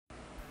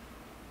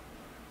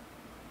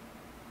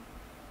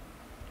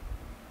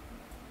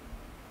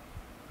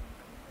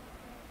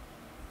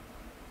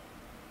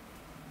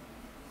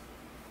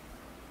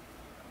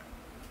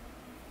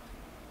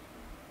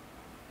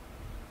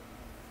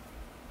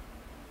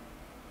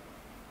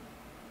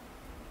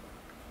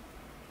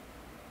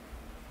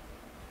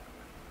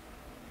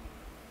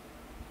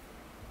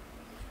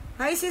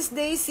Hi, Sis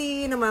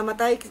Daisy.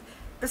 Namamatay.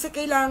 Kasi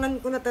kailangan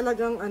ko na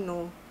talagang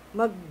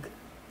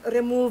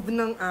mag-remove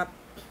ng app.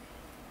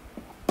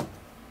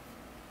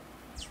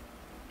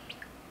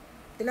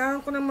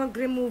 Kailangan ko na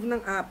mag-remove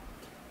ng app.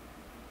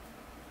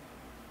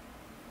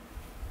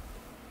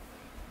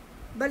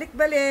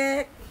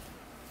 Balik-balik.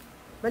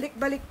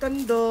 Balik-balik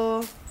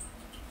tondo.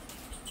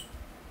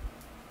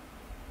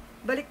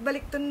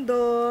 Balik-balik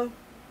tondo.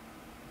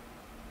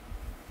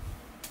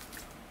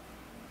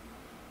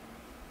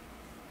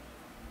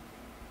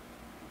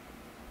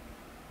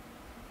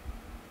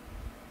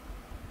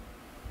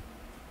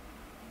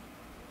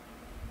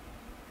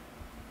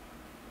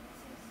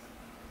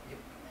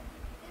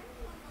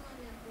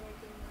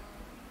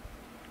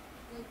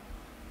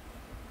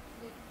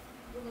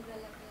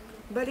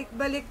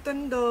 Balik-balik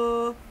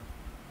tondo.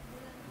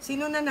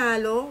 Sino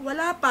nanalo?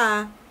 Wala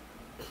pa.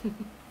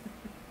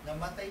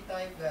 Namatay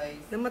tayo,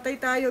 guys. Namatay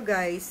tayo,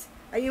 guys.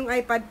 Ay, yung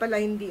iPad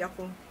pala, hindi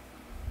ako.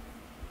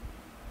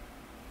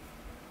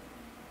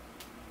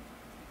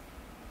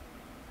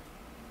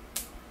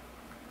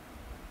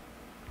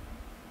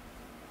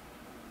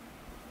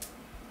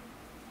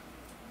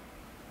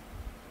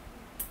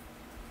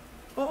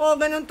 Oo,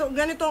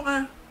 ganito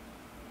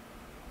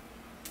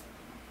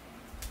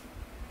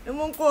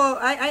Ewan ko,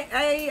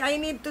 I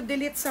need to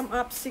delete some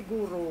apps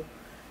siguro.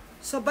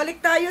 So,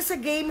 balik tayo sa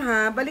game,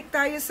 ha? Balik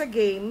tayo sa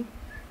game.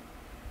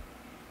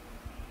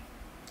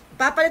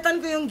 Papalitan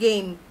ko yung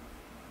game.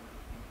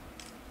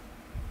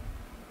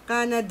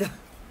 Canada.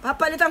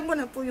 Papalitan ko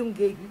na po yung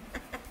game.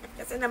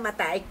 Kasi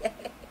namatay.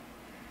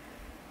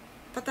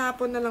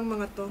 Patapon na lang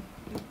mga to.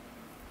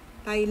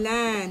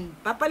 Thailand.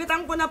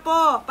 Papalitan ko na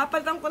po.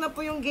 Papalitan ko na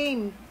po yung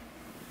game.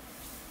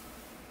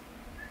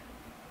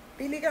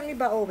 Pili kang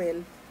iba,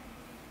 Owel.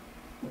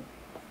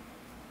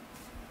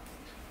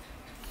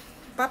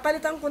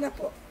 Papalitan ko na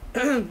po.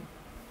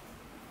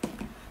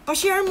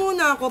 Pa-share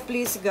muna ako,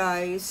 please,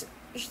 guys.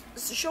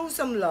 Show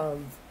some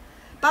love.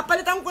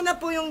 Papalitan ko na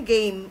po yung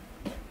game.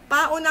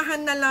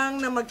 Paunahan na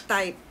lang na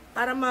mag-type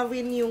para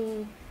ma-win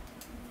yung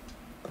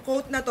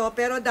quote na to.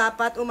 Pero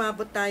dapat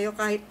umabot tayo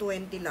kahit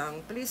 20 lang.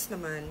 Please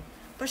naman.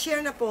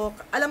 Pa-share na po.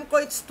 Alam ko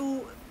it's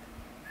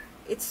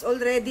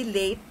already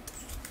late.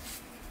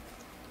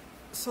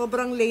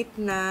 Sobrang late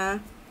na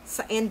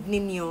sa end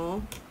ninyo.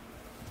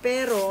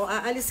 Pero,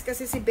 aalis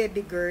kasi si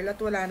baby girl at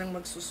wala nang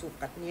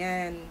magsusukat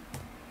niyan.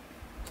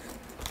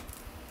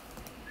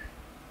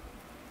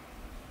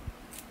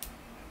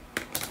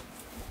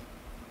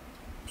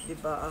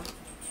 Diba?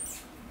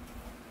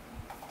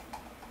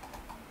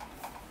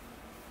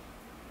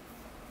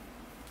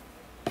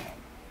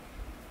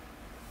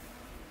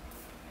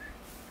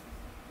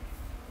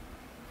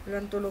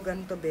 Walang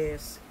tulugan to,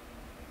 bes.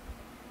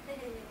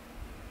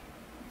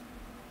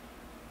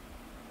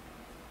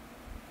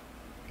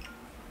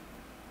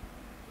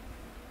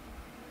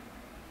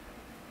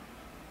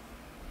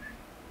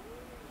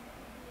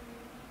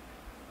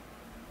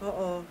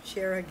 Oo,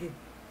 share again.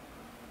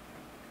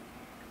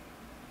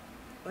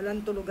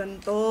 Walang tulugan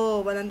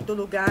to. Walang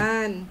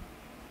tulugan.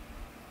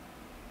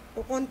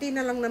 O, konti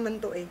na lang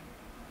naman to eh.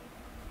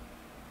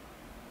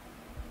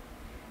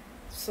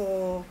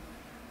 So,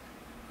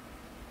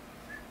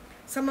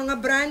 sa mga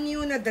brand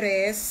new na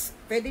dress,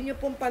 pwede nyo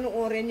pong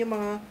panoorin yung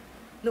mga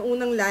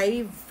noonang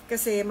live.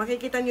 Kasi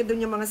makikita nyo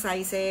dun yung mga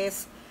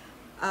sizes.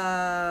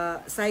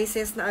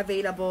 Sizes na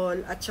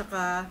available. At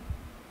saka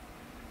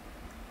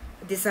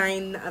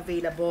design na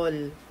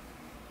available.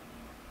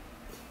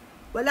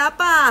 Wala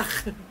pa!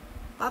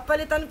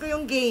 Papalitan ko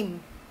yung game.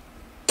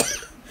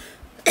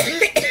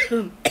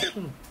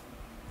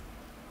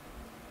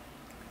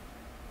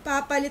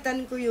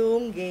 Papalitan ko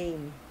yung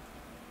game.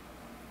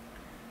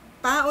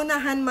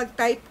 Paunahan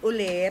mag-type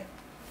ulit.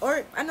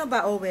 Or ano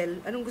ba,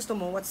 Owel? Anong gusto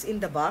mo? What's in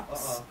the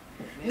box?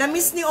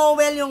 Na-miss ni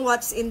Owel yung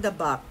what's in the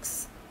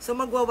box. So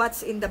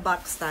magwa-what's in the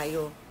box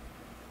tayo.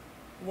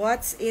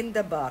 What's in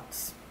the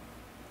box?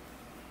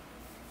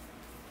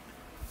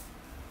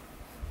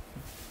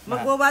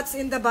 Magwa-what's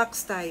in the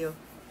box tayo.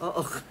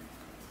 Oo.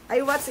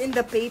 Ay, what's in the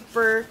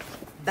paper?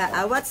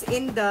 What's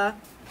in the...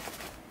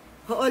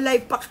 Oo,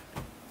 live pa.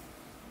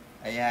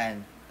 Ayan.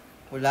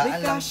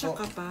 Hulaan lang po.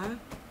 Ka pa?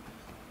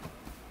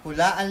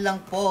 Hulaan lang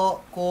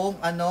po kung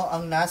ano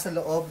ang nasa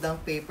loob ng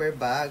paper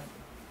bag.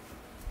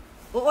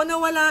 Oo,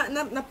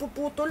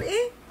 napuputol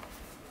eh.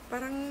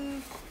 Parang...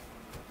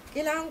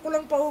 Kailangan ko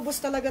lang paubos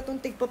talaga itong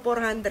tig pa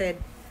 400.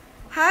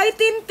 Hi,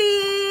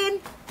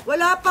 Tintin!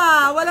 Wala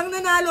pa. Walang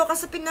nanalo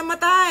kasi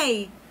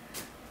pinamatay.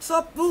 So,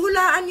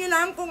 huhulaan nyo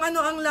lang kung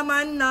ano ang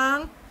laman ng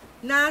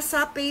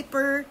nasa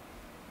paper.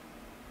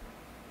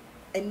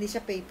 Ay, hindi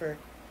siya paper.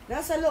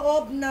 Nasa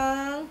loob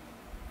ng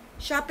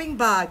shopping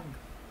bag.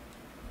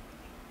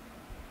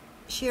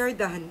 Share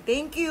dahan.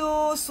 Thank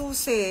you,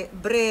 Susie.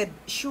 Bread,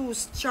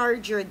 shoes,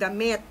 charger,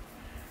 damit.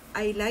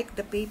 I like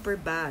the paper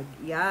bag.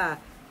 Yeah.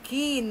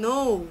 Key,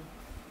 no.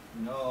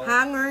 No.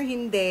 Hanger,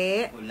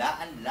 hindi.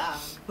 Hulaan lang.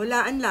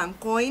 Hulaan lang.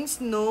 Coins,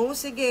 no.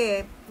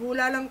 Sige,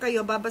 hula lang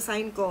kayo.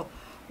 Babasahin ko.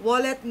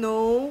 Wallet,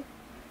 no.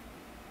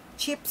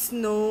 Chips,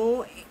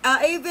 no.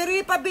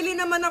 Avery, pabili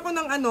naman ako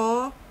ng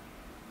ano,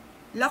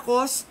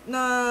 Lacoste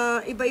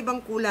na iba-ibang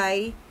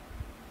kulay.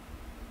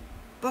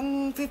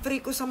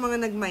 Pang-free ko sa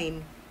mga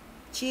nag-mine.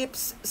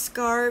 Chips,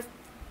 scarf,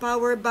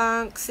 power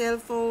bank,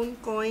 cellphone,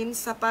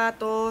 coins,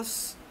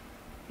 sapatos.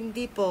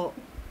 Hindi po.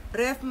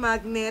 Ref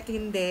magnet,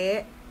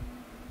 hindi.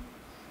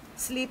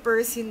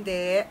 Slippers,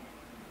 hindi.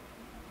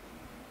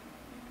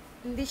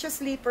 Hindi siya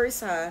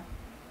slippers, ha.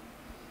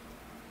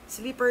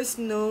 Slippers,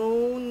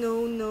 no.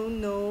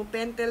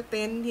 Pentel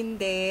pen,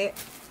 hindi.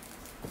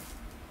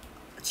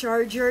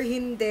 Charger,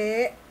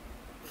 hindi.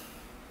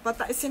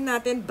 Pataisin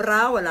natin.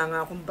 Bra, wala nga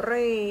akong bra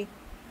eh.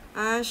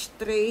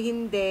 Ashtray,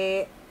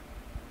 hindi.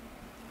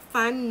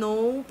 Fan,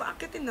 no.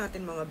 Paakitin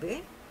natin mga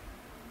be.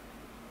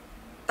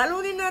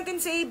 Talunin natin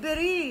sa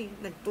Avery.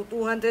 Nagto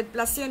 200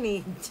 plus yan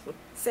eh.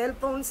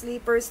 Cellphone,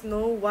 sleepers,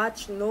 no.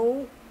 Watch,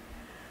 no.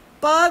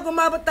 Pag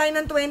umabot tayo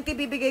ng 20,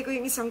 bibigay ko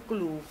yung isang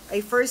clue.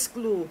 Ay, first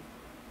clue.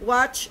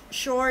 Watch,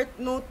 short,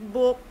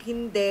 notebook,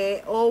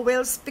 hindi.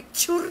 Owl's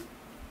picture.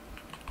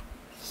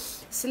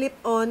 Slip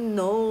on,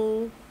 no.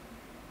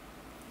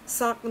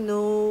 Sock,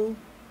 no.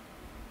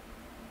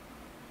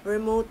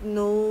 Remote,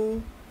 no.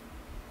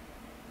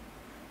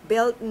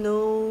 Belt,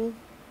 no.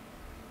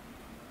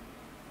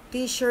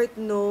 T-shirt,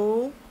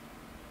 no.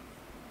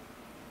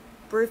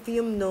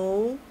 Perfume,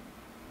 no.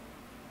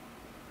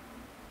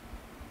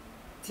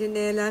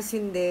 Chinelas,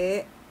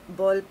 hindi.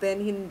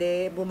 Ballpen,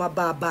 hindi.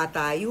 Bumababa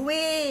tayo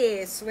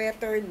eh.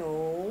 Sweater,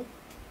 no.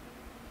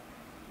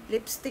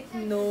 Lipstick,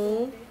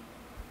 no.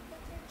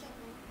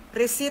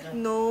 Receipt,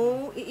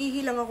 no.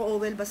 Iihi lang ako,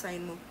 Owel,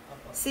 basahin mo.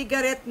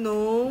 Cigarette,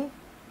 no.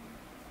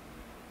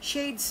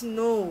 Shades,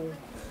 no.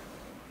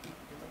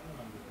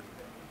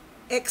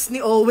 Ex ni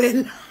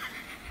Owel.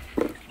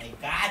 My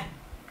God!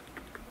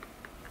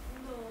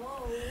 No.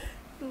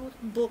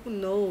 Notebook,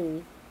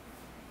 no.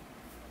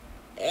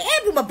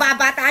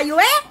 Bumababa tayo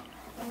eh!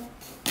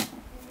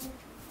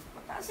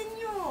 Pataasin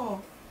nyo.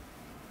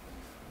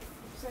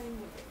 Basahin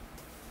mo.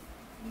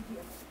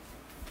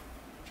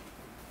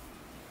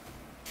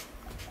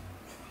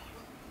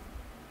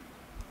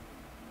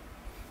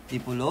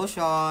 Tipo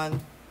lotion.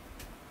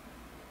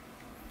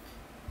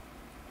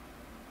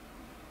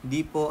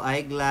 Di po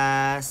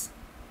eyeglass.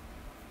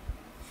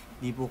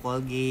 Di po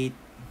Colgate.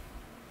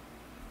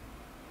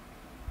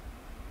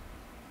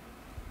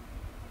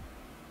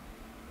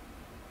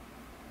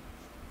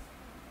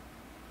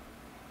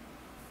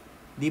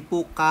 Di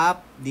po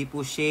cup, di po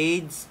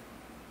shades.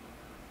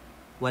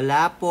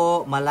 Wala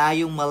po,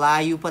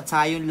 malayo pa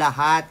tayong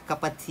lahat,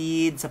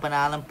 kapatid, sa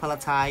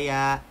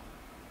pananampalataya.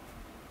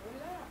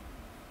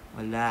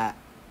 Wala.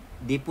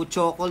 Di po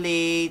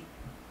chocolate.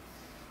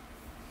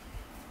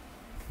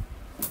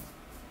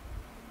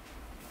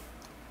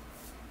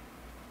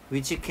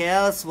 Which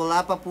else?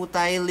 Wala pa po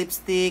tayo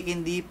lipstick,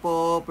 hindi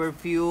po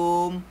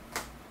perfume.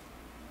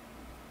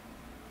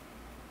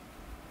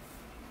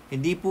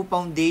 Hindi po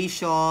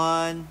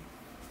foundation.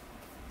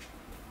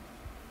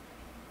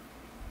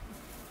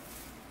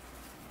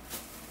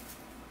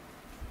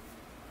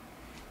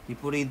 Di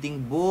po reading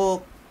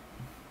book.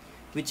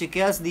 Which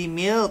else? Di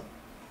milk.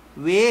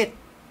 Wait.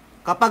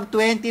 Kapag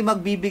 20,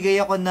 magbibigay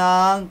ako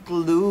ng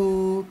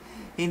clue.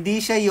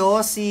 Hindi siya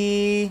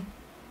Yossi.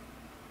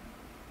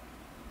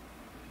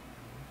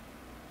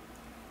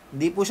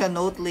 Di po siya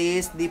note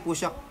list. Di po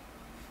siya...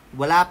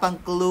 Wala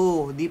pang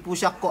clue. Di po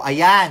siya...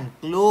 Ayan.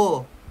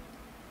 Clue.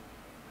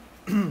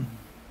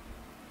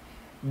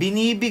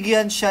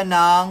 Binibigyan siya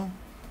ng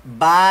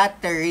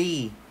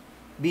battery.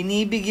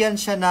 Binibigyan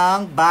siya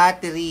ng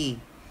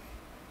battery.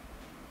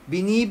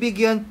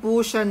 Binibigyan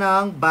po siya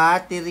ng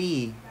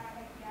battery.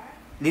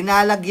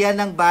 Linalagyan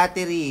ng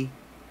battery.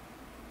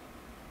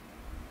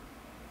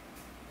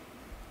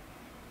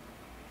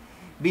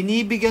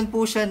 Binibigyan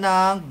po siya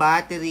ng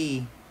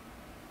battery.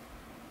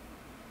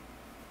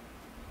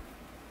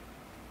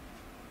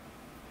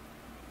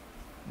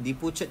 Hindi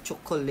po siya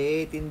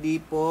chocolate. Hindi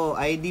po.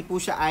 Ay, hindi po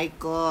siya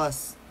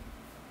IQOS.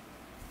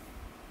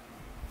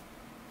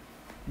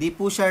 Di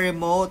po siya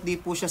remote. Di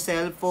po siya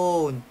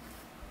cellphone.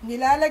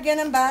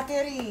 Nilalagyan ng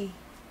battery.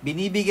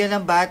 Binibigyan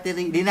ng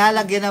battery.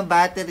 Linalagyan ng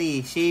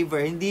battery.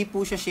 Shaver. Hindi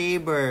po siya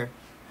shaver.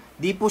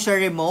 Di po siya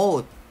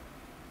remote.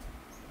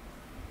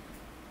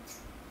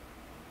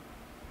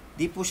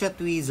 Di po siya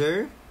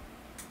tweezer.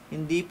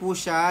 Hindi po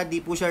siya.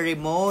 Di po siya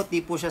remote.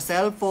 Di po siya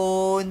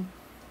cellphone.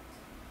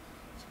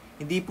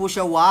 Hindi po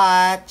siya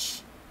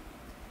watch.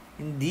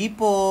 Hindi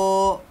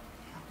po.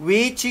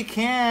 Which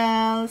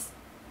else?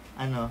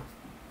 Ano?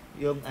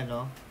 Yung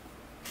ano?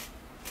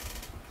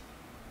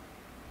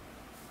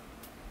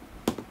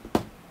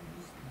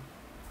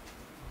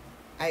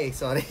 Ay,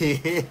 sorry.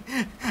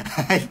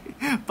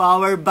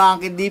 Power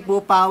bank. Hindi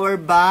po power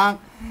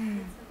bank.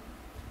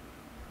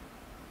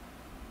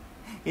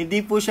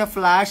 Hindi po siya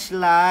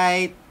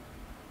flashlight.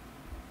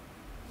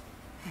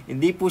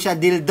 Hindi po siya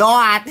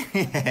dildot.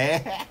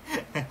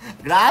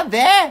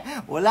 Grabe!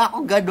 Wala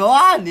akong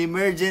ganon.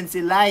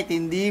 Emergency light.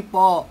 Hindi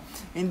po.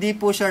 Hindi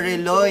po siya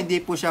relo. Hindi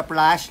po siya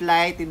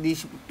flashlight. Hindi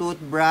siya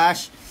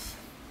toothbrush.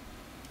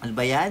 Ano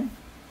ba yan?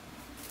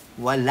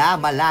 Wala,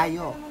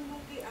 malayo. Naman mo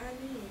kay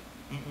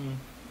Ani.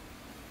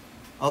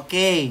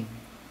 Okay.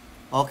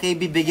 Okay,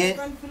 bibigyan.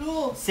 Second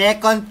clue.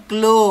 Second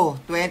clue.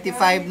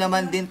 25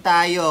 naman din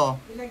tayo.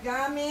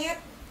 Ginagamit.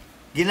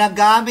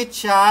 Ginagamit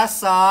siya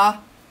sa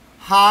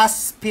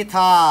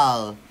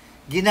hospital.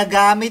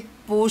 Ginagamit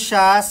po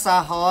siya sa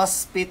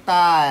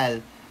hospital.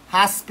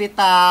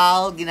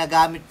 Hospital.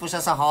 Ginagamit po siya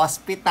sa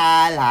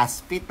hospital.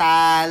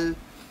 Hospital.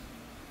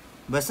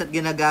 Basta't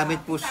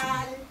ginagamit po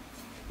siya.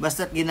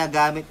 Basta't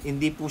ginagamit,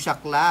 hindi po siya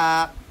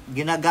clock.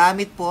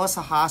 Ginagamit po sa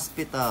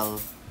hospital.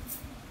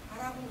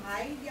 Para akong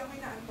high, hindi ako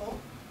inaantok.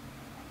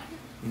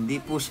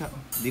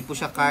 Hindi po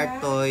siya car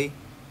toy.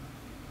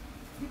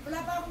 Wala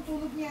pa akong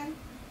tulog niyan.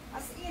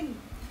 As in.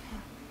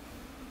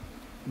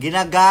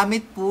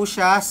 Ginagamit po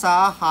siya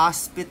sa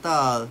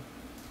hospital.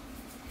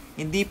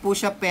 Hindi po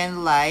siya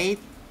pen light.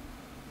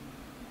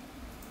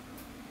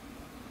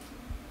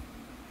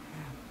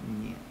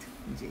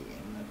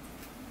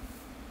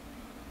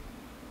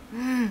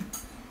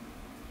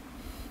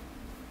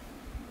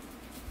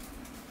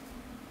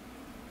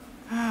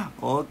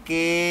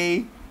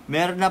 Okay.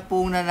 Meron na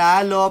pong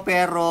nanalo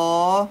pero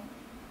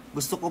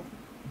gusto ko...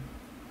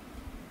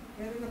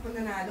 Meron na po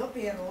nanalo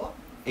pero...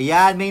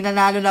 Ayan, may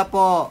nanalo na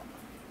po.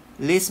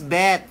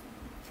 Lisbeth.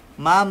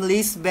 Ma'am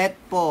Lisbeth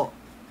po.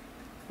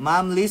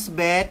 Ma'am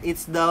Lisbeth,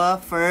 it's the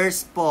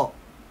first po.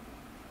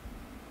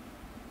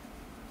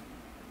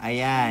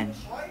 Ayan.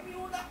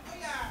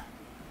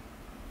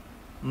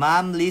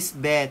 Ma'am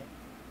Lisbeth.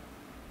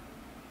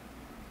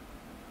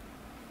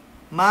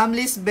 Ma'am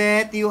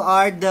Lisbeth, you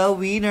are the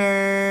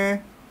winner.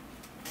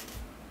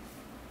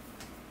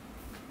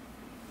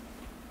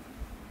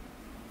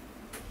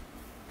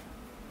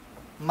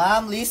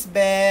 Ma'am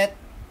Lisbeth.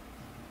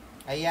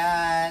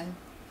 Ayan.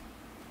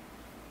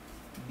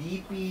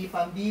 BP.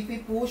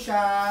 Pang-BP po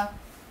siya.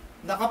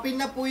 Nakapin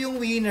na po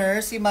yung winner,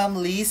 si Ma'am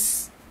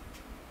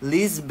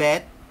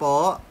Lisbeth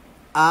po.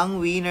 Ang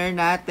winner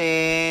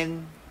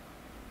natin.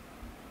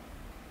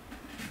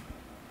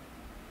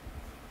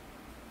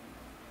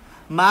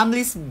 Ma'am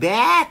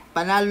Lisbeth,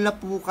 panalo na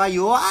po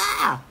kayo.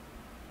 Ah!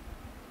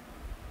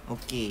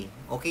 Okay.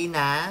 Okay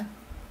na?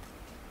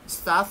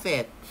 Stop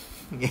it.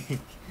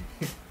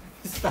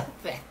 Stop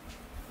it.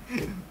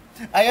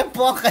 Ayan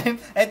po.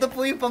 Ito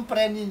po yung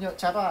pampremyo nyo.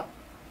 Charot.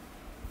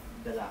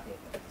 Dalaki.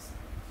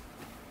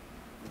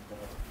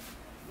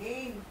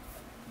 Game.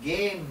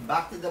 Game.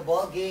 Back to the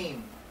ball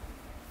game.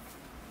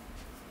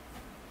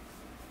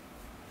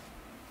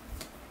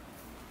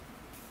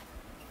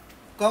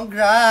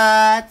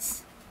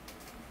 Congrats!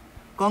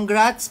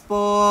 Congrats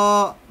po!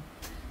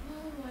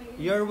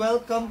 You're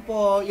welcome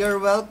po.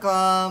 You're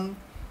welcome.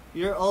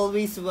 You're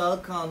always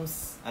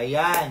welcomes.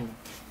 Ayan.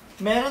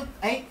 Meron,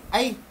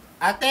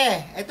 ate,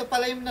 ito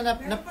pala yung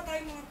Meron pa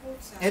tayong mga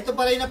quotes. ito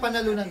pala yung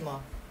napanalunan mo.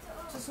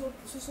 Ano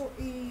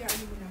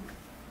mo na.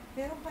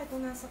 Meron pa ito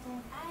nasa ko.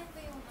 Ito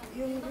yung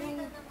Yung nakita ring.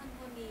 naman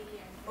po ni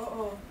Lian.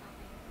 Oo. Okay.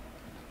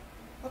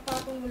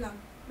 Papatong mo lang.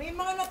 May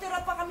mga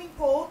natira pa kaming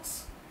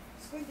quotes.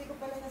 So, hindi ko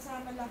pala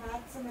nasama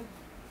lahat sa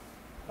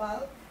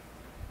nag-bulk.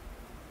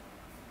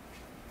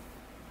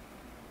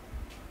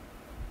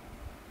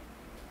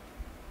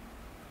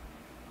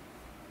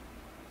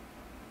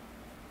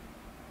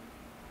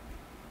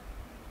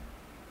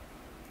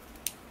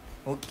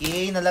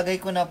 Okay, nalagay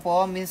ko na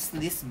po, Miss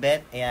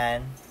Lisbeth.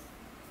 Ayan.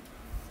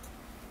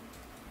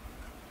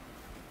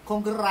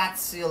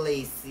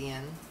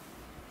 Congratulations.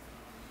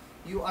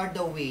 You are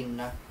the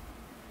winner.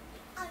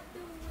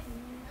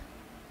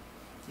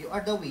 You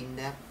are the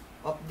winner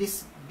of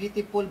this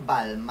beautiful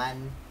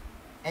Balman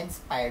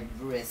inspired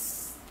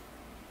dress.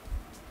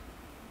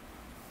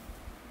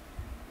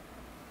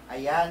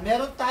 Ayan,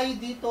 meron tayo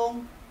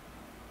ditong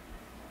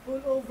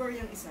Pull over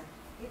yung isa.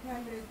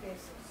 800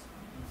 pesos.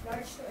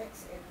 Large to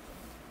XL.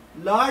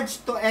 large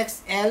to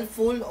XL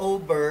full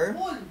over.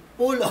 Full.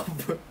 Full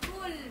over.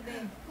 Full,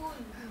 then. Full.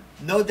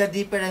 Know the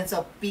difference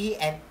of P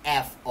and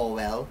F,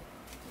 OL.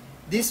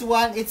 This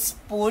one, it's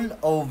full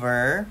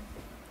over.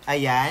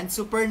 Ayan,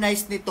 super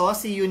nice nito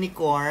si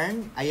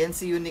Unicorn. Ayan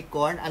si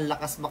Unicorn, ang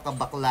lakas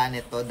makabakla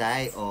nito,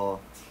 dai.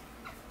 Oh.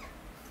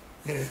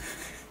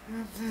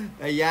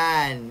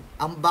 Ayan,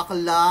 ang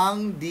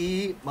baklang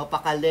di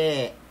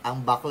mapakali.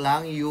 Ang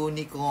baklang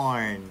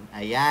Unicorn.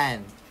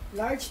 Ayan.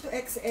 Large to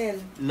XL.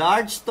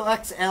 Large to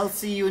XL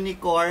si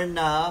Unicorn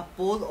na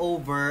full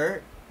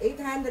over.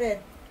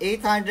 800.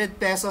 800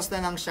 pesos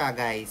na lang siya,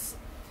 guys.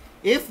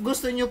 If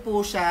gusto nyo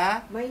po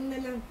siya, Mine na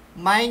lang.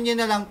 mine nyo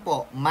na lang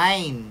po.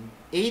 Mine.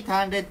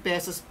 800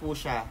 pesos po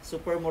siya.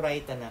 Super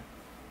muraita na.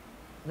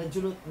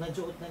 Najuot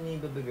na ni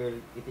Baby Girl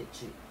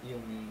Itichi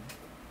yung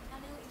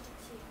Ano yung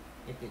ichi?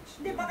 Itichi.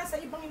 Hindi, baka sa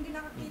ibang hindi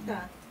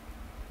nakakita.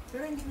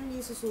 Pero hindi na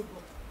niya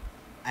susubok.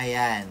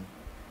 Ayan.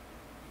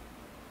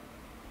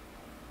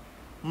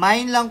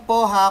 Mine lang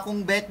po ha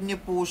kung bet nyo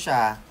po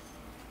siya.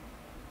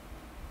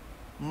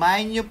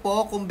 Mine nyo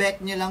po kung bet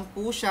nyo lang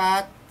po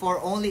siya for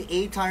only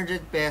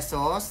 800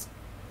 pesos.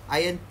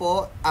 Ayan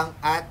po ang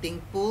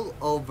ating pull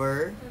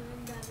over.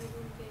 Ang dami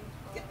kong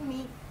bento. Get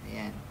me.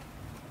 Ayan.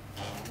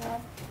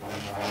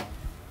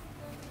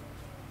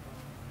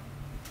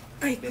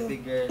 Ay ko. Baby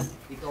girl,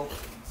 ikaw,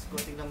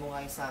 tignan mo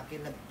nga yung sa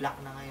akin, nag-black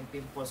na nga yung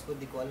pimples ko,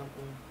 di ko alam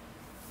kung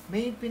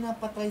may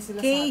pinapatry sila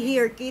sa Kay, akin.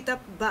 here, kita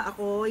ba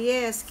ako?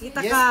 Yes,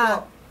 kita Yes ka.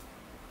 po.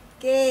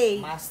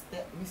 Kay.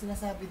 Master, may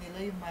sinasabi nila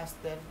yung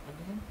master, ano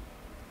yun?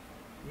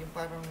 Yung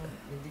parang,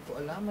 hindi ko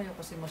alam, ayaw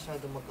kasi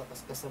masyado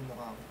magkakaskas sa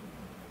mukha ko.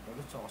 Pero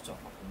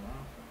tsaka-tsaka ko na.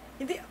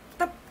 Hindi,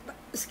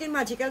 Skin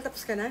Magical,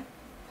 tapos ka na?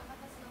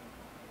 Kakatas lang.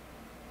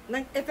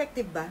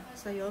 Nag-effective ba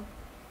sa'yo?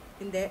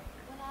 Hindi?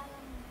 Wala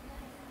lang.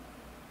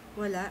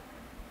 Wala.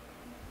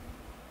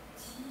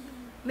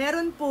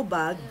 Meron po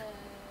bag?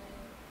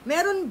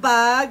 Meron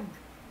bag.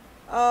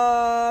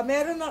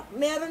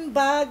 Meron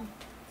bag.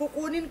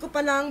 Kukunin ko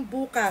pa lang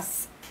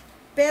bukas.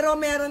 Pero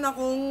meron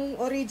akong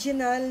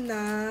original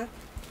na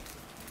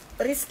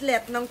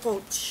wristlet ng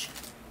Coach.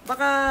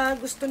 Baka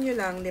gusto nyo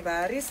lang, di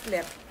ba?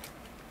 Wristlet.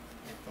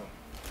 Ito.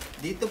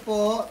 Dito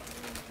po,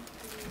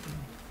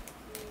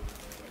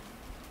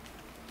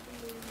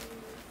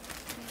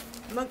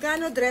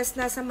 Magkano dress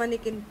nasa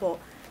manikin po?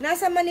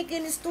 Nasa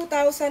manikin is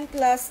 2,000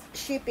 plus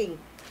shipping.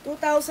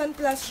 2,000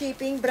 plus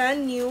shipping,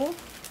 brand new.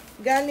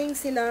 Galing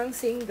silang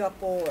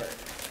Singapore.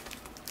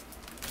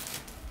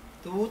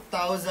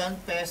 2,000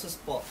 pesos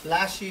po.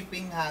 Plus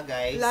shipping ha,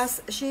 guys. Plus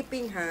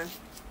shipping ha.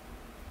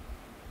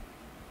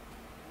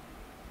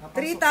 Napasok-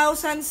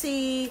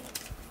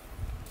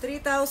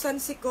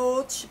 3,000 si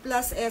Coach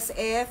plus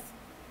SF.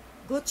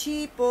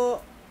 Gucci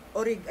po,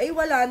 Orig. Ay,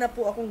 wala na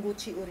po akong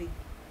Gucci Orig.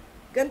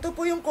 Ganito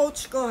po yung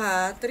Coach ko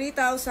ha.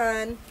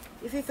 3,000.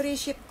 If-free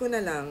ship ko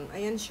na lang.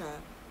 Ayan siya.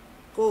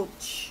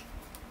 Coach.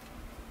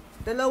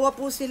 Dalawa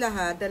po sila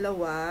ha.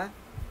 Dalawa.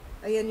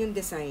 Ayan yung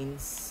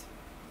designs.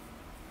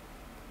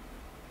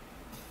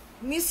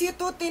 Miss you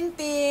too,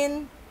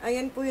 Tintin.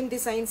 Ayan po yung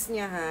designs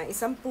niya ha.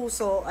 Isang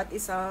puso at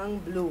isang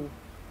blue.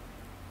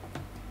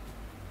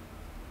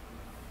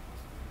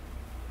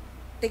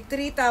 Take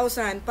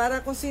 3,000. Para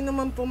kung sino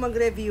man po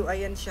mag-review,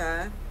 ayan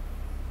siya.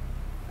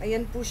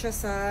 Ayan po siya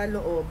sa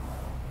loob.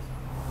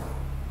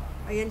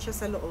 Ayan siya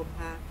sa loob,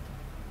 ha.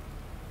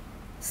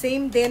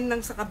 Same din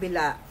ng sa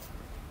kabila.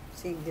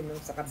 Same din ng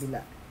sa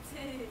kabila.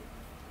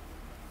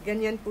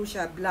 Ganyan po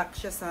siya. Black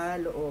siya sa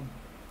loob.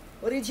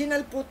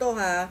 Original po to,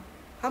 ha.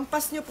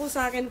 Hampas nyo po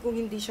sa akin kung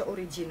hindi siya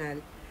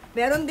original.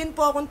 Meron din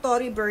po akong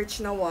Tory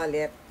Burch na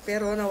wallet.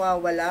 Pero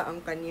nawawala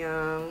ang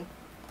kanyang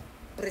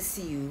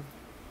presyo.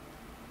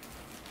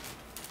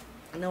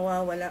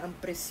 Nawawala ang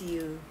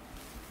presyo.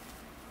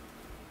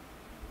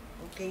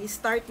 Okay,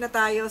 start na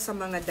tayo sa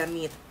mga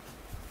damit.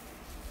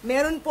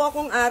 Meron po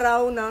akong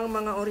araw ng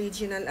mga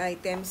original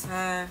items,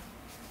 ha.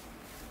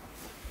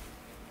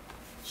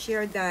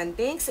 Share done.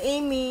 Thanks,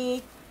 Amy.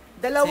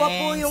 Dalawa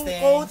po yung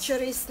Coach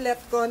wristlet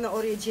ko na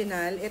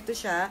original. Ito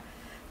siya.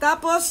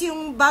 Tapos,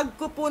 yung bag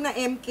ko po na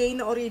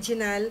MK na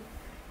original,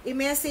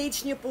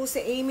 i-message nyo po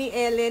si Amy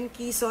Ellen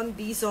Kison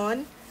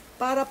Bison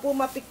para po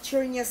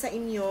ma-picture niya sa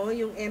inyo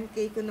yung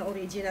MK ko na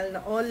original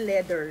na all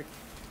leather.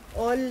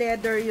 All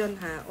leather yun,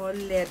 ha. All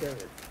leather.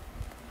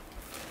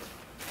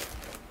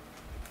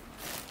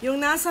 Yung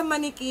nasa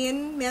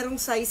manikin, merong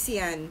size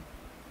yan.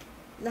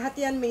 Lahat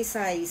yan may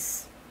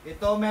size.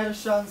 Ito meron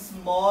siyang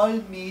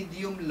small,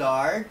 medium,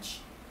 large.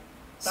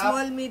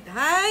 Small, mid.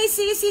 Hi,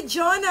 si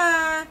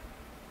Jonah!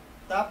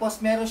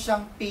 Tapos meron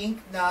siyang pink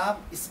na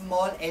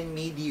small and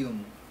medium.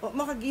 O,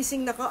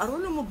 makagising na ka.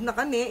 Aro, lumog na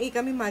ka, ne.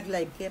 Kami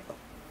mag-live kepo.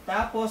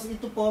 Tapos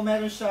ito po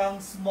meron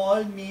siyang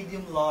small,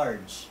 medium,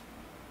 large.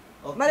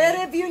 Okay.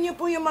 Mare-review nyo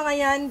po yung mga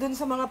yan dun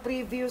sa mga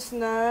previous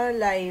na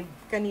live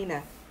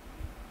kanina.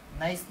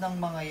 Nice ng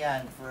mga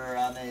yan for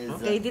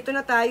Okay, dito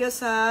na tayo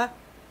sa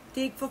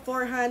tig for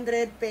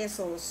 400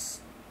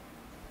 pesos.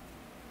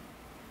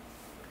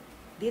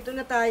 Dito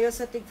na tayo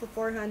sa tig for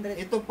 400.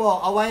 Ito po,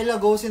 a while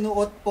ago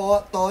sinuot po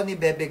to ni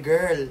Baby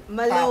Girl.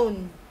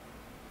 Malone.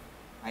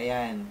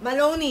 Ayan.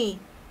 Maloney.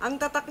 Ang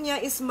tatak niya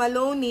is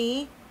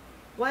Maloney.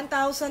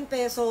 1,000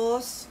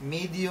 pesos.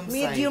 Medium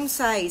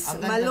size. Ang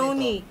ganda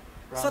Maloney. nito.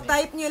 So Promise.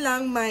 type nyo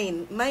lang mine.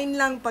 Mine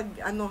lang pag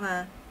ano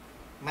ha.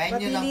 Mine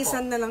nyo lang po.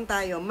 Mabilisan na lang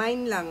tayo.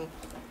 Mine lang.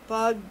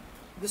 Pag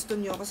gusto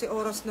nyo. Kasi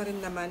oras na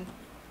rin naman.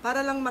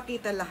 Para lang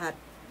makita lahat.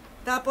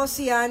 Tapos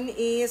yan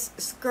is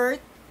skirt.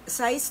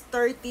 Size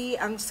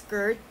 30 ang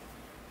skirt.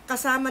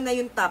 Kasama na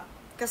yung top.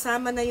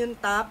 Kasama na yung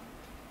top.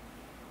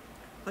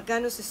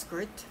 Magkano si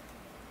skirt?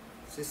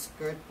 Si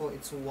skirt po,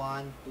 it's 1,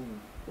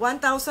 2.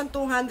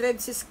 1,200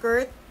 si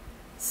skirt.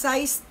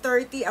 Size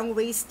 30 ang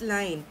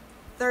waistline.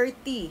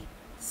 30.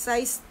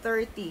 Size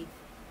 30.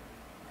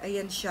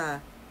 Ayan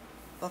siya.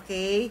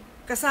 Okay?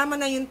 Kasama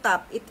na yung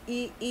top.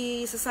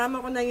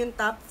 Isasama ko na yung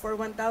top for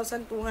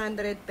 1,200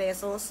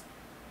 pesos.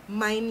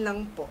 Mine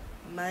lang po.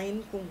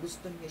 Mine kung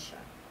gusto niyo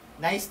siya.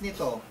 Nice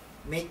nito.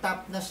 May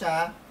top na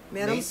siya.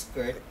 May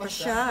skirt Pa pa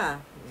siya.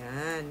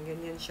 Yan.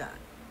 Ganyan siya.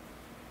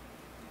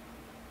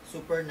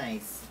 Super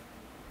nice.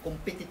 Kung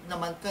pitit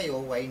naman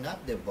kayo, why not,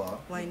 diba?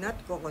 Why not?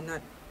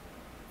 Coconut.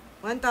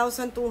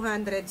 1,200.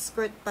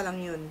 Skirt pa lang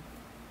yun.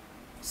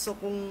 So,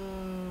 kung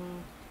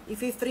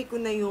i-free ko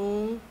na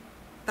yung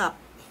top.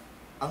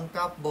 Ang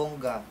top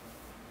bongga.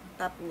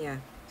 top niya.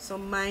 So,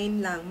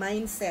 mine lang.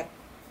 Mindset.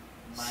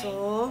 Mine So,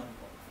 naman po.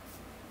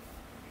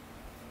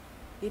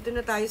 dito na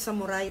tayo sa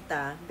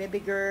Murayta.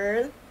 Baby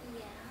girl.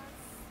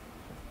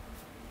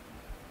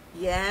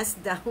 Yes.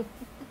 Yes, daw.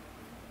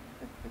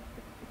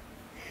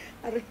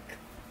 Aray ko.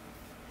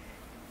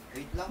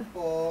 Wait lang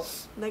po.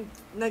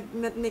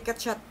 May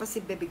ka-chat pa si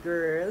baby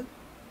girl.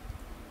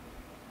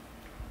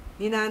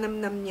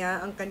 Ninanamnam niya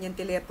ang kanyang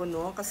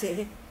telepono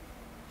kasi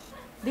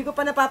hindi ko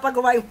pa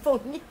napapagawa yung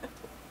phone niya.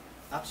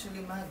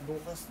 Actually, ma,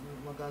 bukas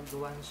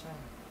magagawa na siya.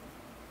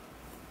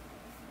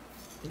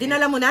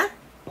 Dinala mo na?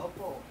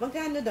 Opo.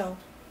 Magkano daw?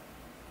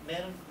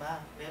 Meron,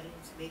 ma. Meron,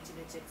 may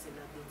chinecheck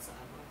sila dun sa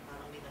ano.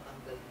 Parang may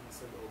natanggal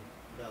sa loob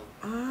daw.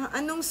 Ah,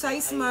 anong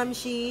size, Ayun. ma'am,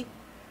 she?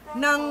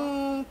 Ng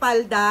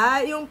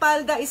palda? Yung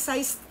palda is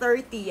size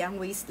 30 ang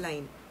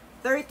waistline.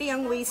 30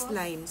 ang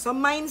waistline. So,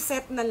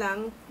 mindset na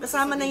lang.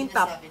 Kasama na yung Sabihin niya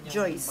top, sa akin yung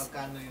Joyce.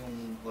 Magkano yung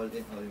all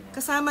in all niya.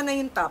 Kasama na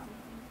yung top.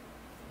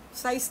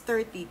 Size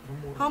 30.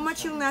 How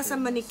much yung nasa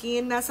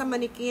manikin? Nasa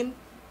manikin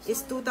is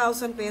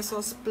 2,000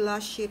 pesos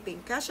plus shipping.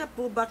 Kasya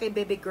po ba kay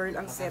baby girl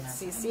ang set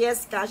sis?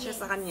 Yes, kasya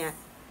sa kanya.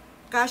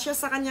 Kasya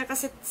sa kanya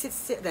kasi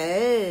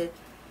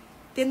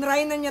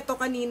tinry na niya to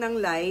kaninang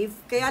live.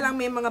 Kaya lang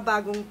may mga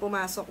bagong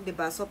pumasok, 'di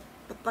ba? So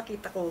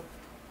papakita ko.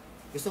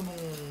 Gusto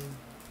mong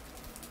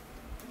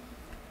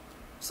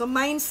So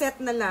mindset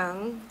na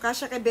lang.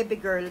 Kasya kay baby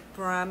girl,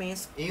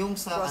 promise. yung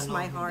sa Cross ano,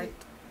 my hindi. heart.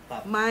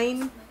 Top.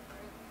 Mine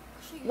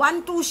 1-2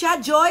 siya,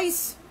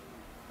 Joyce.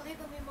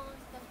 Pakita mo yung mga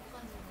stuff ko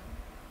kanina.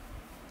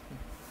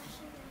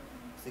 Kasha yan.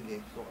 Sige,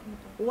 so ano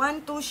to?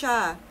 1-2 siya.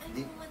 Ay, Di-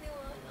 hindi ko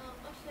maniwala.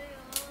 Kasha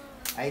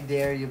yan. I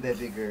dare you,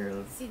 baby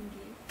girl.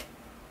 Sige.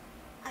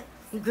 Ay,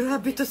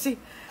 Grabe to si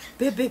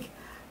Bebe.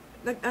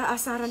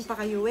 Nag-aasaran pa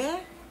kayo eh.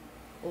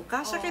 O,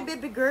 kasya kay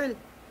baby girl.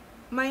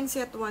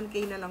 Mindset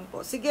 1K na lang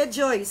po. Sige,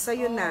 Joyce,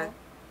 sa'yo na.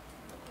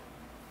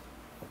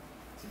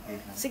 Sige,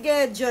 ha? Sige,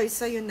 Joyce,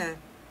 sa'yo na.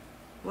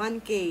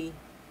 1K.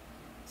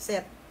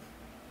 Set.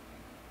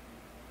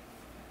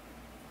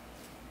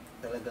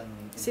 Talagang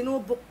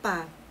Sinubok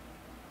pa.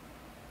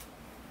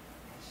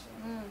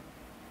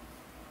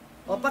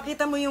 O,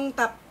 pakita mo yung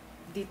top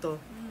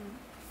dito.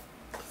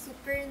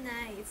 super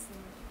nice.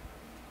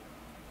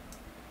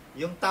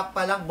 Yung top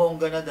pa lang,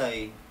 bongga na,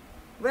 day.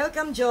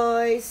 Welcome,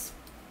 Joyce.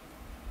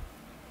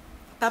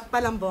 Top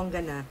pa lang bongga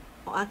na.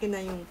 O, akin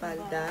na yung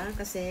palda.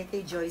 Kasi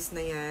kay Joyce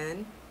na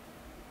yan.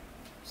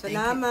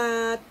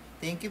 Salamat.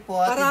 Thank you po,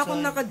 Ate Para akong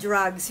Joy.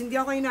 naka-drugs. Hindi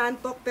ako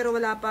inaantok pero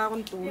wala pa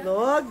akong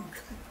tulog.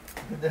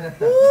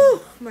 Oh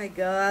my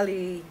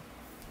golly.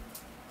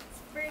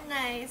 Super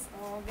nice.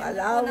 Oh, ganda po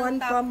Palawan ng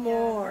top pa niya.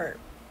 more.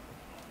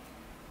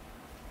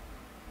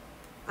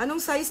 Anong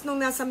size nung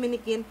nasa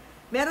minikin?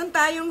 Meron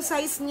tayong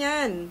size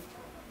niyan.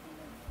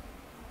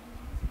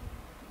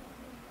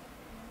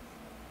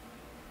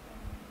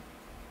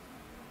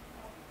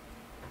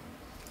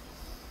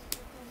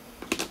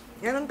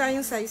 Meron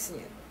tayong size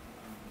niyan.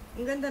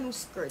 Ang ganda ng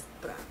skirt,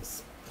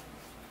 promise.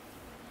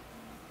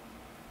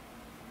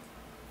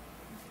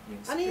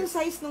 Ano yung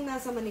size nung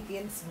nasa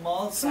manikin?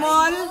 Small size.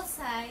 Small. Small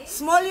size.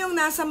 Small yung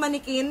nasa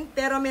manikin,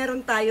 pero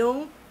meron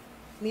tayong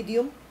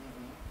medium.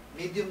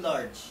 Medium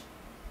large.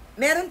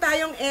 Meron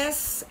tayong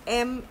S,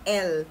 M,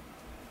 L.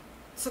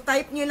 So,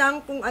 type nyo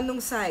lang kung anong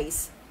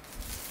size.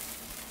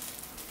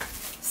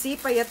 Si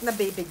payat na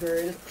baby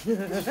girl.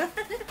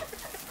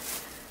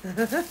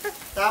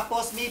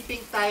 Tapos, may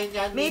pink tayo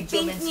niyan. May medium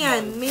pink and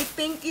niyan. small. May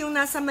pink yung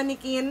nasa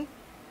manikin.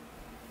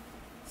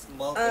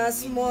 Small and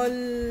Small,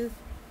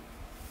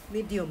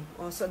 medium.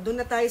 O, so, doon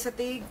na tayo sa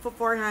tig for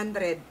 400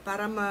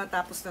 para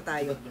matapos na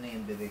tayo. Ibag mo na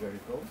yun, baby girl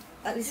ko.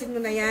 Alisin mo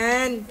na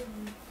yan.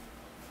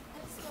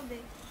 Alis ko, be.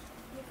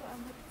 Hindi ko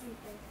abot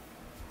dito.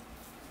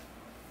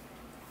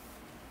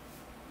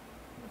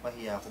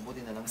 Napahiya ako.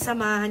 Buti na lang.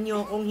 Samahan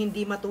nyo kung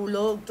hindi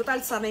matulog. Total,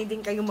 sanay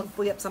din kayo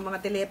magpuyat sa mga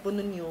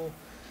telepono nyo.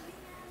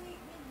 May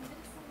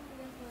dress na mga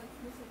ganito.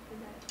 Busog ko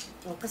dati.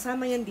 O,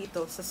 kasama yan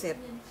dito sa set.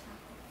 Yan siya.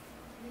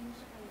 Yan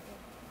siya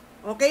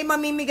kaliit. Okay,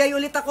 mamimigay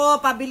ulit ako.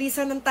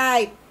 Pabilisan ng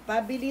type.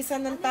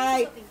 Pabilisan ng Ano yung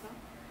type. susuotin ko?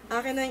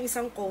 Akin na yung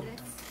isang coat.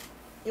 Dress.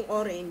 Yung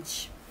orange.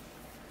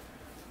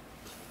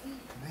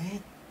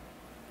 Wait.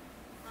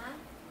 Ha?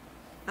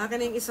 Akin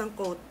na yung isang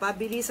coat.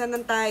 Pabilisan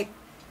ng type.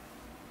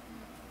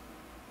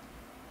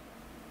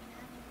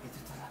 Ito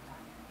talaga.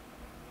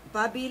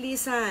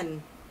 Pabilisan.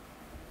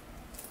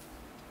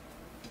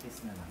 Itis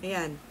na lang.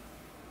 Ayan.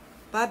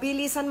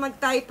 Pabilisan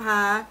mag-type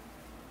ha.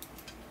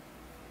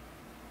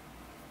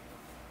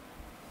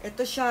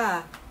 Ito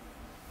siya.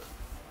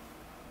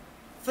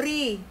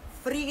 Free.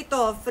 Free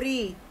ito.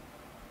 Free.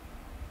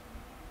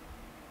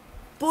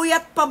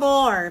 Puyat pa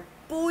more.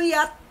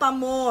 Puyat pa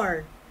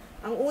more.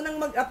 Ang unang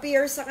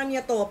mag-appear sa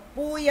kanya to,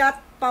 puyat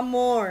pa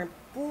more.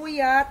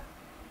 Puyat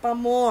pa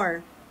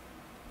more.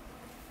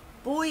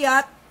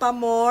 Puyat pa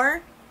more.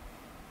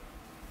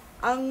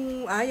 Ang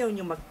ayaw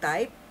nyo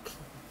mag-type.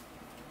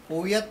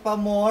 Puyat pa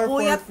more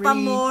Puyat for free. pa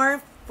more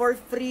for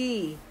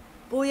free.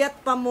 Puyat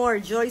pa more.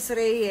 Joyce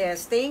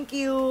Reyes. Thank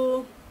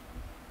you.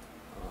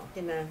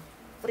 Okay na.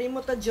 Free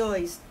mo to,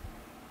 Joyce.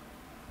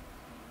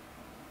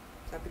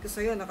 Sabi ko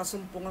sa'yo,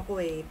 nakasumpong ako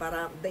eh.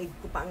 Para daig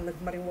ko pa ang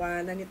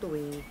nagmariwana nito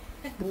eh.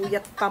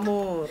 Puyat pa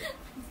mo.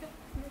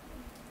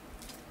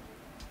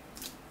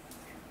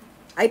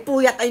 Ay,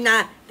 puyat ay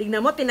na. Tingnan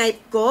mo,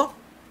 tinipe ko.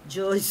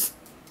 Diyos.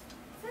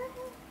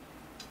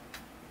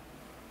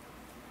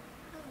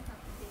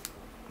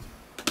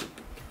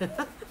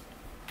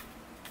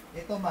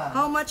 Ito, ma.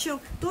 How much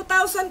yung?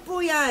 2,000 po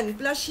yan,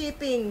 plus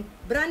shipping.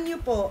 Brand new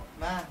po.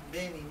 Ma,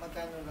 Denny,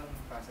 magkano lang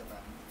pasa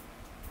tayo?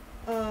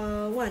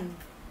 1.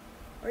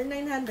 Or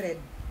 900.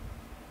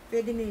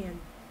 Pwede na yan.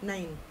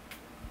 9.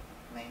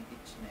 9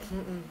 each na.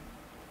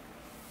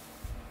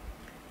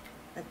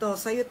 Ito,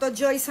 sa'yo to,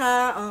 Joyce,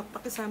 ha?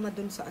 Pakisama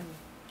dun sa ano.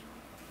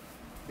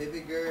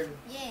 Baby girl,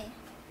 Yeah.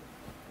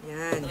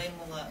 Yan. try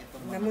mo nga ito.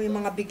 Tingnan mo yung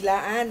mga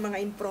biglaan,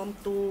 mga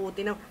impromptu.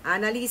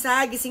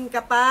 Annalisa, gising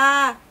ka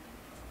pa.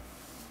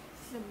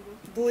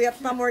 Buyat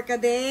pa more ka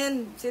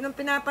din. Sinong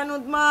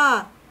pinapanood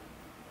mo?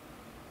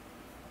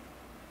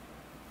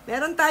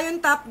 Meron tayong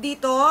top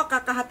dito,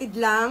 kakahatid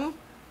lang.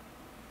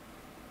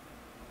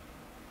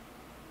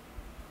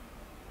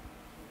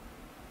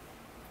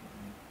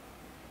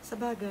 Sa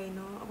bagay,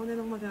 no? Ako na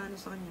lang mag-ano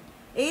sa kanya.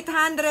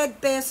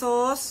 800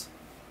 pesos.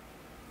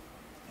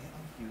 Eh,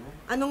 ang cute.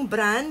 Anong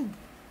brand?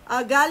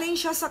 Galing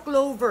siya sa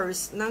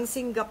Clovers ng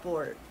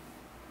Singapore.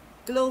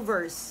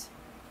 Clovers.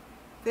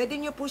 Pwede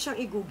nyo po siyang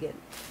i-google.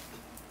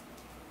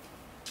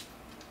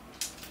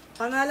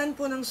 Pangalan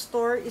po ng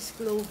store is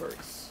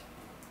Clovers.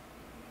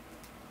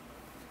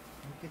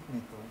 Ang cute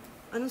nito.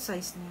 Anong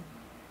size niya?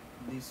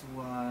 This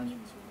one.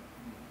 Medyo.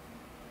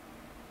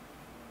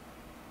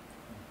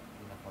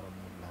 Hindi na parang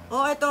naglahat.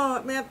 Oh, ito.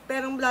 May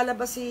perang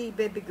lalabas si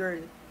baby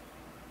girl.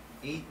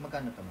 8,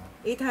 magkano ito, ma?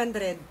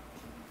 800.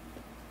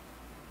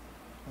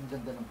 Ang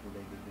ganda ng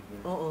kulay, baby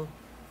girl. Oo.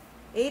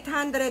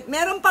 800.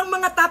 Meron pang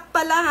mga top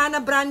pala ha, na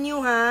brand new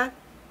ha.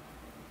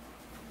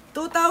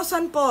 2,000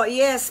 po.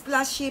 Yes,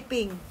 plus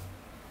shipping.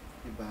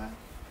 Diba?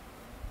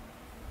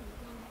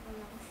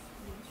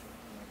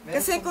 Meron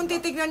Kasi pang kung black.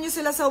 titignan nyo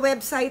sila sa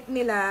website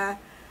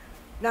nila,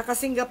 naka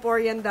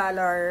Singaporean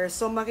dollar,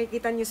 so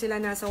makikita nyo sila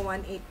nasa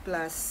 1.8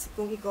 plus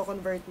kung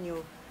i-convert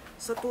nyo.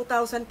 So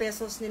 2,000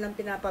 pesos nilang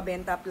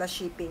pinapabenta plus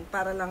shipping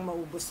para lang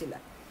maubos sila.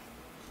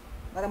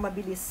 Para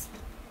mabilis.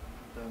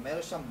 Ito,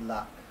 meron siyang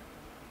black.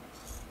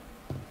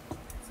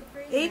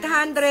 Super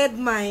 800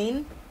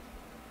 mine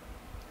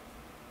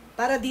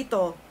para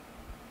dito.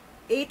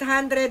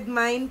 800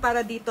 mine para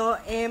dito,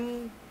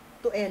 M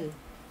to L.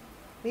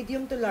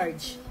 Medium to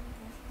large.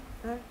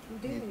 Ha?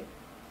 Hindi.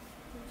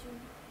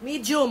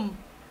 Medium.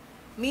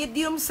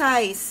 Medium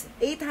size.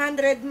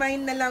 800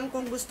 mine na lang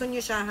kung gusto nyo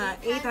siya ha.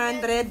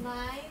 800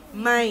 mine.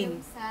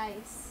 Medium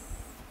size.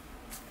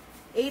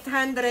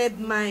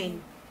 800 mine.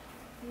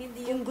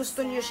 Medium Kung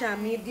gusto nyo siya, size.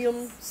 medium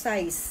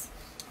size.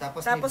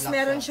 Tapos, Tapos may black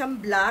meron siya. siyang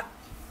black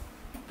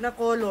na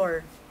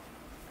color.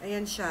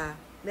 Ayan siya.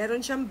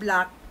 Meron siyang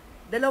black.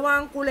 Dalawa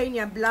ang kulay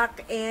niya,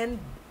 black and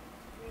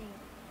Green.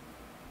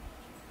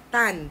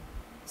 tan.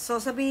 So,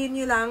 sabihin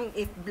nyo lang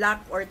if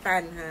black or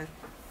tan, ha?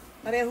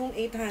 Parehong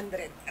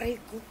 800. Aray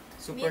ko.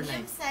 Super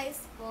Medium nice.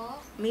 size po.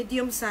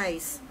 Medium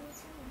size.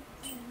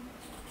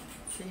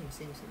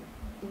 Same sila.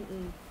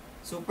 Mm-mm.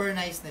 Super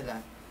nice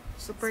nila.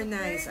 Super Super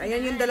nice.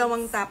 Ayan yung nice.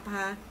 dalawang top,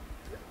 ha?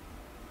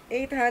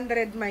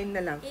 800 mine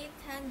na lang.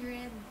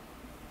 800.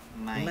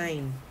 Mine.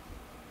 Mine.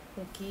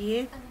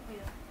 Okay. Ano po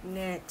yun?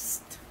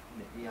 Next.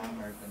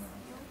 I-hammer ko na.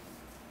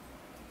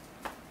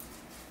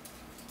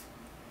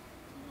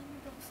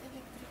 Tapos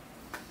electric.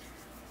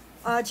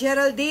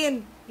 Geraldine,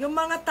 yung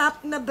mga top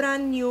na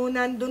brand new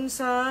nandun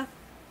sa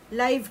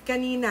live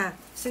kanina.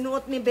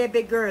 Sinuot ni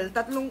Bebe Girl.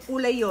 3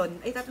 kulay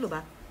yon. Ay, 3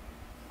 ba?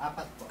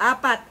 4 po.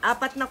 4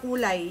 na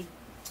kulay.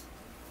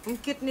 Ang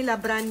cute nila,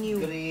 brand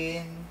new.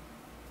 Green,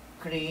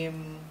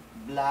 cream,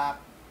 black,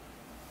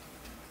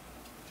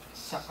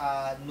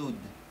 saka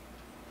nude.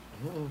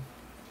 Oo.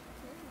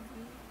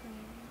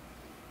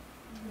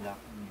 Black,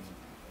 nude.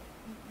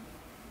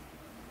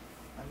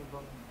 Ano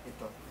bang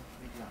ito?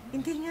 Wait lang.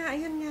 Hindi nga,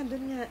 ayun nga,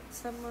 doon nga,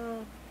 sa mga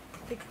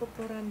tig ko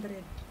 400.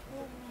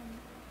 Oh, man.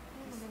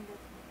 Oh, maganda.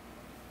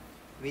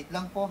 Wait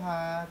lang po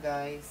ha,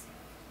 guys.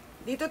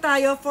 Dito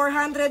tayo,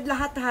 400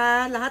 lahat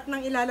ha. Lahat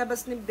ng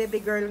ilalabas ni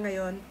Baby Girl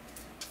ngayon,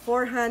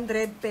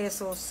 400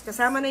 pesos.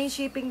 Kasama na yung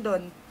shipping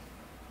doon.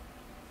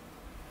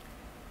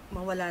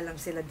 Mawala lang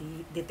sila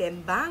di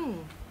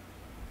tembang.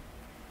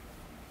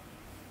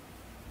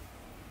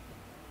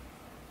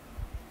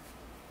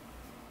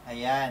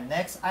 Ayan,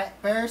 next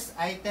first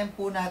item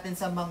po natin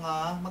sa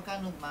mga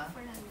magkano ma?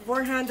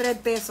 400.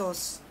 400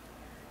 pesos.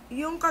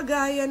 Yung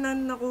kagaya na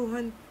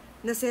nakuhan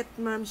na set,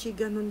 ma'am, si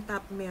ganun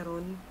top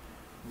meron.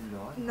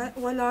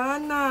 Wala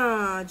na,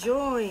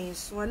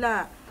 Joyce.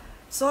 Wala.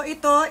 So,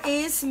 ito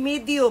is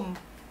medium.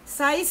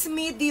 Size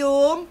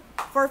medium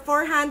for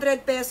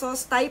 400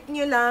 pesos. Type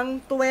nyo lang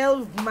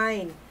 12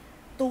 mine.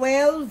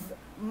 12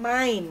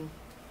 mine.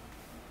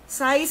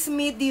 Size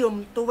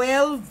medium,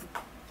 12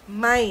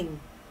 mine.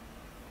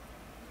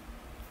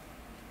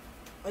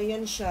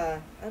 Ayan siya.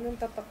 Anong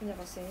tatak niya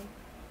kasi?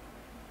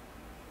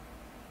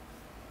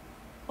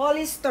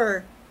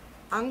 Hollister.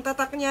 Ang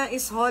tatak niya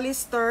is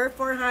Hollister,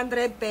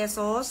 400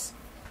 pesos.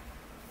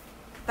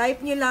 Type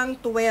niyo lang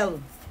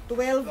 12.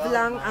 12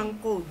 lang ang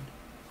code.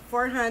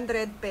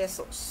 400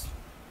 pesos.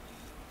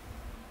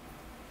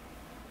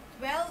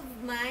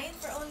 12 mine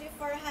for only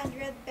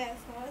 400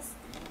 pesos.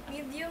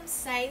 Medium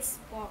size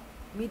po.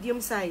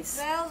 Medium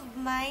size. 12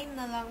 mine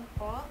na lang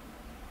po.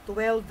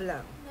 12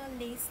 lang. Na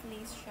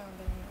lace-lace siyang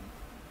ganyan.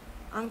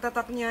 Ang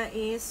tatak niya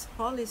is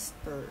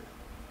Hollister.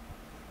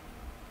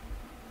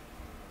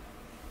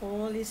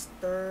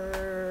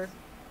 Hollister.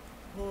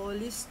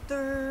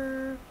 Hollister.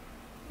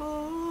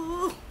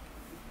 Oh.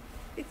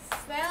 12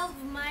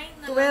 mine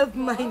na 12 lang po.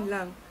 mine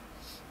lang.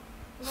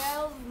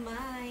 12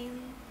 mine.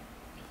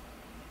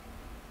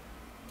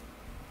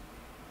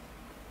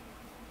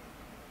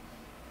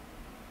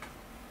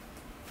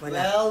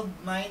 Wala.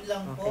 12, mine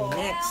lang Okay, po.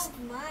 next.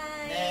 12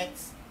 mine.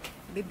 Next.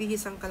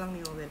 Bibihisan ka lang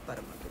ni Owel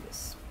para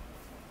mabilis.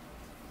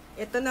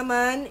 Ito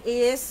naman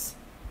is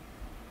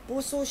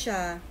puso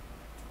siya.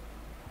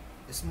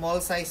 Small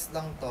size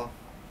lang to.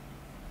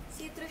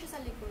 See-through siya sa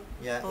likod.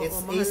 Yeah, Oo, it's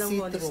a mahal ang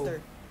see-through. Hollister.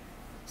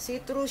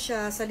 See-through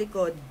siya sa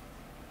likod.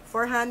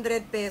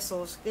 400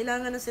 pesos.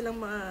 Kailangan na silang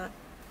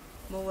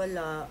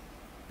mawala.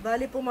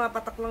 Bali,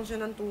 pumapatak lang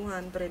siya ng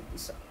 200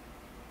 isa.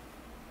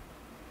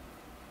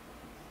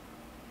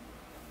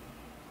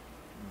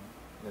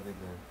 Very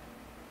good.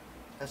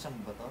 Kasya mo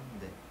ba to?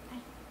 Hindi.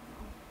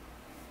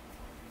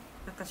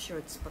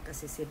 Naka-shorts pa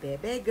kasi si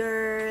Bebe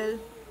Girl.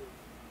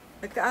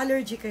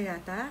 Nagka-allergy ka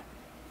yata?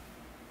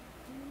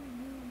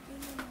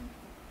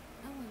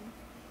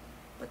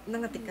 Ba't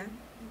nangati ka?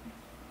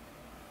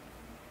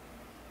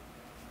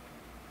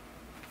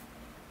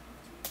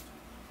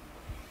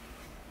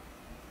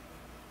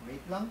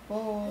 Wait lang po.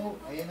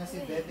 Ayan na si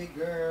baby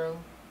girl.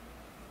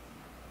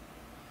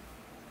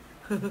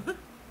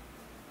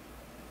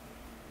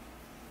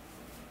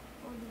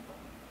 Oh, diba?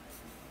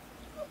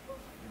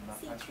 Diba?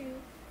 See-through.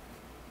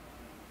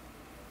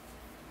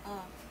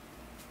 Ah.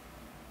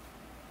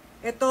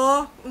 Ito,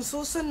 ang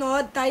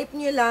susunod, type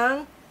nyo lang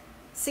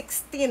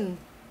 16.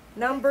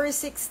 Number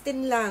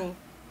 16 lang.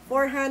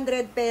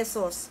 400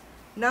 pesos.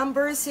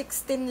 Number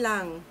 16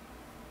 lang.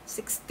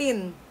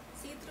 16.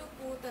 See-through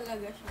po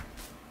talaga siya.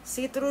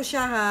 See-through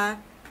siya ha.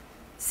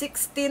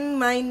 16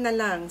 mine na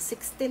lang.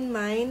 16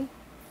 mine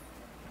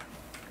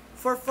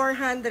for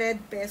 400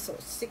 pesos.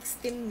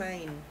 16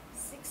 mine.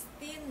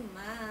 16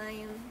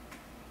 mine.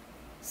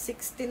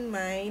 16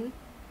 mine.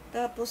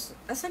 Tapos,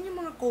 asan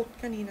yung mga coat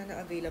kanina na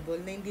available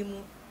na hindi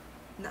mo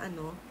na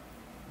ano?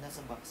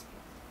 Nasa box po.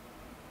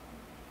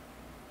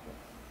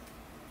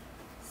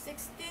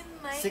 16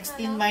 mine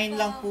 16 mine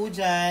lang po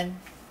dyan.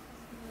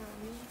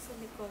 Yung sa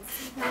likod.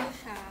 See-through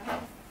siya.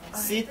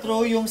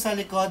 See-through yung sa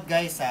likod,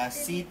 guys, ha. Dito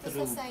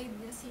See-through. sa side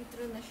niya,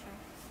 see-through na siya.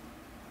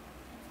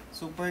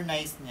 Super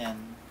nice niyan.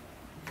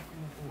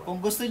 Kung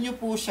gusto nyo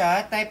po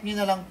siya, type nyo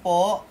na lang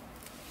po.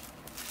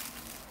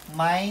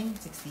 Mine,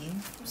 16.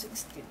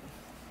 16.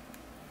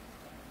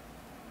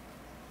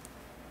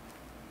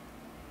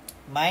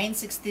 Mine,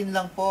 16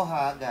 lang po,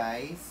 ha,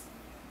 guys.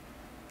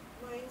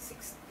 Mine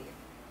 16.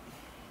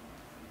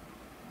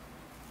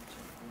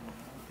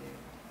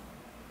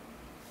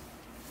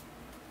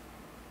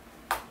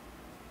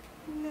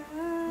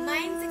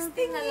 Mine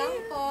 16 na lang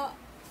po.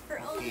 For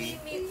only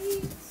Okay.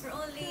 for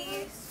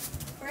only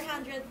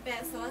 400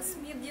 pesos.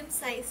 Medium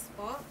size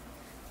po.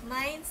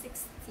 Mine 16.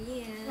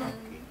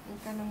 Okay. Huwag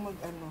ka nang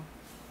mag-ano.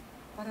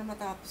 Para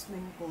matapos na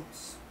yung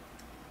coats.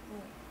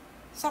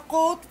 Sa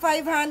coat,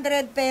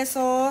 500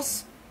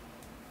 pesos.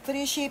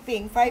 Free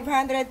shipping.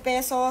 500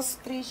 pesos.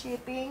 Free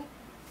shipping.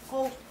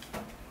 Coat.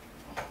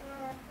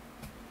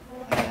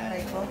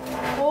 Aray ko.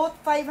 Coat,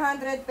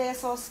 500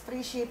 pesos.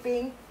 Free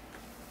shipping.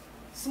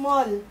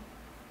 Small.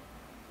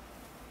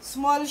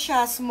 Small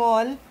siya,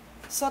 small.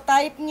 So,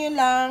 type nyo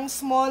lang,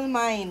 small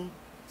mine.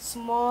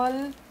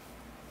 Small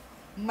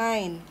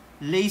mine.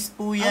 Lace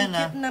po yan, Ang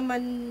ha. cute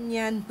naman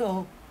yan,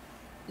 to.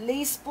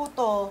 Lace po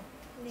to.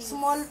 Lace.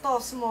 Small to,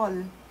 small.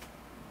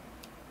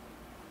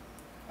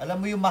 Alam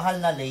mo yung mahal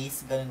na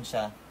lace, ganun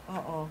siya.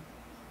 Oo.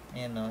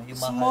 Ayan, no? Yung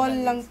mahal Small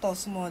na lang lace. to,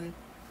 small.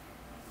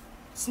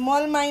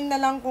 Small mine na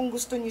lang kung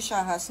gusto nyo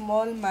siya, ha.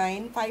 Small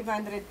mine,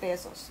 500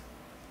 pesos.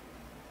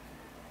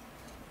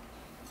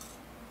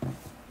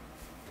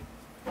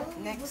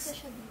 Next. Busa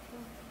siya dito.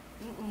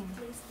 Mm-mm.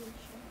 Place din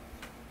siya.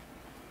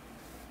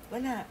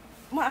 Wala.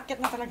 Umaakit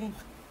na talaga yun.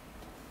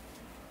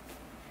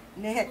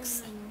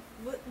 Next.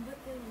 But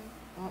yun.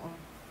 Oo.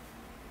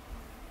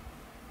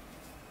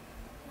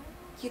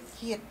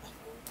 Cute.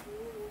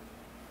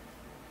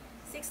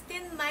 16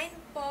 mine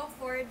po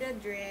for the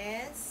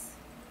dress.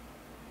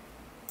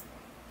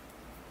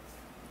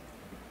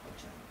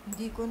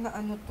 Hindi ko na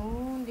ano to.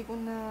 Hindi ko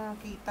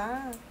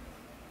nakita.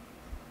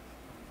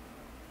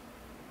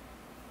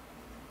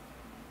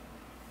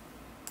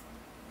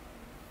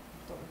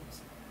 Ito.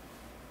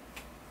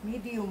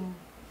 Medium.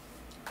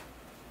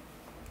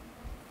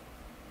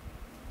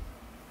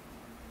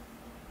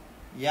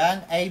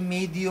 Yan ay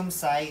medium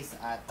size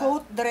ata.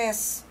 Coat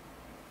dress.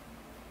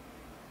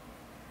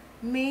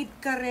 Made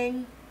ka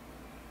rin.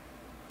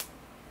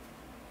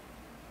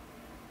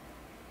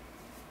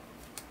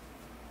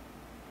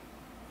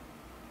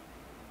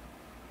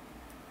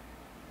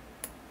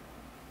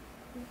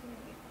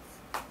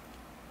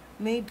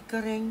 Made ka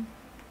rin.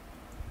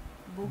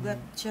 Bugat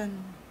dyan.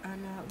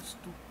 Ala,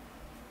 gusto.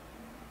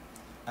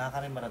 Ka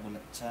rin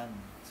maragulat siyan,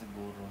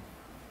 siguro.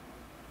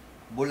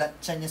 Bulat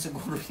siya niya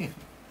siguro yun.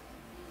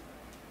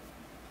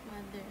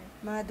 Mother.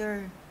 Mother.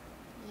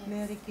 Yes.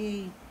 Mary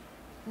Kay.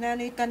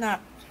 Nanay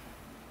Tanak.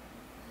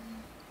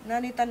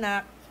 Nanay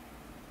Tanak.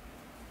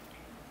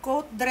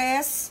 Coat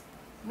dress.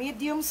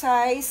 Medium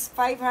size.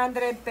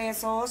 500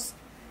 pesos.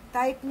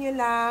 Type nyo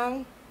lang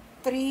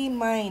 3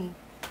 mine.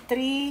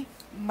 3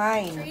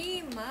 mine.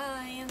 3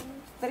 mine.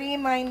 3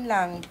 mine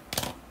lang.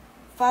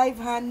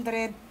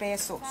 500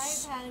 pesos.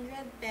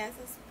 500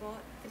 pesos po.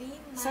 3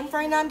 mine. San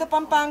Fernando,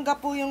 Pampanga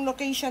po yung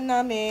location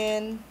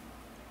namin.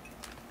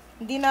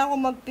 Hindi na ako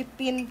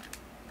magpipin.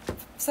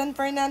 San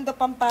Fernando,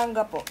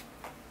 Pampanga po.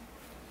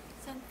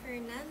 San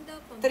Fernando,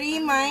 Pampanga.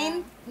 3 mine,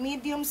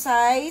 medium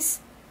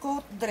size,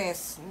 coat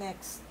dress.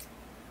 Next.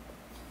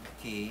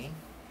 Okay.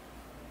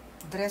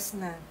 Dress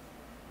na.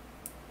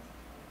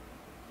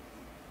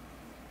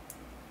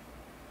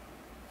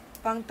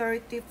 Pang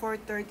 34,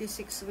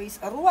 36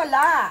 waist.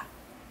 Wala!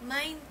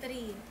 Mine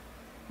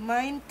 3.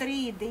 Mine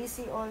 3,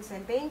 Daisy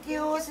Olsen. Thank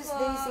you, Thank you Sis po.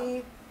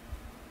 Daisy.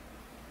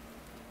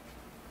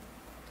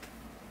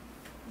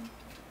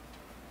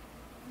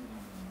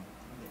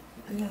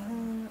 Ala,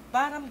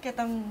 parang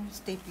kitang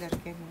stapler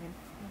kayo.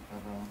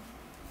 Pero,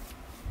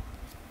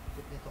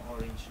 put nito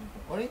orange nito.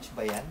 Orange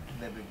ba yan,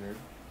 baby girl?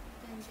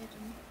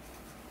 Tangerine.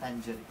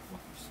 Tangerine.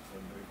 Oh,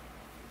 strawberry.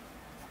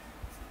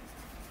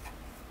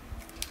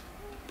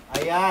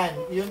 Ayan,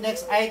 yung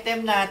next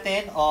item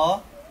natin, oh,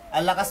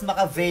 ang lakas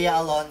maka Vea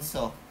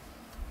Alonso.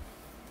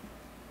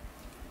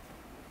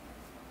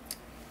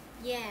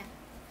 Yeah.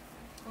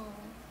 Oh.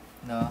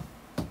 No?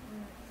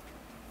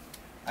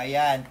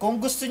 Ayan, kung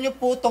gusto nyo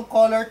po itong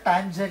color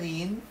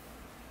tangerine,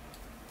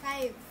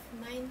 5.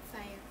 Mine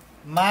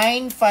 5.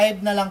 mine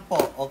 5 na lang po,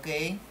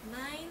 okay?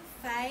 Mine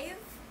 5.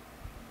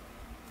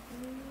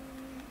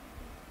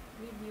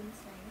 Medium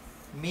size.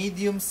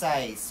 Medium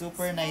size,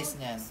 super nice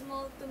niyan.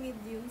 Small to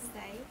medium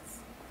size.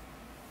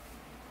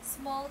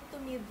 Small to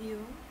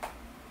medium.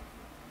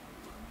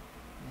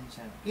 Yan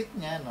siya. Cute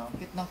niya, no?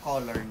 Cute ng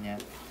color niya.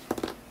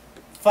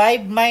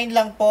 5 mine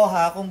lang po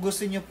ha, kung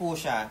gusto nyo po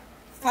siya.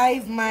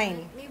 5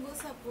 mine. May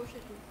bulsa po siya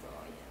dito.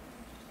 Ayan.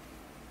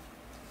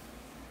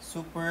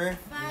 Super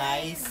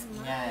nice Mine.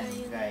 niyan,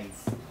 guys.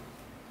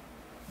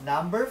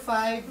 Number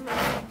 5,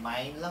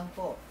 mine lang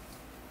po.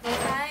 5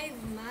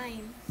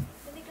 mine.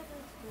 Pwede ka ba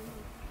ito?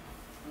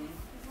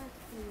 Not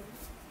cool.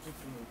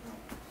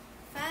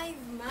 5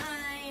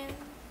 mine.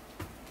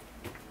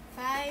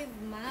 5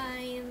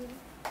 mine.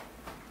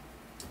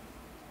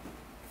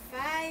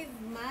 5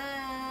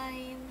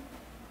 mine.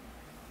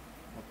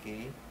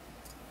 Okay?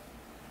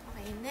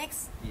 Okay,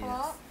 next Yes.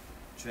 po.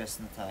 Dress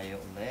na tayo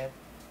ulit.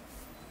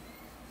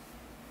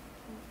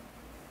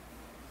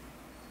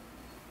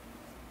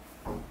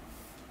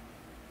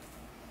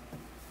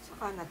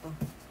 Saka na to.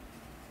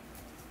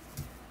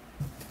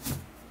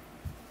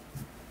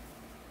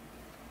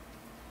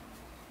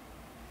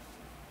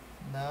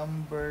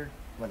 Number...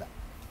 Wala.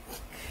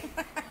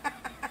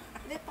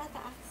 Hindi,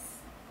 pataas.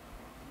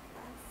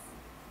 Pataas.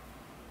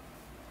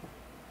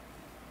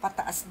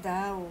 Pataas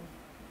daw.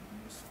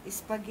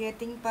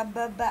 Spaghetting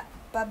pababa.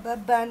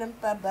 Pababa ng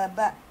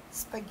pababa.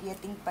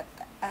 Spaghetting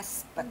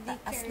pataas.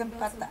 Pataas Hindi ng carry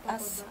bells ang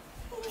pataas. pababa.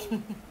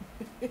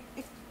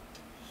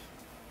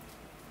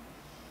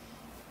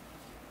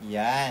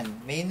 Yan.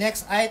 May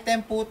next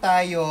item po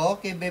tayo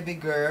kay baby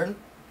girl.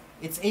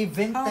 It's a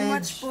vintage... How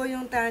much po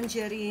yung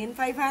tangerine?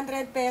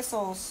 500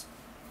 pesos.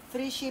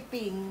 Free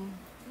shipping.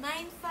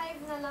 Mine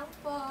 5 na lang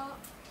po.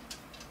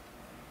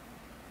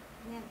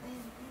 Yan,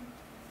 ayan, ayan.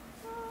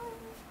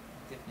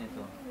 Tip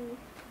nito.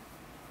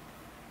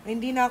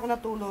 Hindi na ako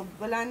natulog.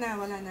 Wala na,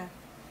 wala na.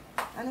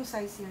 Anong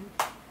size yan?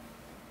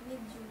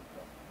 Medium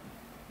po.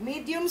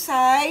 Medium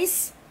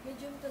size.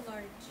 Medium to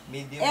large.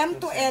 Medium M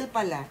to L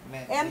pala.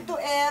 Me- M to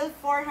L,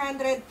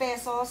 400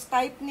 pesos.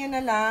 Type niyo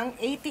na lang,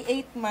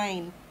 88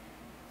 mine.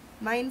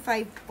 Mine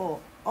 5 po.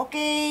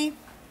 Okay.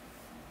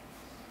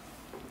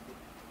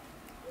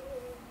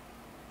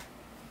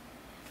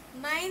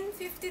 Mine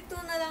 52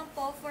 na lang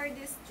po for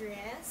this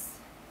dress.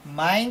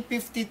 Mine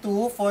 52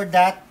 for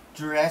that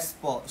dress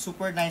po.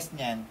 Super nice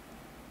niyan.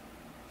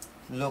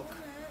 Look.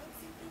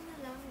 Simple na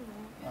lang, no?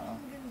 Pero Oo.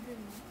 ang ganda,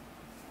 no?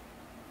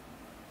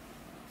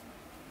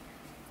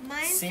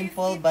 Mine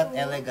Simple 52. but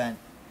elegant.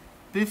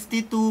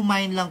 52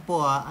 mine lang po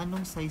ha.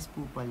 Anong size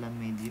po pala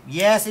medium?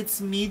 Yes,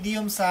 it's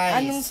medium size.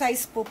 Anong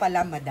size po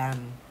pala,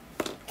 madam?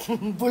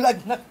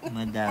 Bulag na.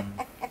 Madam.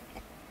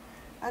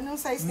 Anong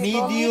size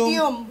nito?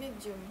 Medium.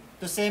 Medium.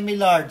 To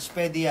semi-large,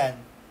 pwede yan.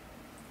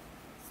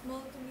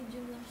 Small to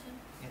medium lang siya.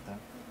 Ito.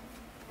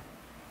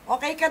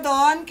 Okay ka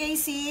doon,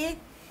 Casey?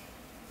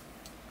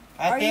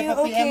 Are Ate, you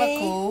papi-ema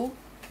okay? ko.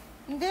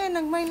 Hindi,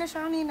 nag-mine na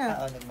siya kanina.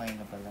 Oo, nagmahing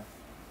na pala.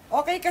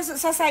 Okay ka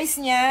sa size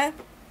niya?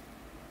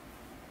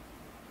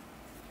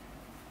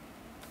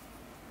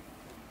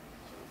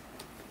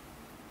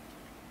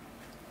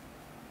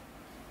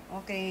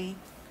 Okay.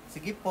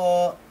 Sige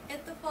po.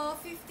 Ito po,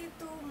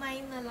 52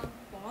 mine na lang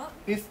po.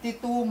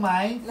 52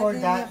 mine for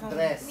Lagyan that niya ka.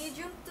 dress.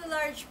 Medium to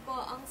large po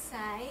ang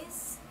size.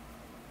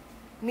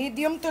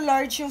 Medium to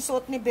large yung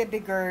suot ni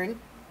baby girl.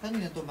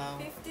 Kanina to, ma'am?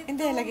 52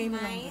 Hindi, lagay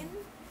mo lang mine.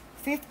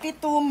 52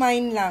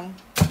 mine lang.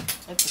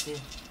 Ay, puti.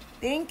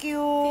 Thank you.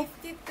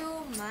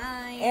 52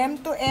 mine. M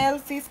to L,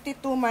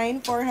 52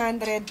 mine,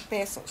 400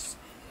 pesos.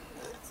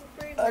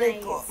 Super Aray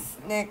nice. ko.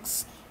 Next.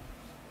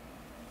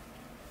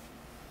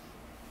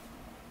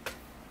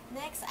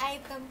 Next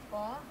item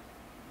po.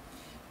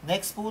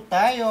 Next po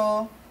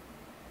tayo.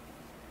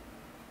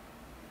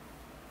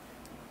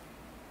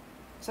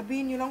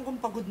 Sabihin nyo lang kung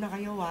pagod na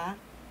kayo, ha?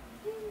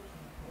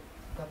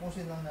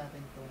 Tapusin lang natin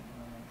to.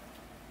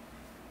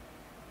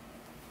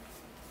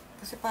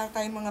 Kasi para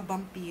tayong mga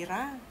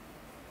vampira.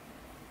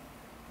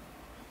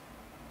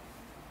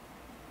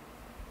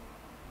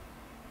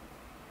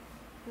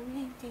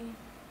 Hindi.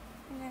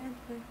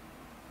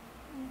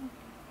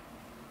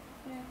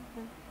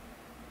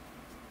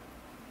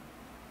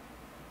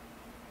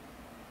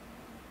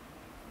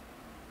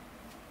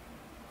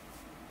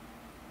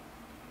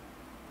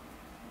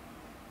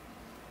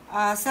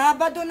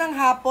 Sabado ng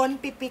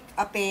hapon, pipick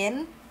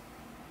upin.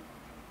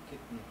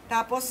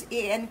 Tapos,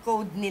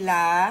 i-encode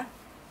nila.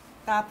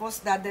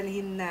 Tapos,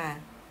 dadalhin na.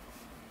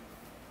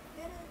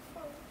 Meron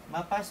po.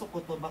 Mapasok ko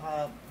to,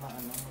 baka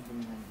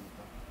madumihan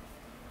dito.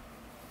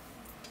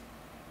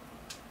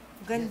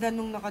 Ganda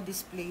nung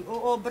naka-display.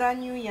 Oo, brand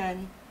new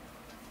yan.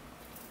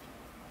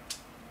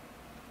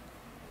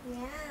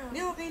 Yeah. Hindi,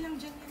 okay lang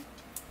dyan yan.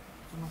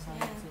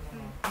 Sumasabit Yeah. sila,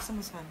 ma'am. Basta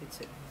masabit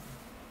sila.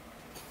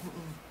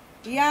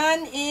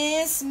 Yan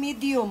is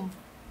medium.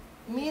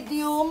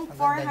 Medium, Ang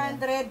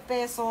ganda 400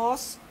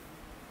 pesos.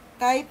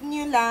 Type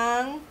nyo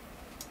lang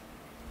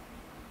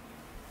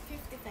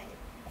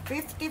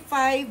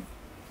 55. 55.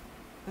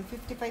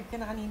 55 ka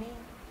na kanina eh.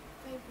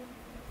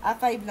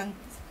 5 5 lang.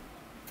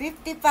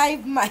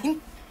 55 mine.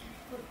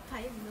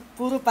 5, no?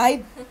 Puro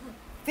 5.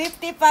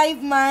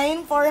 55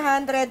 mine,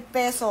 400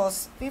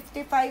 pesos.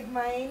 55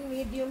 mine,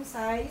 medium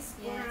size,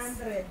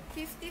 400.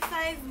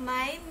 55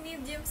 mine,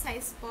 medium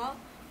size po.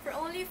 For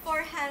only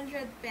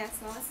 400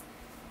 pesos.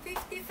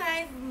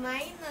 55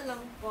 mine na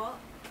lang po.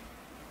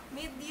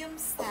 Medium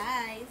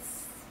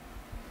size.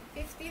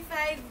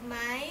 55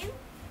 mine.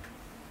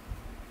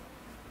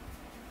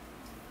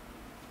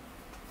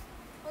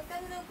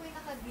 Magkano lang po yung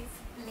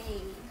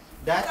naka-display?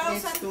 That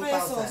is 2,000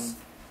 pesos.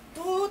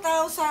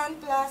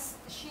 2,000 plus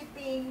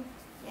shipping.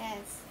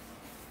 Yes.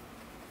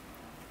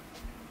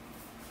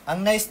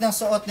 Ang nice ng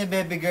suot ni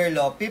baby girl,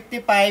 oh.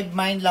 55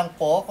 mine lang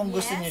po kung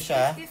gusto niyo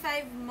siya.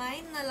 55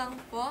 mine na lang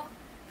po.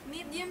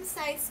 Medium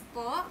size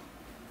po.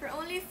 For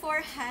only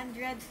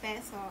 400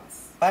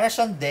 pesos. Para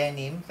siyang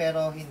denim,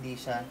 pero hindi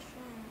siya.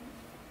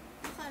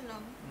 Baka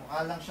lang. Mukha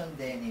lang siyang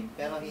denim,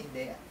 pero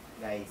hindi,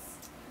 guys.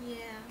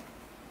 Yeah.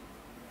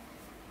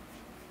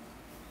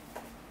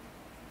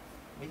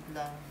 Wait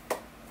lang.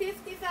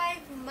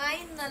 55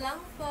 mine na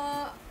lang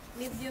po.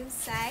 Medium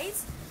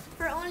size.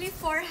 For only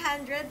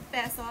 400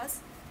 pesos.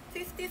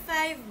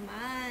 55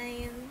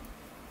 mine.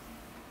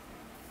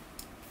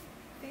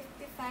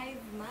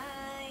 55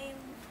 mine.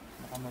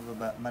 Baka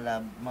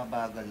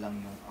mabagal lang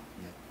yung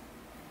akyat.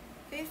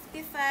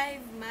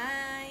 55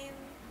 mine.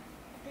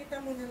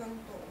 Kita mo na lang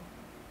to.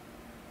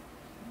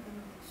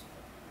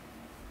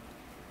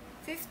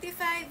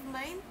 55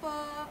 mine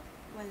po.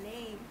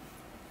 Wale.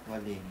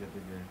 Wali,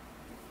 baby girl.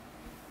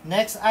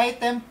 Next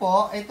item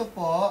po, ito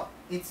po,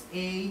 it's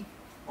a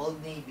Old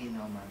Navy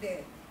naman.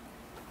 Hindi.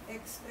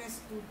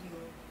 Express Studio.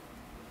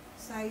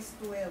 Size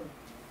 12.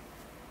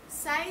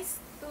 Size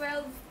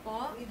 12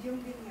 po. Medium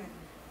din yan.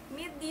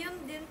 Medium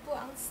din po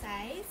ang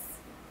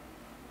size.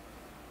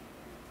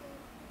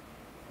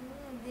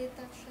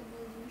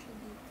 Detachable din siya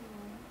dito.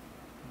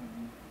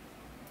 Mhm.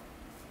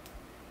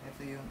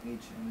 Ito yung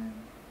H&M.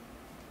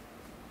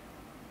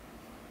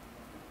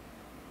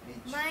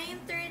 Mine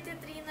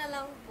 33 na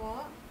lang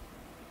po.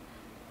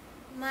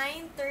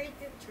 Mine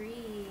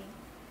 33.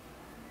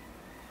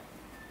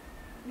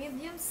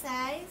 Medium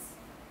size.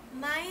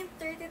 Mine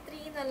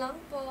 33 na lang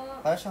po.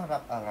 Para siyang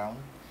wrap around.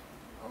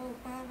 Oh,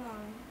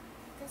 parang.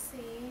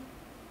 Kasi,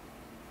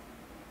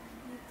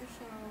 dito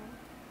siya.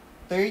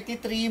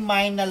 33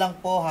 mine na lang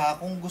po ha,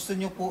 kung gusto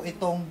nyo po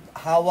itong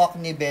hawak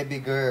ni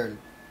baby girl.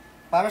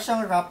 Para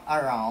siyang wrap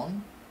around.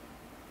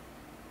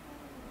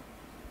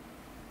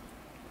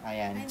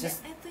 Ayan, Ay,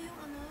 just ito yung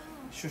ano.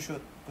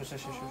 shoot. Kung siya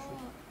shoot.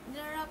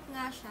 Nirap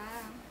nga siya.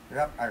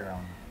 Wrap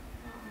around.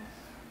 Oo.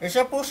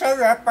 Isa po sa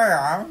wrap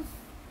around.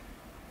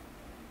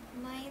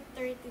 Mine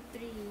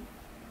 33.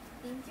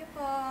 Thank you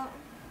po.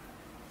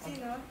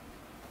 Sino?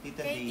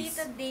 Tita Kay Days.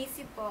 Tita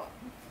Daisy po.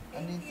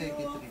 Ano yung Thank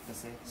you. 33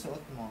 kasi?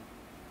 Suot mo.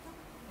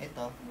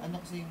 Ito. Ano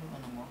kasi yung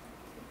ano mo?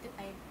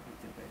 55.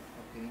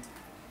 55. Okay.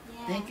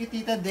 Yeah. Thank you,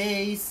 Tita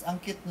Days. Ang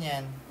cute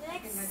niyan.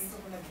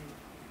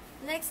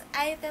 Next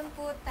item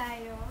po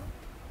tayo.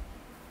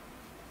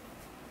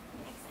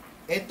 Next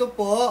item. Ito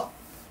po,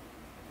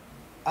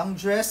 ang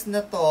dress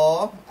na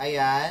to,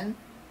 ayan.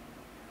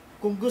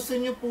 Kung gusto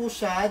nyo po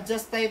siya,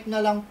 just type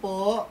na lang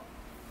po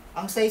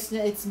Ang size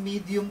niya, it's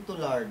medium to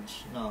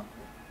large. No?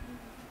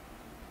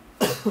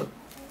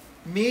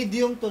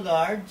 Medium to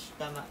large.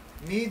 Tama.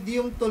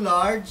 Medium to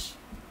large.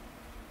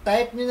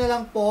 Type nyo na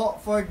lang po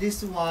for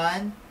this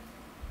one.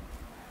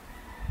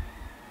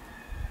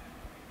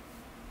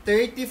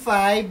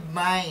 35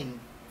 mine.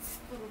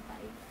 Puro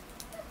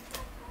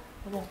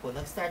 5. Ano po,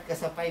 nag-start ka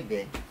sa 5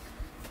 eh.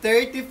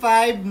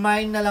 35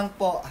 mine na lang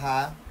po,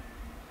 ha?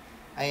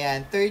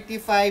 Ayan,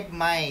 35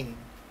 mine.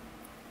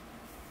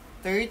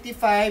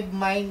 35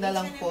 mine na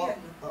lang po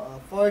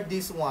for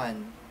this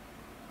one.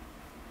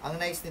 Ang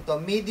nice nito,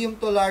 medium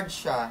to large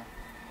siya.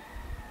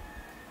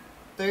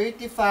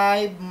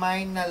 35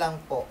 mine na lang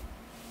po.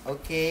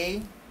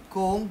 Okay?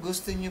 Kung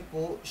gusto niyo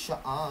po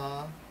siya,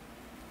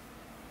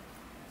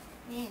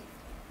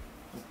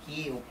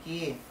 Okay,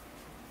 okay.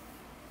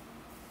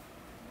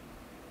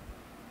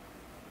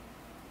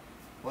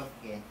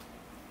 Okay.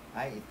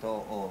 Ay, ito,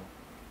 oh.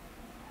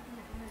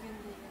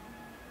 Maganda yan.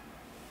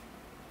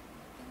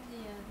 Maganda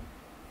yan.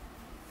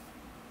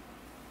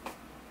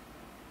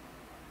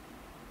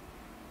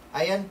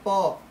 Ayan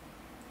po.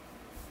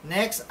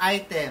 Next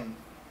item.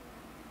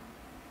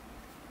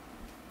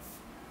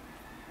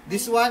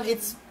 This one,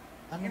 it's...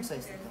 Anong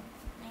size ito?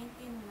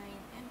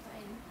 19.9 M to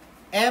L.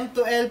 M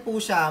to L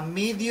po siya.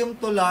 Medium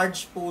to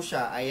large po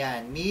siya.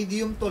 Ayan.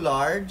 Medium to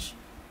large.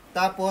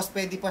 Tapos,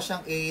 pwede pa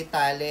siyang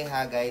itali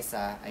ha, guys,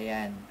 ha.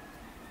 Ayan.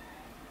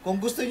 Kung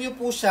gusto niyo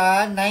po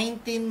siya,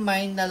 19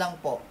 mine na lang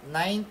po.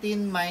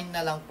 19 mine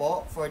na lang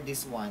po for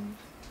this one.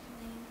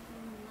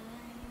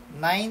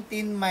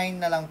 19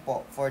 mine na lang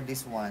po for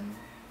this one.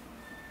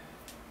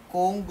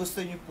 Kung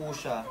gusto niyo po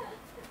siya.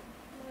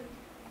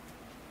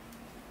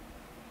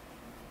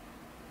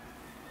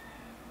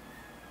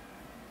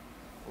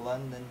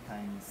 London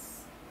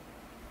Times.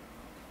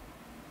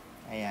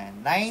 Ayan.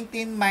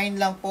 19 mine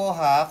lang po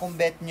ha. Kung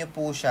bet nyo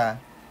po siya.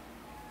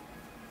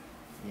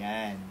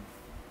 Ayan.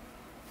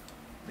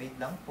 Wait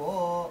lang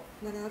po.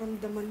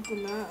 Nararamdaman ko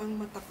na ang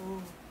mata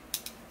ko.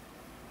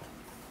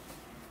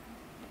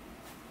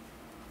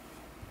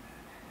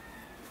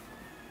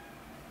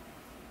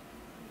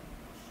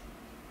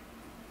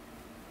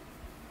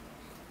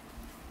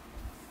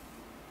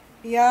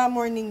 Yeah,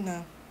 morning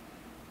na.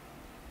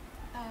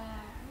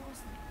 Ano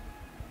was that?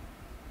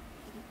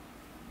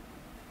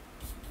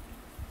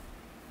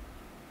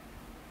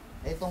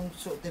 Itong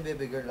suit ni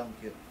Baby Girl lang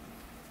cute.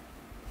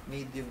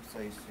 Medium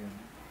size yun.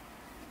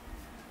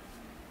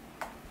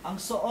 Ang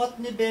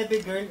suot ni Baby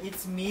Girl,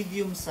 it's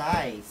medium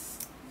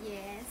size.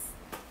 Yes.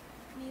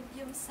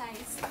 Medium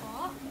size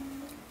po.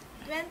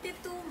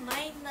 22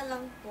 mine na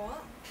lang po.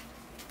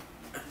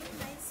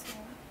 Nice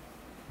one.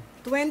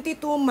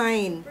 22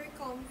 mine. Super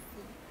comfy.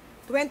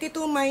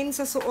 22 mine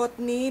sa suot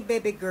ni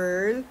Baby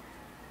Girl.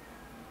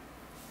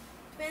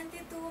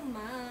 22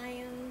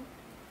 mine.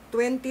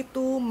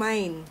 22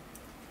 mine.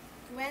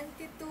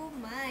 22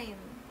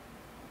 mine.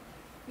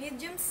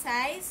 Medium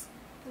size.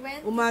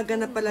 22 Umaga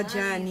na pala mine.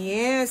 dyan.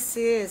 Yes,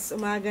 sis.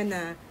 Umaga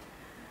na.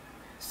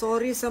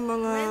 Sorry sa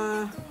mga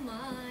 22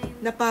 mine.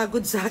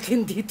 napagod sa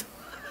akin dito.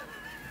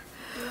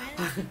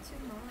 22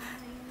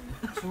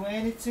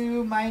 mine.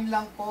 22 mine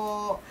lang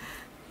po.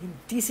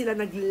 Hindi sila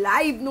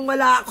nag-live nung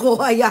wala ako.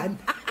 Ayan.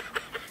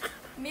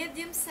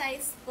 Medium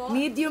size po.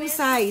 Medium 22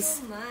 size.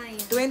 mine.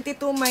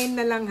 22 mine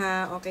na lang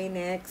ha. Okay,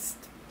 next.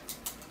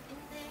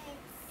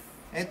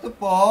 Next. Ito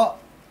po.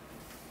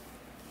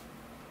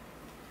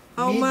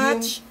 How Medium.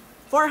 much?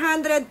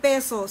 400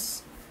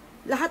 pesos.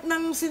 Lahat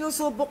ng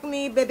sinusubok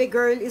ni Baby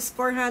Girl is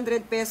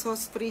 400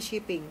 pesos free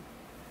shipping.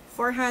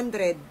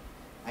 400.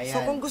 Ayan. So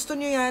kung gusto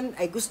nyo yan,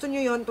 ay gusto nyo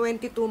yon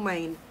 22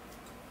 mine.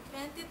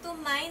 22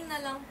 mine na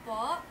lang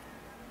po.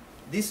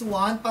 This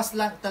one, pas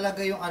lang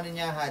talaga yung ano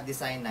niya ha,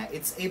 design na.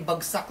 It's a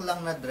bagsak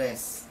lang na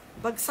dress.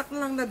 Bagsak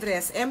lang na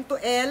dress. M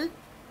to L,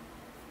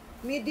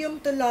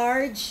 medium to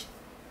large.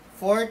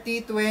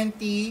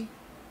 40-20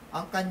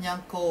 ang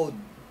kanyang code.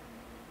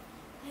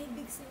 Ay,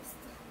 big size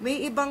to.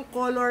 May ibang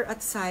color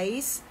at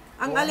size.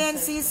 Ang One alin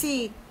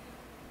size. CC?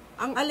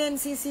 Ang alin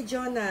CC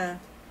Jonah?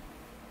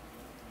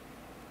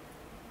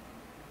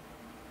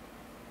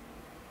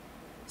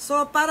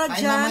 So para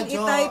Ay, dyan, Mama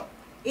Jo.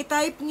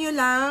 i-type nyo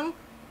lang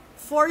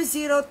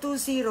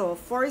 4020.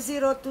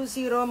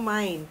 4020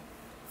 mine.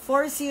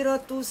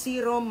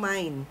 4020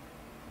 mine.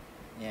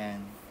 Yan.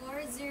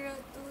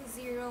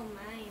 4020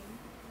 mine.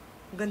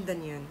 Ang ganda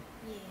niyan.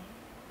 Yeah.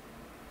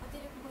 Pati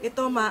rin po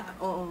Ito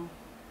oo.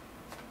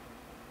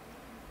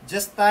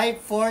 Just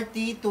type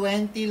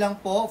 40-20 lang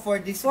po for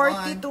this one.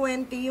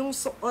 4020 yung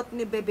suot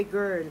ni Baby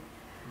Girl.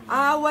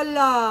 Ah,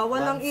 wala.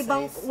 Walang One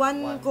ibang, size,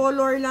 one one.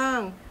 color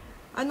lang.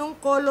 Anong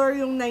color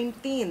yung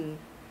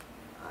 19?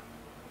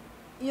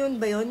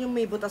 Yun ba yun? Yung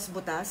may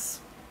butas-butas?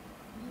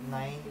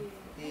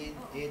 19,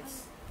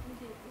 it's...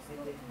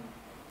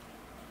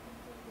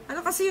 Ano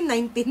kasi yung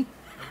 19?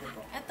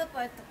 Ito po,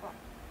 ito po.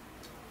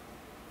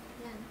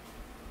 Yan.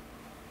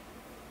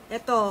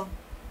 Ito.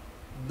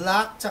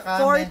 Black, tsaka...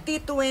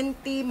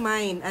 4020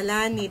 mine.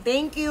 Alani.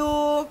 Thank you.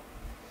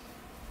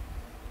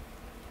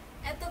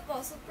 Ito po,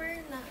 super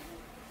na.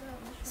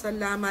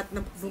 Salamat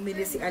na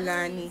bumili si Super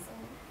Alani. nice,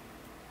 oh.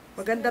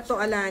 Maganda to,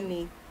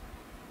 Alani.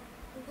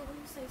 Ito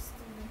ang size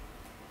to.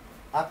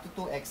 Up to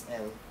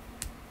 2XL.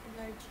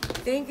 Large.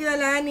 Thank you,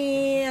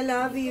 Alani. I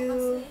love Dito you.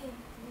 kasi,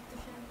 dito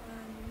siya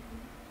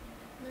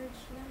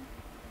large lang.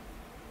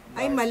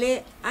 Ay,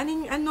 mali.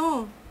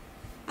 Ano?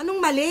 Anong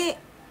mali?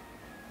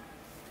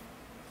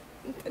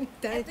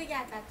 Ito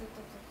yata, to.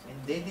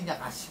 Hindi niya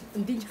kasi.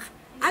 Hindi niya.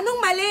 Anong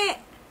mali?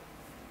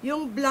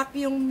 Yung black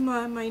yung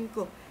mind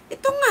ko.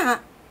 Ito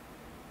nga.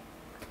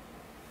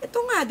 Ito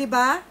nga, di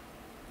ba?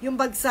 Yung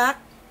bagsak.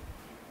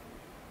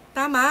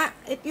 Tama?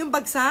 Ito yung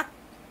bagsak.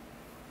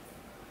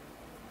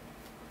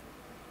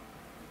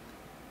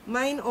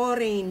 Mine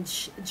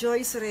orange.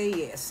 Joyce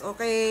Reyes.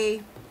 Okay.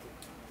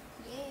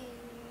 Yay!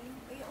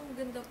 Ay, ang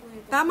ganda po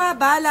ito. Tama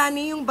ba,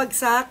 Lani, yung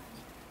bagsak?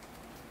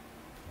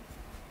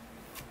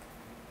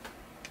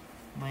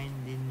 Mine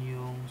din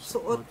yung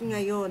Suot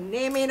ngayon.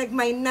 May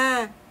nag-mine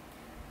na.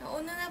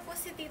 Nauna na po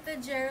si Tita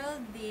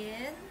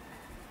Geraldine.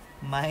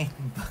 Mine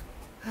ba?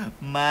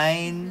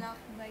 Mine.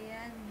 Black ba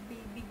yan?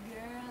 Baby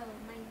girl.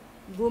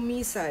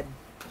 Gumisad.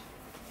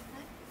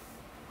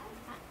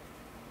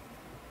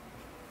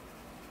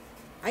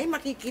 Ay,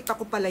 makikita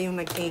ko pala yung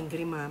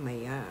nag-angry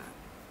mamaya.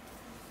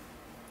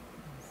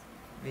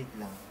 Wait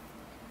lang.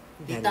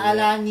 Dali. Tita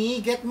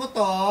Alani, get mo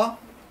to.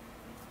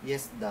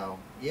 Yes daw.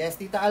 Yes,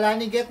 Tita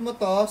Alani, get mo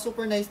to.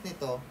 Super nice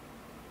nito.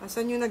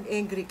 Asan yung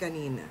nag-angry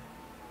kanina?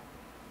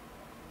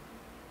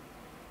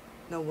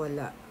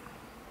 Nawala.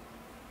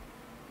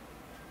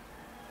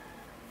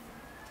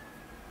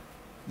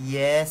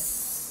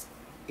 Yes.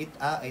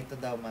 Ito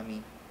daw,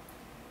 mami.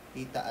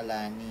 Tita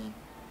Alani.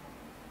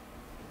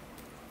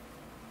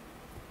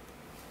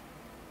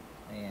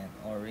 Ayan,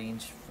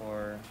 orange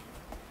for...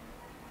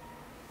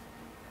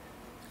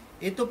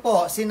 Ito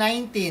po, si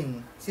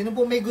 19. Sino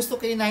po may gusto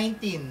kay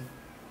 19?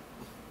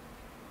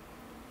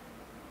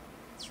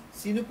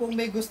 Sino po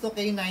may gusto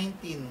kay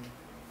 19?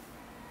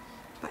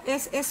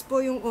 Pa-SS po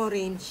yung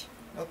orange.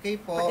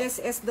 Okay po.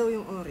 Pa-SS daw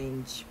yung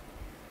orange.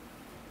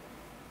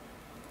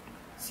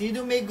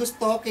 Sino may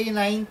gusto kay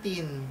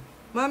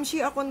 19? Ma'am,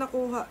 ako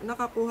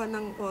nakakuha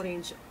ng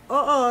orange.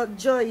 Oo,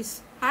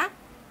 Joyce. Ha?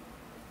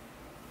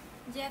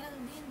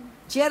 Geraldine.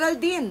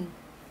 Geraldine.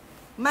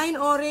 Mine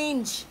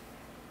orange.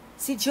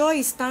 Si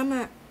Joyce,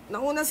 tama.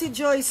 Nauna si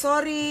Joyce,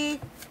 sorry.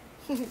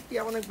 Hindi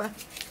ako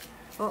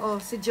Oo,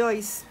 si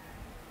Joyce.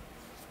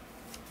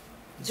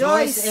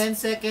 Joyce and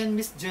second,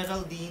 Miss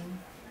Geraldine.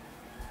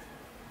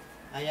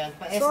 Ayan,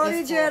 pa-SS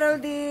Sorry, po.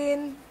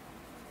 Geraldine.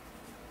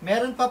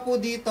 Meron pa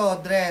po dito,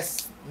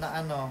 dress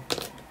na ano.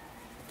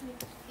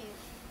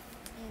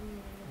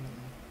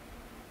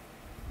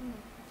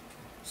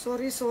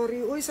 Sorry.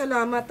 Uy,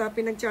 salamat ha.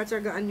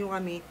 Pinagtsatsagaan nyo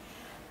kami.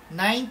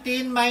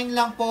 19 mine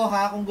lang po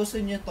ha, kung gusto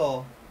nyo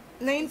to.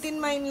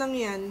 19 mine lang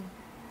yan.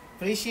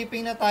 Free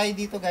shipping na tayo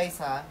dito guys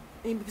ha.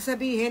 Ibig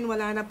sabihin,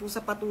 wala na po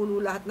sa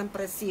patulo lahat ng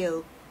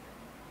presyo.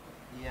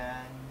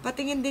 Yan.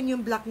 Patingin din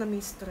yung black na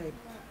may stripe.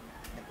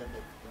 Ito.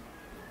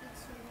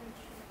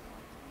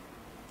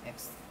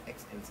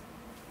 XL.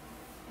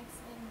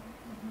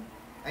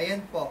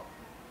 Ayan po.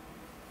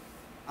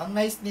 Ang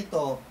nice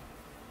nito.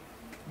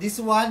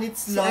 This one,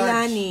 it's Si large.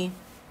 Alani.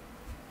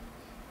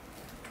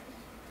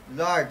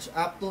 Large,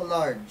 up to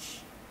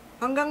large.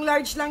 Hanggang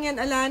large lang yan,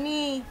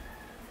 Alani.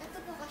 Ito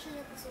po kasi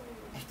niya po sa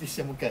ulo. Ito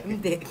siya magkakit.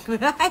 Hindi.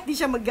 Hindi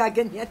siya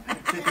maggaganyan.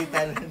 Si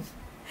Tita Lan.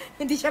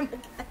 Hindi siya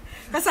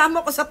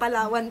Kasama ko sa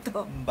Palawan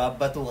to.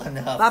 Babatukan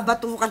na ako.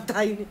 Babatukan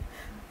tayo.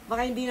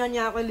 Baka hindi na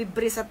niya ako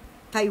libre sa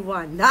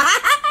Taiwan.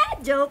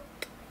 Joke.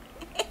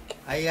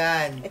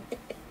 Ayan.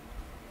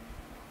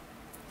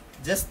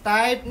 Just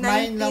type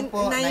mine lang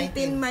po.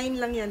 19 mine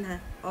lang yan ha.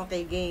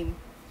 Okay, game.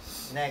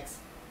 Next.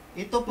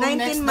 Ito po 19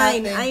 next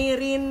mine. natin.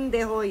 Irene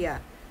De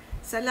Hoya.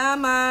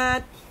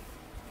 Salamat.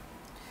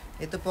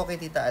 Ito po kay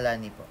Tita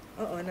Alani po.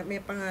 Oo, may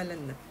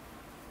pangalan na.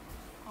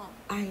 Oh.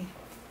 Ay.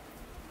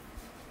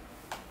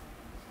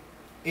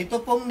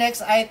 Ito pong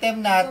next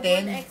item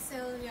natin. Double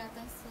XL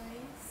yata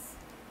size.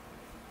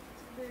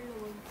 Super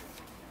load.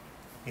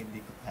 Hindi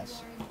ko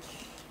cash. Large.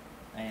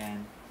 Ayan.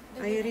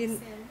 Double Irene.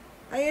 XL.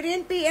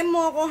 Irene, PM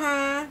mo ako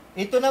ha.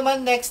 Ito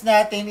naman next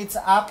natin, it's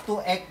up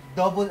to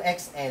double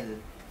XL.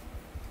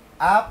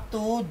 Up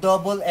to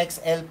double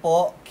XL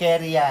po,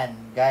 carry yan.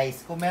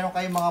 Guys, kung meron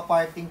kayong mga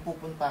parting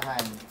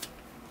pupuntahan.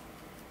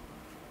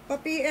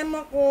 Pa-PM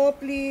ako,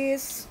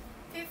 please.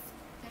 Ay,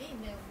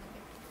 hindi.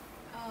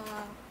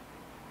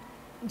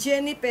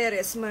 Jenny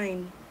Perez,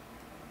 mine.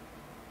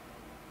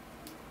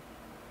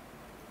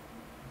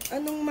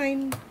 Anong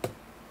mine?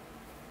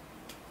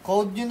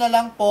 Code nyo na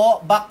lang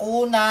po,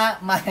 bakuna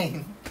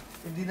mine.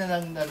 Hindi na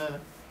lang,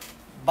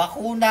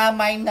 bakuna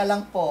mine na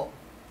lang po.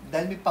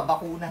 Dahil may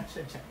pabakuna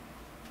siya dyan.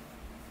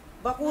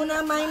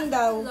 Bakuna mine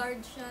daw.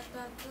 Large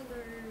yata to,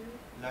 girl.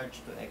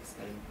 Large to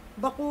XL.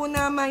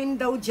 Bakuna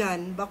mine daw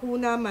dyan.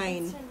 Bakuna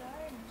mine. Extra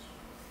large.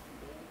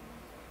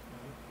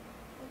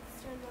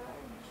 Extra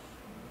large.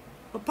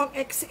 O pang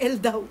XL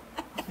daw.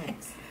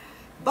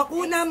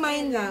 Bakuna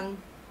mine lang.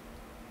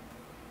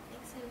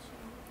 XL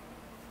siya.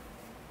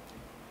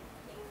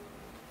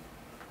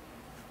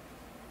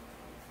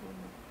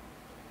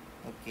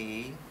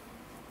 Okay.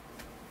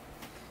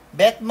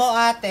 Bet mo,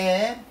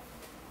 ate.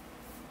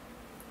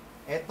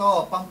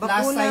 Ito, pang plus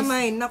Bakuna size.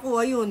 mine. Naku,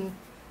 ayun.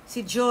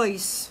 Si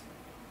Joyce.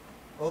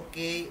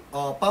 Okay.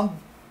 O, pang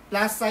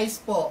plus size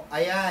po.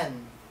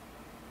 Ayan.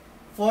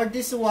 For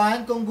this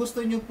one, kung gusto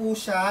nyo po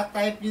siya,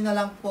 type nyo na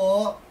lang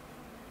po.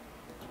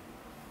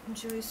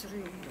 Joyce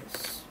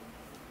Reyes.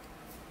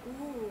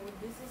 Ooh,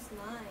 this is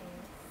nice.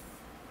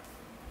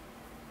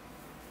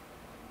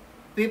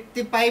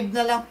 55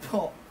 na lang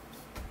po.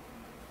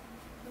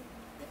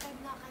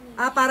 55 na kanina.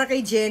 Ah, para kay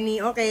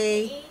Jenny.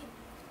 Okay.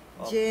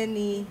 58.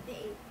 Jenny.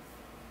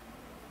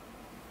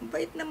 58. Ang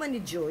bait naman ni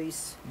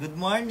Joyce. Good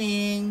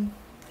morning.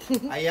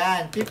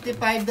 Ayan,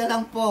 55 na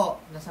lang po.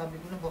 Nasabi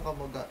ko na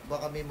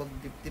baka may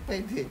mag-55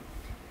 eh.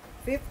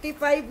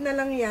 55 na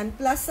lang yan.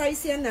 Plus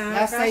size yan ha.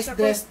 Plus size Kasya ko-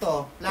 dress to.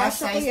 Plus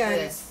kasya ko size yan.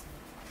 dress.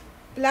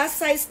 Plus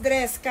size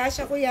dress.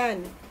 Kasya ko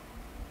yan.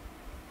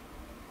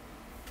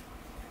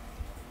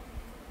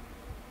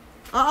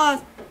 Oo.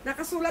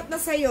 Nakasulat na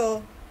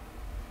sa'yo.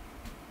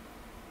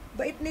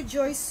 Bait ni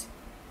Joyce.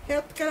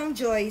 Help ka lang,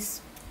 Joyce.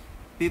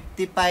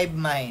 55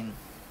 mine.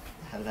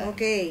 Alam.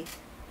 Okay.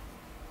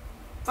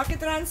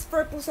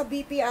 Paki-transfer po sa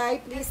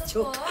BPI, please,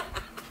 Ito po. joke.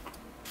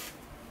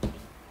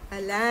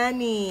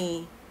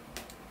 Alani.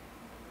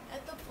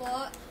 Ito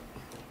po.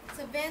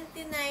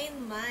 79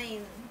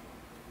 mine.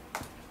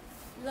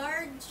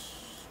 Large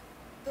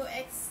to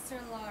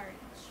extra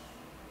large.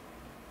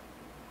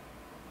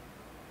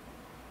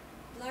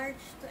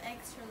 Large to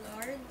extra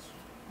large.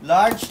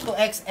 Large to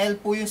XL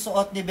po yung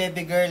suot ni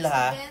baby girl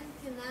ha.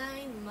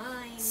 79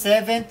 mine.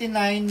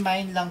 79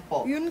 mine lang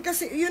po. Yun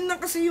na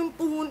kasi yung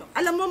puhuno.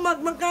 Alam mo,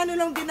 magkano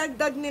lang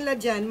dinagdag nila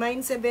dyan?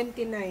 Mine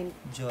 79.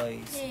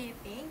 Joyce. Hey,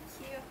 thank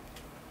you.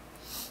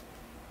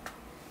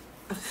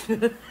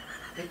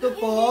 Ito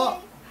po,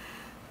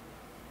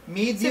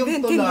 medium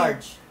to 79.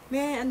 large.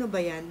 May ano ba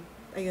yan?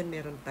 Ayun,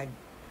 meron tag.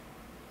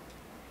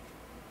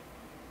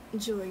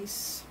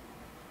 Joyce.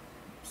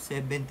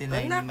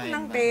 79 Anak mine ng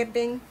lang.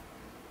 peteng.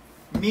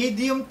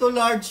 Medium to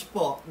large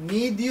po.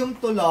 Medium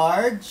to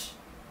large.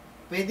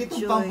 Pwede itong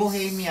Joyce. pang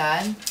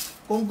bohemian.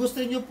 Kung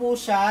gusto nyo po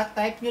siya,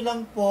 type nyo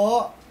lang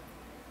po,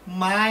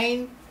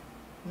 mine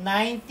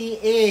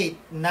 98.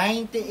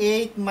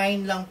 98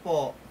 mine lang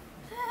po.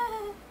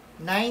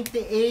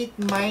 98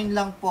 mine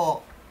lang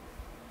po.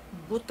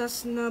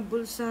 Butas na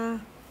bulsa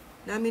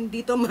namin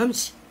dito, ma'am.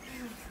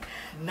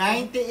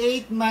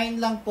 98 mine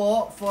lang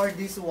po for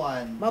this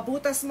one.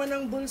 Mabutas man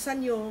ang bulsa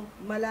nyo,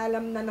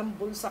 malalam na ng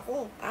bulsa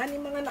ko. Ani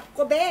mga anak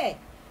ko, be?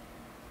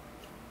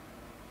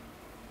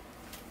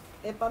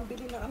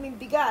 Pambili na kaming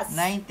bigas.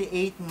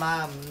 98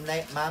 ma'am.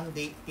 Ma'am,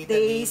 Tita Daisy,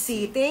 Daisy.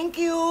 thank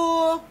you.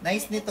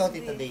 Nice nito,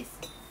 Tita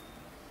Daisy.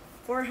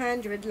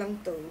 400 lang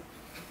to.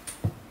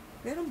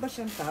 Meron ba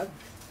siyang tag?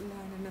 Wala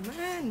na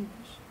naman.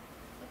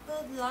 Ito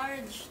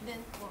large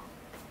din po.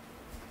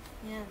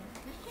 Yan.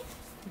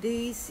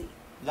 Daisy.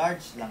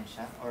 Large lang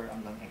siya or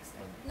hanggang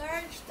XL?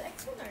 Large to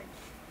extra large.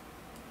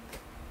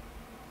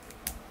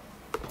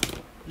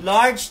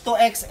 Large to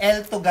XL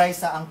to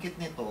guys ha. Ang cute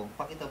nito.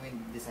 Pakita mo yung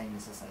design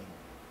niya sa side.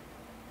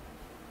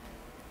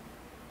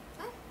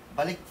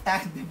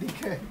 Baliktad, baby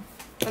girl.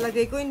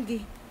 Palagay ko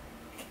hindi.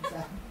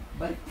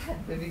 Baliktad,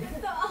 baby girl.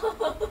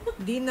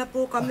 Hindi na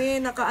po kami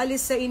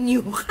nakaalis sa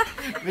inyo.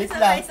 Wait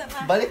Sabay, lang.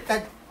 sabay.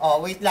 Baliktad. Oh,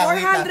 wait lang,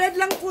 wait lang. 400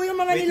 lang po yung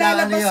mga Wait lang,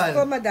 nilalabas ano yun?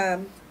 ko, madam.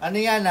 Ano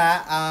yan ha?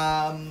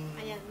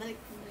 Ayan,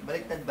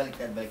 Baliktad.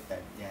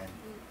 Yan.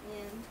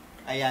 Yan.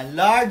 Ayan,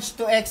 large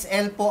to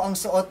XL po ang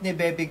suot ni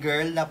baby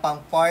girl na pang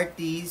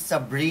party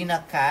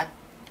Sabrina Cat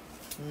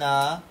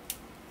na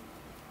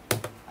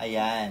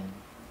ayan.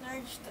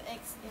 Large to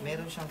XL.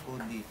 Meron siyang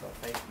code dito.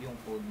 Type yung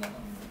code na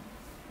lang.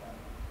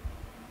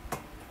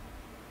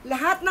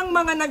 Lahat ng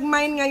mga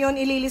nag-mine ngayon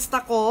ililista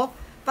ko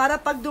para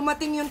pag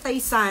dumating yung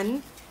Taysan,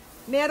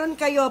 meron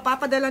kayo,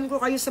 papadalan ko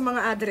kayo sa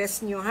mga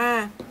address nyo,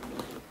 ha?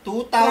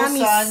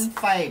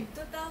 2005.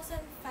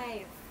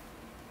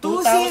 2005.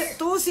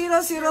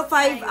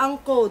 2005 ang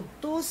code.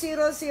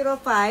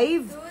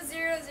 2005.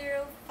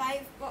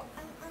 2005 po.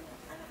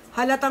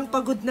 Halatang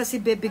pagod na si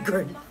baby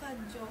girl.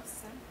 Maka-Diyos.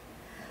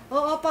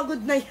 Oo,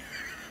 pagod na yan.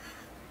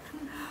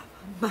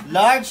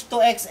 Large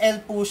to XL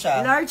po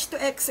siya. Large to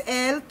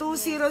XL,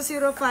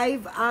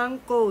 2005 ang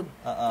code.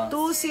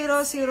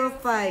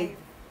 2005.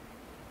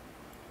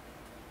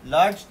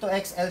 Large to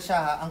XL siya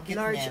ha. Ang cute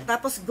Large. niya.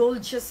 Tapos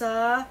gold siya sa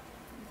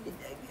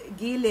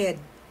gilid.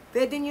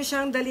 Pwede nyo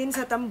siyang dalhin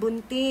sa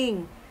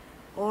Tambunting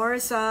or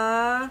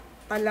sa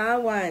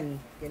Palawan.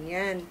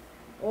 Ganyan.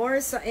 Or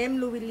sa M.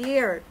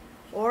 Luwilier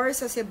or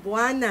sa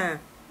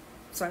Cebuana.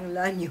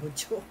 Sanglanyo,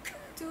 joke.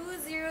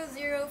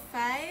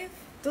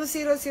 2005.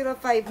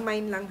 2005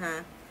 mine lang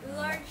ha.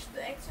 Large to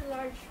extra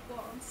large po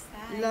ang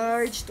size.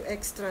 Large to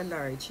extra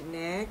large.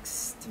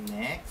 Next.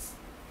 Next.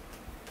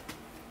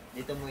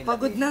 Dito mo ilagay.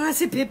 Pagod na nga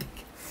si Bebe.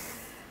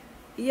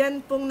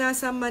 Yan pong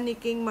nasa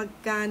maniking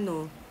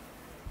magkano?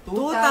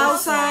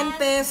 2,000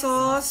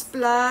 pesos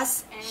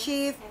plus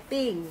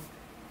shipping.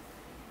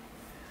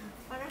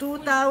 Para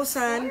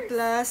 2,000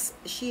 plus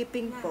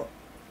shipping po.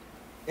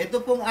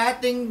 Ito pong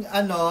ating,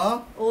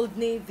 ano, Old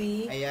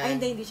Navy. Ayan. Ay,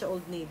 hindi siya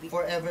Old Navy.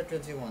 Forever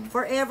 21.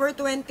 Forever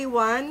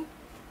 21.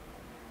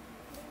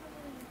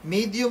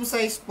 Medium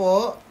size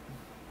po.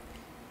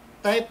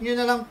 Type nyo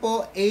na lang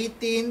po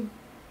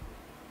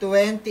 1828.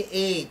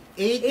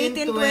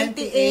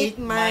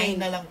 1828, mine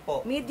na lang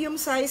po. Medium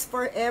size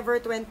Forever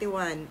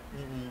 21.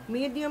 Mm-mm.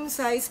 Medium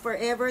size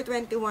Forever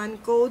 21.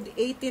 Code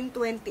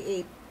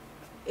 1828.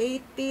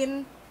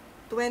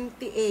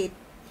 1828.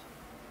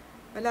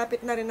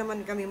 Malapit na rin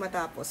naman kami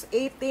matapos.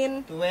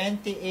 28,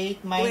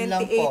 mine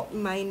lang po. 28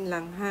 mine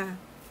lang, ha?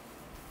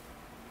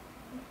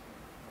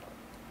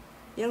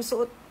 Yung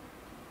suot,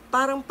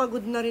 parang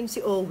pagod na rin si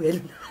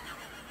Owel.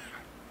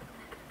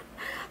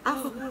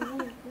 Ako.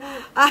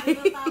 Ay.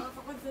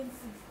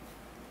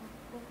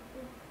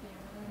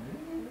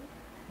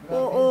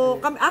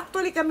 Oo,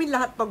 actually kami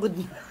lahat pagod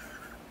na.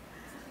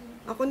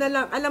 Ako na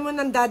lang, alam mo,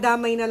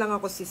 nandadamay na lang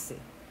ako, sis,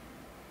 eh.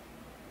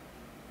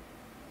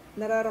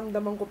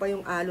 Nararamdaman ko pa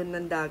yung alon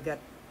ng dagat.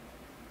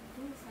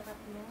 Sarap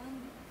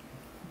yan.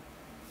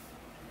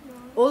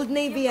 Old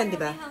Navy yan, di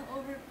ba? Yung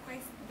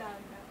overpriced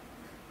dagat.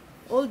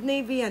 Old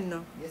Navy yan,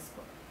 no? Yes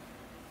po.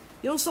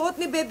 Yung suot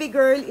ni baby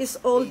girl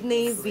is Old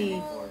Navy.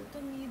 Small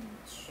to mid.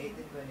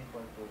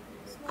 1824 po.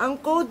 Ang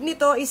code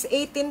nito is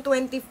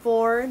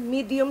 1824,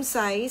 medium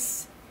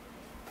size.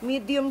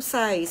 Medium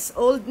size.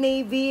 Old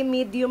Navy,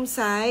 medium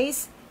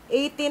size.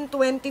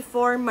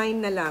 1824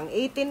 mine na lang.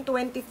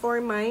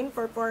 1824 mine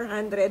for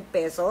 400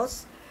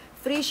 pesos.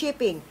 Free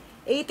shipping.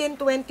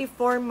 1824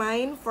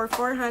 mine for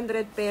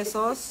 400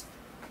 pesos.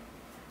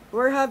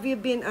 Where have you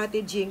been,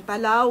 Ate Jing?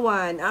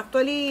 Palawan.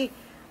 Actually,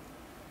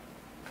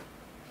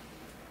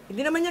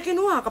 hindi naman niya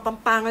kinuha.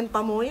 Kapampangan pa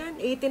mo yan.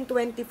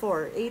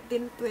 1824.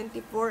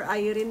 1824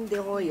 Irene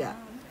De Hoya.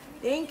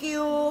 Thank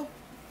you.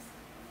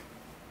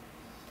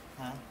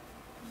 Ha?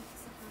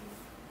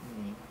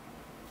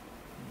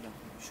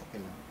 Shock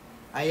lang.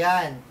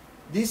 Ayan.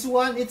 This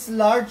one, it's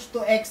large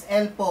to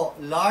XL po.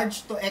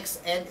 Large to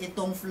XL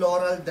itong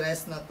floral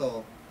dress na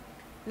to.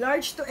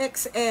 Large to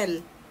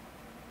XL.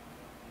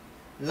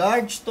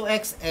 Large to Alam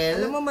XL.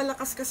 mo,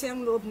 malakas kasi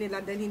ang loob nila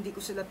dahil hindi ko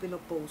sila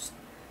pinopost.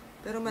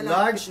 Pero malapit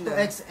Large na. to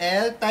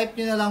XL. Type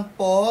nyo na lang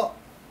po.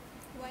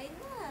 Why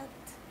not?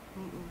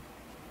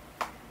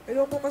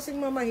 Ayoko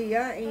kasing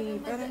mamahiya eh.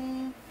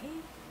 Parang,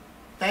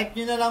 Type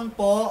nyo na lang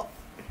po.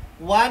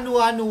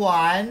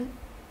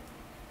 111.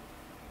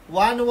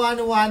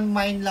 111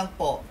 mine lang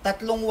po.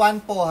 Tatlong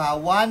 1 po ha.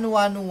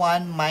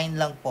 111 mine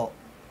lang po.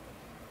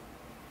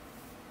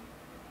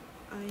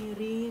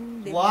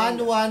 Irene De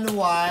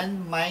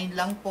 111 mine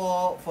lang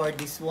po for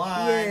this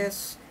one.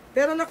 Yes.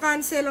 Pero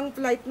na-cancel ang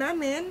flight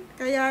namin.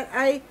 Kaya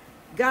I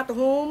got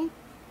home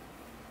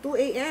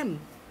 2 a.m.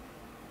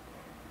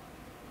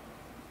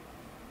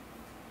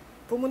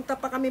 Pumunta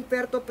pa kami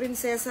Puerto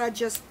Princesa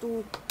just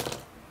to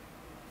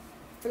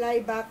fly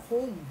back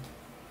home.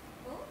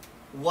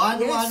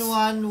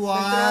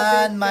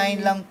 1111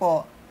 mine lang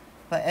po.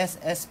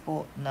 Pa-SS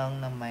po ng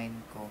na-mine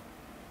ko.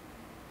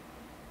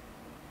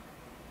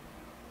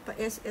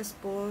 Pa-SS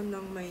po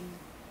ng mine.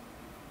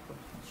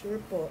 Sure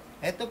po.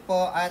 Ito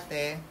po,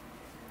 ate.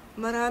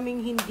 Maraming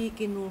hindi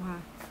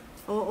kinuha.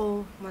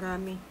 Oo,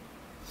 marami.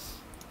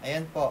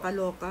 Ayan po.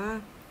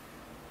 Kaloka.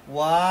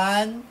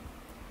 1,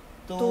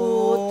 2,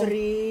 2,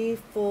 3,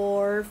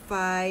 4,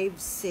 5,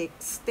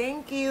 6.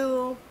 Thank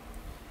you.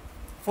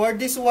 For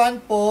this one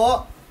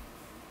po,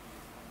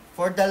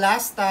 for the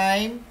last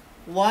time,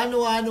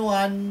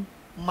 111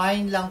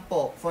 mine lang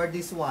po for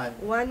this one.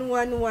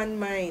 111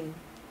 mine.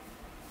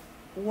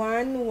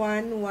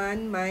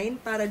 111 mine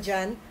para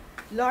dyan.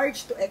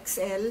 Large to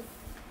XL.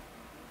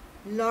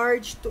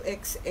 Large to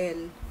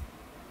XL.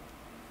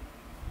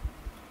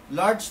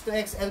 Large to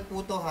XL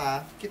po to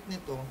ha. Cute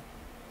nito.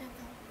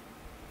 Ito.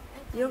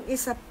 Yung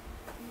isa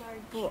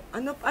Large. po.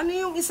 Ano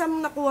yung isang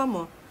nakuha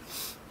mo?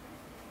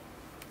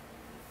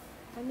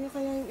 Ano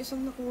kaya yung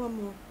isang nakuha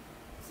mo?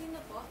 Sino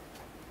po?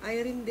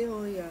 Irene De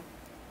Hoya.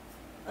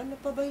 Ano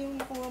pa ba yung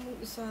nakuha mong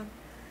isa?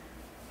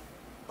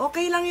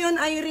 Okay lang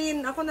yun,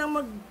 Irene. Ako na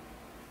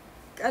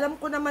alam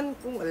ko naman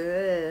kung...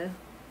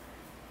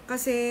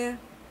 Kasi,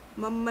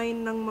 mamay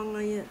ng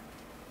mga...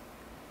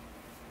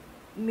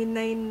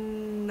 Minay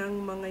ng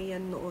mga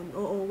yan noon.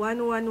 Oo,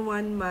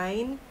 111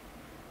 mine.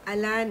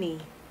 Alani.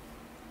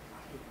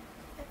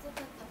 Ito.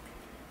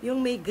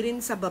 Yung may green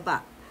sa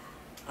baba.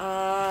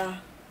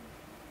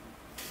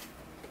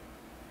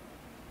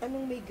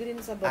 Anong may green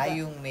sa baba?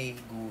 Ay, yung may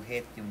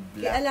guhit, yung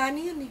Kay black.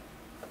 Alani yun eh.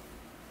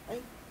 Ay,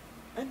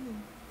 ano?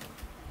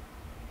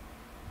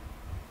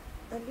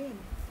 Alin?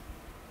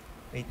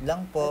 Wait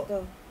lang po.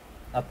 Ito.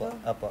 Apo, Ito.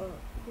 apo. Oh,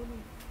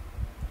 ganun.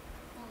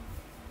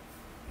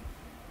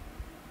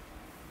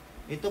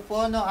 Ito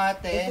po, no,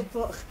 ate. Ito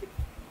po. Ano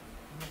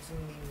kasing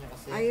name niya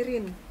kasi?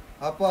 Irene.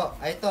 Apo,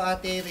 ito,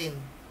 ate rin.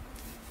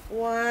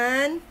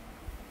 1,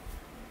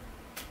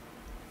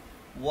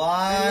 1,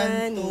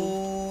 Alani.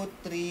 2,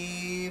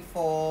 3,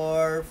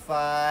 4,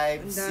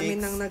 5, Ang dami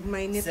 6, nang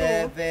nag-mine nito.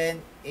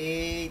 7,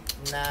 8,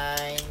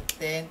 9,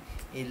 10,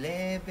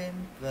 11,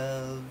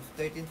 12,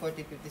 13,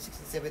 14, 15,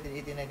 16,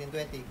 17, 18,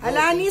 19, 20. Go,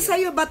 Alani, thank you.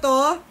 sa'yo ba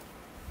to?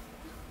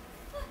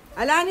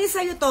 Alani,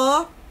 sa'yo to?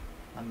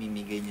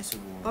 Mamimigay niya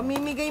siguro.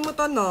 Pamimigay mo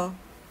to, no?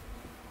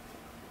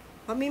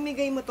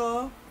 Pamimigay mo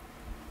to?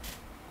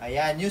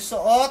 Ayan, yung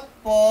suot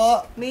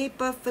po. May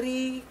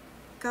pa-free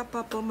ka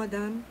pa po,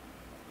 madam.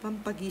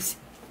 Pampagising.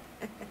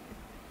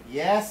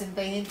 Yes,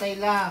 hintay-hintay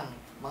lang.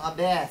 Mga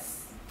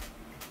best.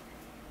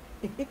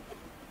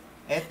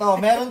 Eto,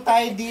 meron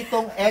tayo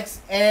ditong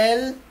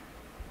XL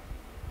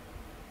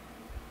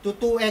to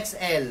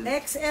 2XL.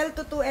 XL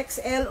to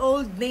 2XL,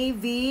 Old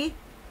Navy,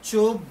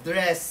 Tube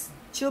dress.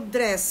 tube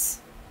dress.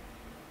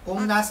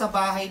 Kung nasa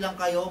bahay lang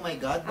kayo, oh my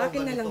God.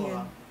 Akin na ganito, lang yan.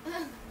 ah.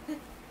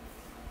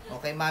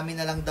 Okay, mami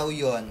na lang daw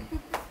yon.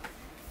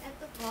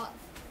 Ito po.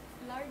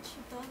 Large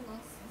ito, no?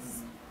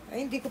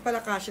 Ay, hindi ko pala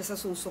kasya sa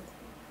susok.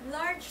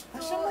 Large to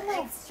Asya mo na.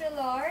 extra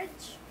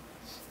large.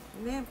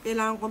 Hindi,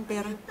 kailangan kong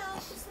pera. Ang tawag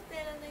ko sa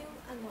pera na yung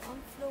ano,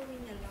 ang flowy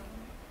na lang.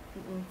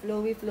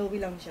 Flowy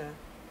lang siya.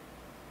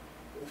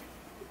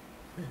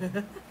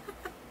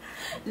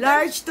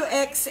 Large to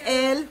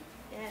XL.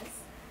 Yes.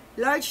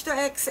 Large to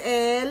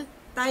XL.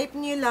 Type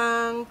nyo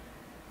lang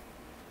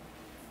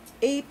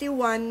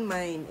 81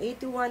 mine.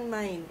 81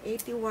 mine.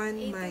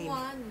 81 mine.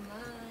 81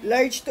 mine.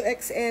 Large to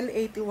XL,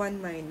 81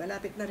 mine.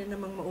 Malapit na rin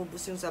namang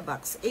maubos yung sa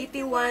box.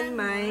 81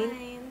 mine.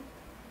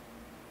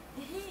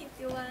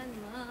 81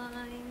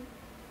 mine.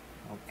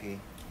 Okay.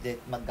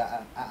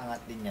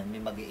 Mag-aangat din yan. May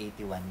mag-81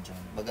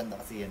 dyan. Maganda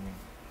kasi yan eh.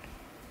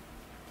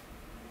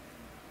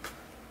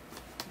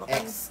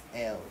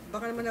 XL.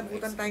 Baka naman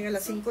nabutan tayong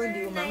alas 5,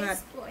 hindi umangat.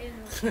 Nice po, ayun.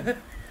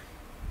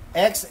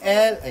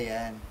 XL.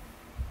 Ayan.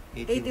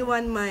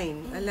 81 mine.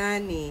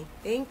 Alani.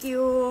 Thank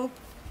you.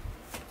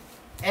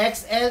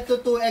 XL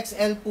to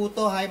 2XL po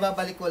to. Hay,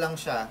 babalik ko lang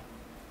siya.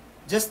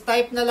 Just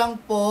type na lang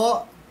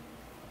po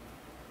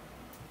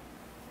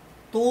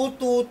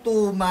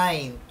 222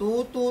 mine.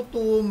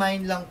 222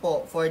 mine lang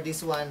po for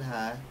this one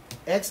ha.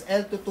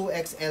 XL to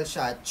 2XL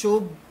siya.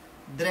 Tube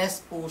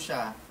dress po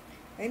siya.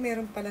 Ay,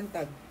 meron palang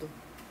tag to.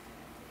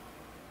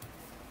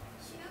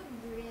 Tube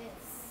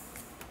dress.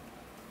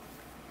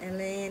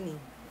 Eleni.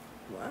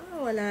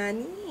 Wow,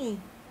 Alani.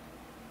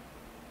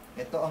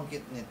 Ito ang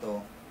cute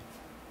nito.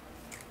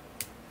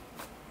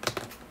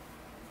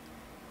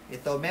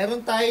 Ito,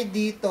 meron tayo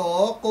dito.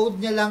 Code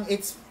niya lang,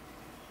 it's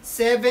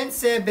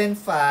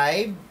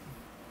 775.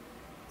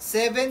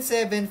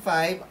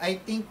 775. I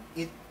think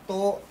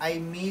ito ay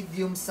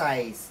medium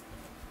size.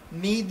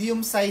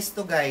 Medium size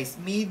to guys.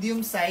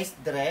 Medium size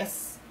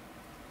dress.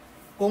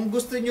 Kung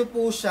gusto nyo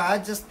po siya,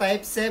 just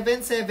type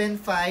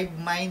 775.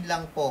 Mine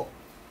lang po.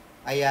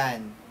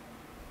 Ayan.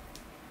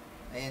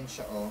 Ayan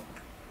siya, oh.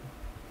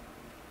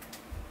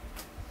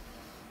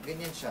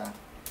 Ganyan siya.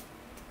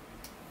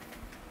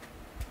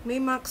 May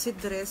maxi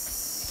dress.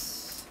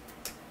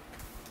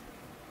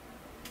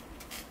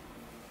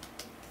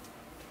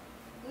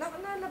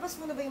 Nalabas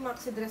mo na ba yung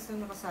maxi dress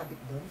na nakasabit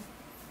doon?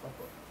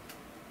 Opo.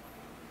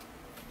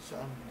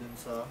 Saan? Dun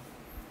sa...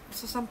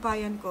 Sa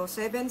sampayan ko,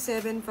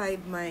 775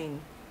 mine.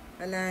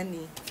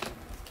 Alani.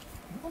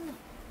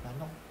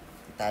 Ano?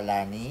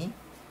 Italani?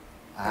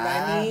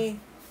 Alani.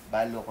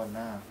 Balo ko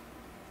na.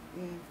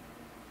 Mm.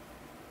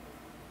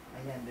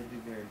 Ayan, baby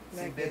girl. Si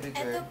Like baby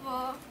Ito girl. po.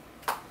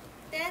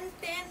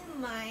 1010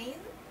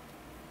 mine.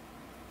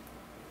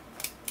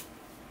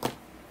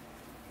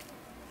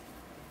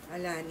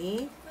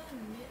 Alani.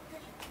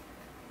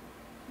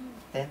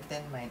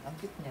 10-10 mine. Ang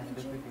cute niya,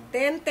 baby girl.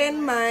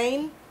 1010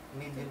 mine.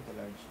 Medium to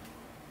large.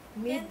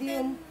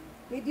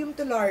 Medium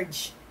to large.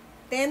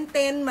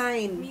 1010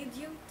 mine.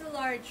 Medium to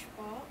large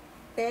po.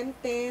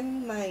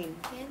 1010 mine.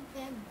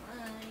 1010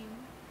 mine.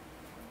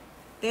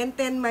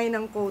 1010 mine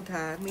ang code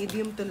ha.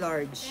 Medium to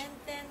large.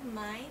 1010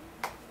 mine.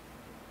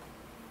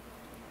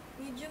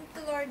 Medium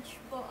to large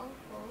po ang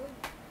code.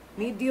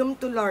 Medium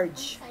to Ang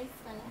large. size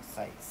pala.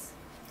 Size.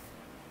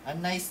 Ang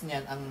nice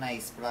niyan, ang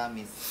nice,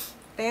 promise.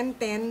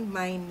 1010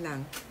 mine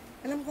lang.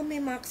 Alam ko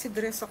may maxi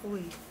dress ako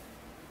eh.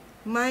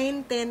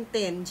 Mine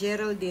 1010.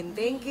 Geraldine.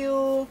 Thank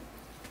you.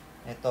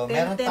 Ito,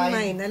 meron 1010 tayo.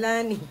 mine.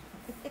 Alani.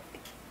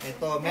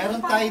 Ito, meron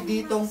tayo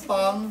ditong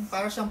pang,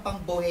 para siyang pang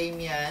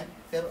bohemian.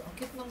 Pero ang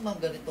cute naman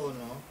ganito,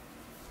 no?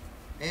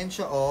 Ayan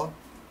siya, oh.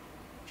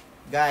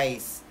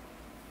 Guys,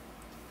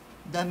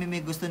 dami may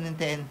gusto ng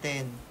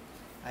 1010.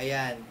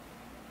 Ayan.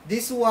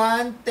 This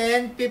one,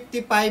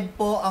 1055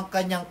 po ang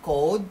kanyang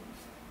code.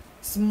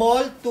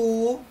 Small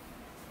to,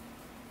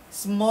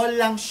 small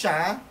lang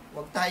siya.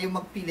 Huwag tayo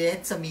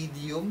magpilit sa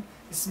medium.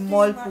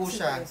 Small po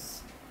siya.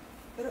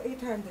 Pero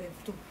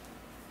 800 to.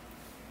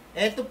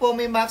 Ito po,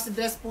 may maxi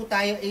dress po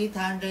tayo.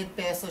 800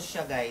 pesos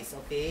siya, guys.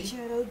 Okay?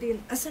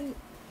 Geraldine. Asan?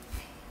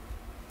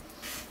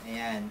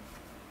 Ayan.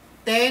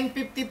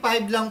 1055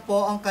 lang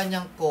po ang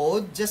kanyang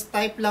code. Just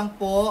type lang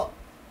po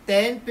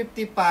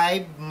 1055,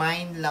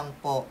 mine lang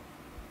po.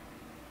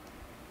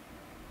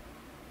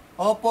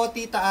 Opo,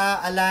 Tita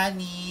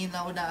Alani,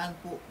 nahunahan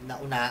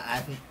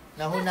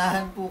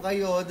po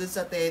kayo dun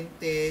sa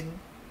 1010.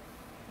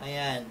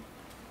 Ayan.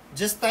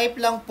 Just type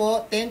lang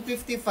po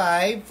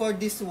 1055 for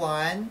this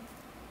one.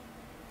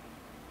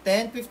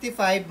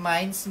 1055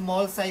 mine,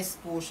 small size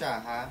po siya,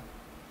 ha?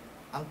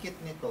 Ang cute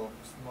nito,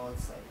 small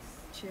size.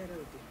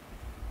 Geraldine.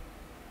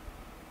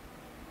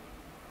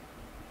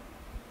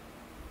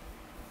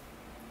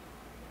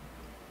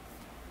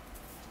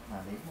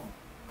 Malay mo.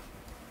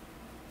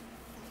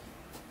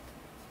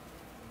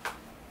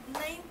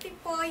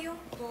 90 po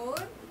yung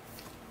code.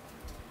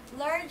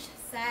 Large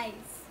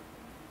size.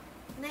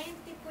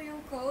 90 po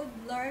yung code,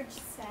 large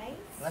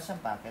size. Wala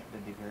siyang packet,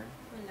 baby girl.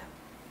 Wala.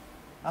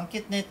 Ang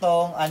cute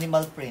nitong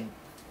animal print.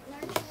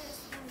 Large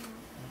size ano?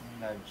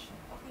 Large.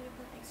 Okay na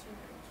po extra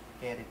large.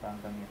 Carry pa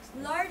hanggang next.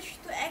 Large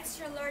to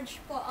extra large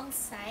po ang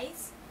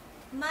size.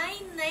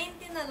 May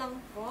 90 na lang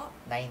po.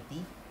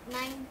 90?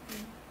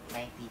 90.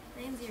 90.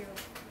 90.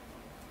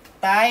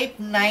 Type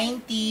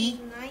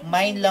 90,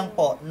 mine lang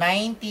po.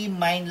 90,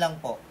 mine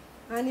lang po.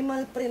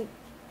 Animal print.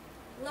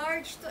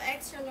 Large to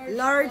extra large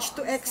Large po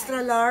to ang extra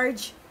size.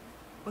 large.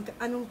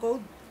 Anong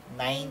code?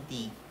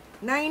 90.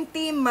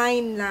 90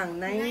 mine lang.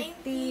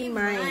 90 90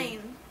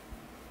 mine.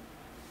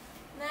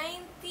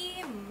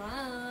 90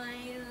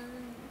 mine.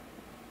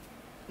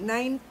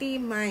 90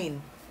 mine.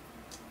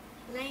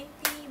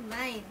 90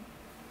 mine.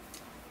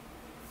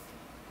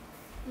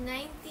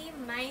 90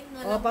 mine na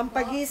O, lang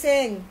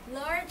pampagising. po.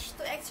 Large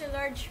to extra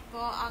large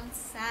po ang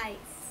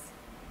size.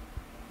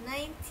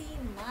 90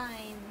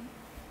 mine.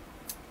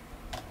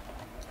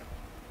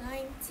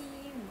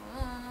 90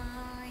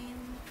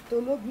 mine.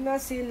 Tulog na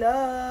sila.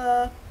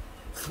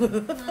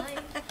 90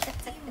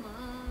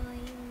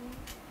 mine.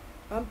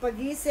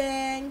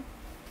 Pampagising.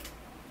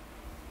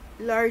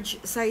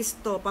 Large size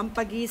to.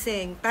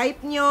 Pampagising.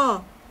 Type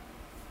nyo.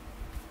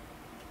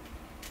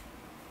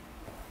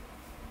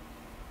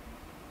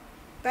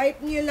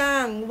 Type nyo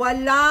lang.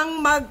 Walang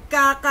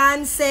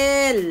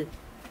magka-cancel.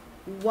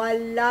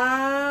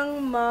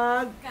 Walang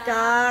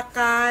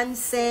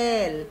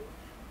magka-cancel.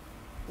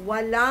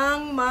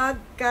 Walang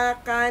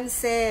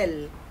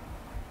magka-cancel.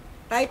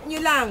 Type nyo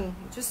lang.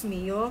 Diyos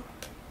mio.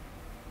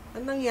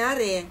 Anong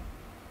nangyari?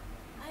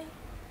 Ay,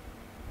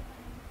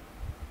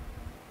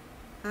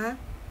 Ha?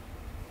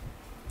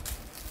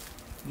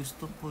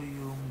 Gusto ko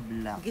yung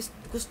black.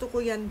 Gusto ko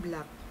yan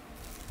black.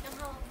 yung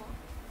hawak ko.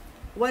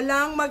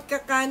 Walang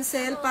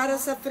magka-cancel para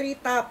sa free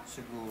top.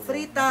 Siguro.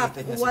 Free top.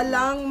 Dito niya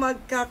Walang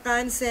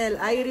magka-cancel.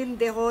 Irene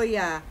De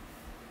Hoya.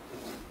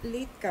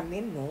 Late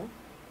kami, no?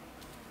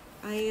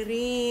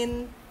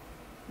 Irene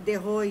De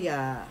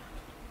Hoya.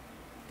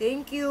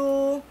 Thank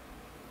you.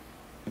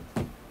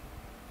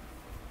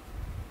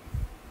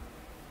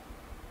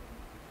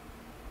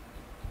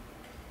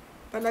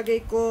 Palagay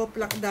ko,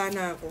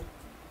 plakdana ako.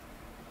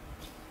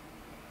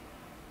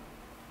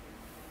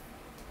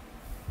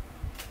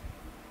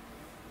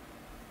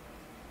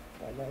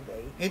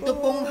 Palagay ko. Ito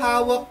pong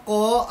hawak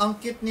ko, ang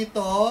cute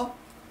nito.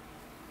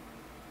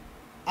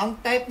 Ang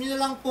type nyo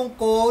lang pong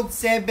code,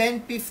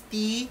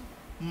 750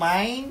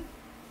 mine.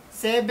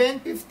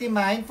 750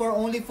 mine for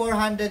only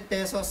 400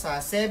 pesos ha.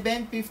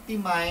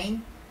 750 mine.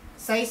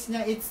 Size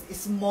niya, it's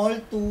small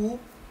to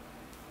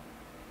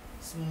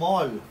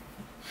small.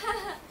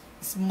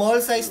 Small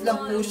size lang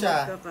po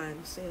siya.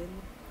 Magka-cancel.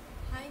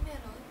 Hi,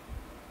 meron.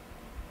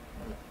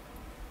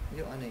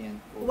 Yung ano yan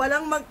po.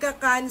 Walang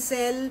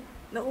magka-cancel.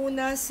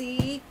 Nauna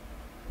si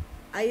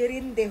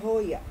Irene De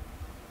Hoya.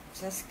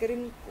 Sa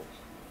screen ko.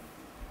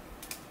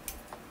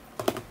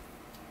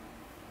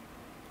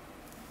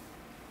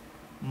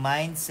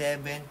 Mine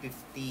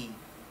 750.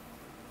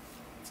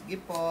 Sige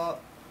po.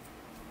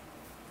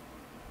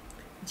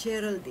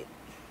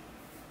 Geraldine.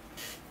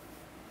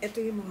 Ito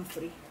yung mga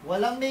free.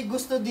 Walang may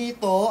gusto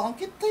dito. Ang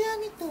cute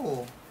kaya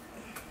nito.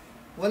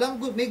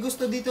 May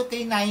gusto dito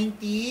kay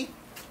 90.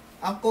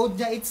 Ang code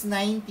niya it's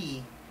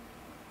 90.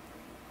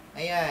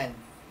 Ayan.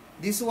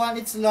 This one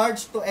it's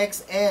large to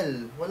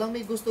XL. Walang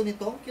may gusto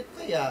nito. Ang cute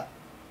kaya.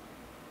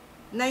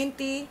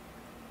 90.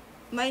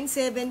 Mine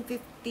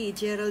 750.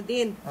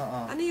 Geraldine. Oo.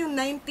 Ano yung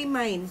 90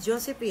 mine?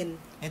 Josephine.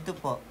 Ito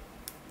po.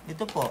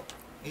 Ito po.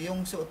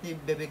 Yung suot ni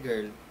baby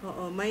girl.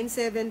 Oo. Mine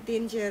 17.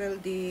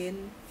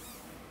 Geraldine.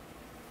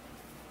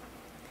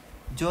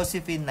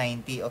 Josephine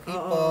 90. Okay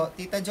Oo. po.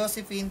 Tita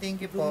Josephine, thank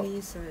you po.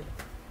 Bumisad.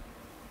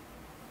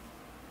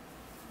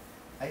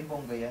 Ay,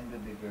 bongga yan,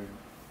 baby girl.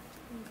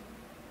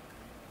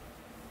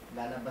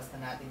 Lalabas na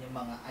natin yung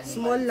mga animal.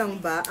 Small lang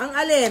ba? Ang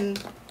alin?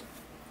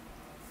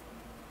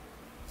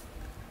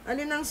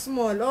 Alin ang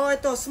small? Oh,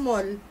 ito,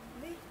 small.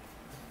 Wait,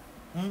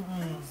 Mm-mm.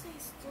 ano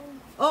size to?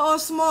 Oo,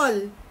 small.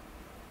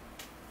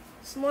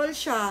 Small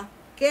siya.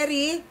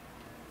 Kerry,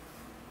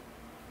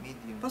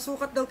 Medium.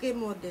 pasukat daw kay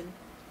model.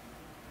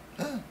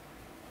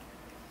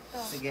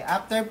 Sige,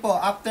 after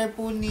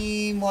po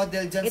ni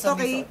model dyan Ito sa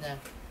kay- misot niya.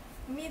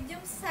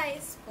 Medium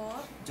size po.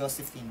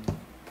 Josephine.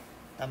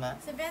 Tama?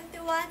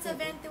 71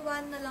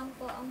 na lang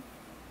po ang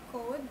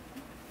code.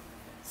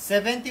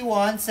 71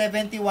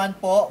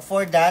 po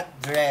for that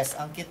dress.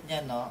 Ang cute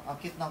niya, no? Ang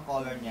cute ng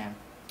color niya.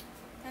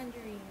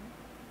 Tangerine.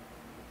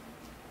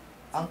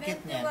 Ang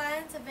cute niya.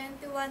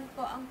 71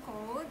 po ang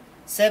code.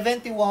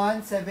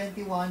 71,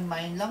 71,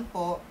 mine lang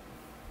po.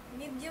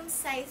 Medium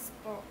size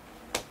po.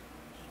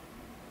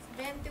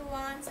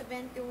 71,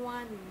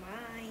 71,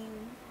 mine.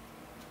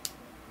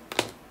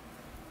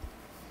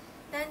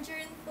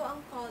 Tangerine po ang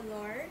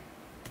color.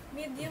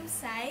 Medium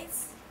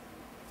size.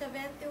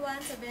 71,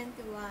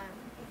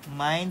 71.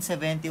 Mine,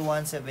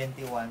 71,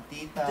 71.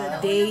 Tita. The Nauna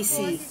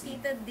Daisy. po si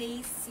Tita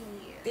Daisy.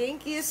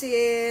 Thank you,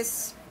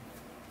 sis.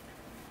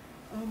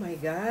 Oh my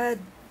God.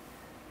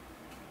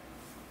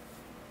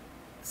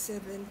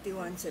 71,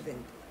 70.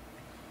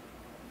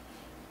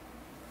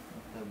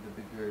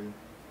 Baby girl.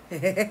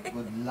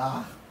 Good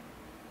luck.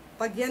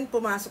 Pag yan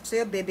pumasok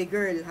sa'yo, baby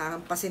girl,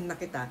 hahampasin na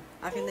kita.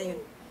 Akin na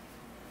yun.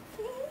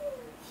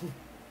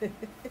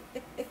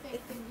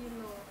 Effective you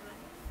know.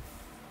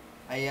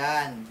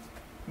 Ayan.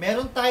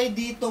 Meron tayo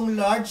ditong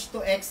large to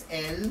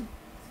XL.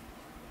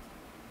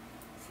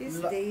 Sis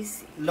La-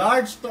 Daisy.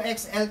 Large to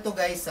XL to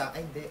guys ha.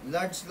 Ay hindi,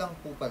 large lang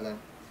po pala.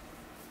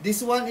 This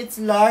one, it's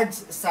large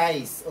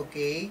size,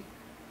 okay?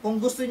 Kung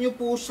gusto nyo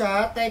po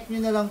siya, type nyo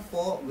na lang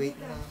po. Wait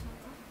na.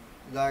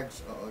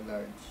 Large, oo,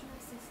 large.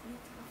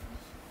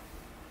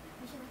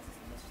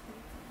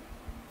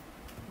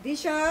 Di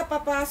siya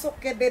papasok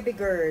kay baby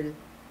girl.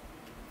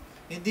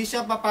 Hindi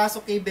siya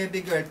papasok kay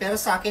baby girl, pero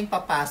sa akin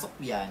papasok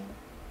yan.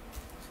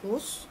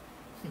 Sus?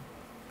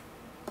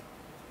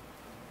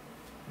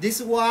 This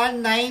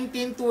one,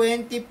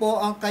 1920 po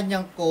ang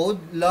kanyang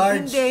code.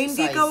 Large Hindi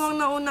size. ikaw ang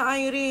nauna,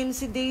 Irene.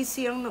 Si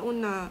Daisy ang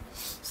nauna.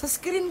 Sa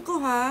screen ko,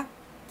 ha?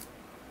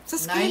 Sa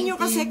screen nyo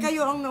kasi 19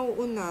 kayo ang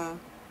nauuna.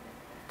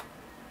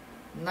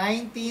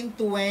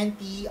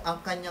 1920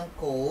 ang kanyang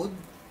code.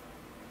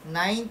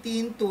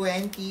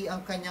 1920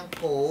 ang kanyang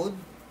code.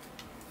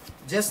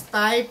 Just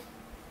type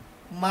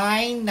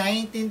mine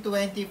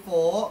 1920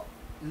 po.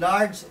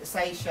 Large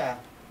size siya.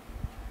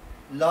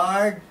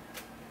 Large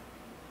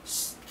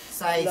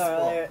size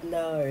po.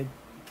 Lord.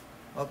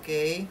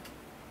 Okay?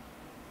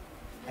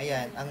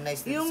 Ayan, ang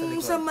nice dito sa Yung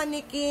likod. sa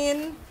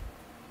manikin,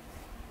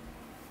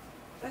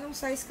 anong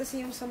size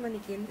kasi yung sa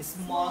manikin?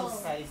 Small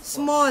size po.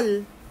 Small.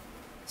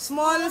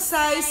 Small Small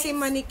size si size.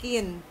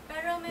 manikin.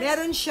 Pero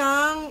Meron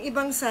siyang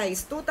ibang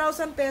size.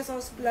 2,000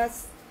 pesos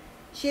plus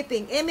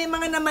shipping. Eh, may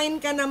mga namain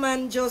ka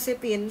naman,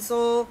 Josephine.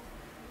 So,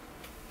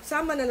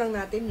 sama na lang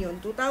natin yun.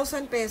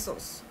 2,000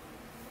 pesos.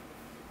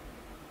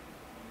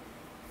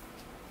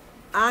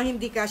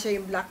 Hindi kasya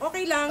yung black.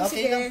 Okay lang, Okay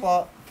sige. lang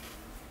po.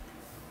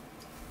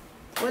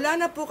 Wala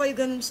na po kayo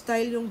ganun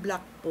style yung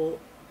black po.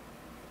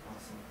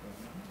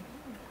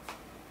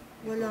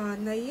 Wala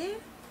na eh.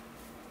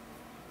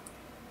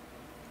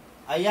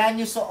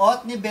 Ayan yung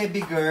suot ni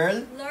baby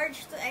girl.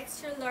 large to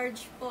extra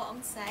large po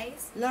ang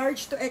size.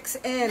 Large to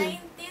XL.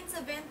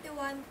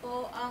 1971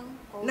 po ang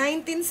code.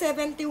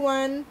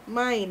 1971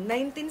 mine.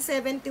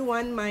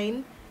 1971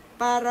 mine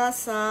para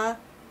sa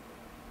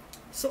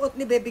suot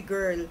ni baby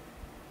girl.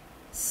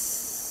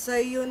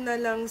 Sa'yo na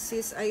lang,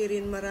 sis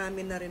Irene,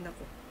 marami na rin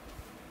ako.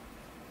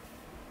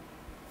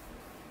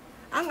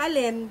 Ang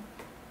alin?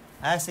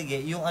 Sige,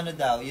 yung ano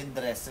daw, yung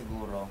dress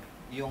siguro.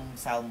 Yung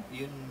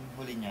yung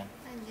huli niya.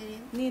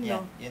 Tangerine. Nino?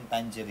 Yeah, yung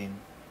tangerine.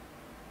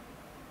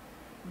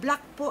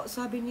 Black po,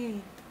 sabi niya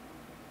eh.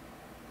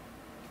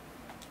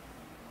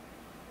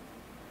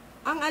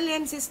 Ang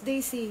alin, sis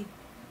Daisy?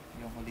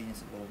 Yung huli niya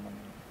siguro naman.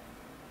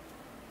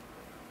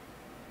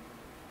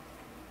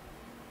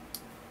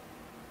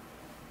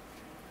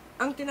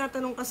 Ang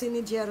tinatanong kasi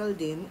ni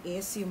Geraldine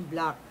is yung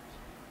black.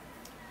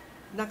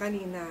 Na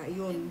kanina,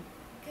 yun.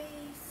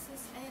 Kay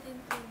Sis Irene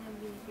po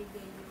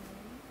nabibigay yung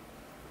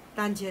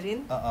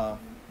Tangerine? Oo.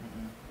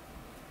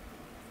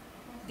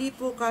 Di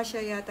po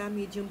kasya yata,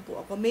 medium po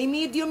ako. May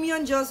medium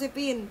yon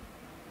Josephine.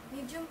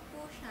 medium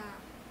po siya.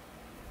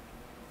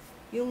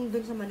 Yung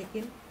dun sa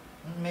manikin.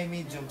 May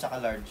medium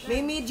tsaka large. May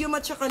medium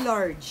at saka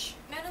large.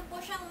 Meron po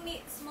siyang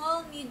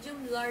small,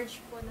 medium, large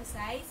po na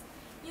size.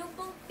 Yung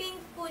pong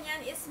pink po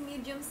niyan is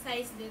medium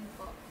size din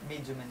po.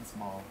 Medium and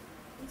small.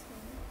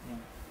 Yeah.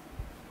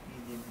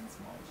 Medium and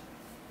small.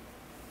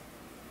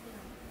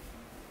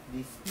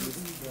 This is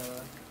the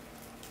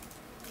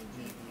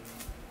medium.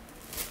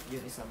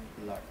 Yung isang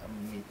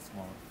mid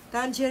small.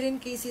 Tangerine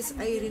cases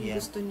Irene Yeah.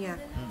 gusto niya.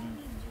 Dalawang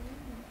medium.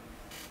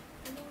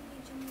 Dalawang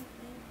medium na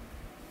pink.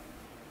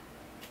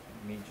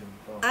 Medium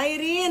to.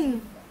 Irene!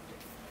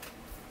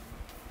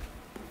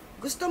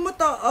 Gusto mo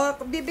to?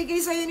 Bibigay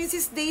sa'yo ni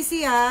Sis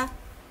Daisy ha.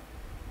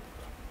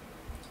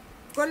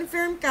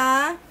 Confirm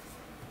ka?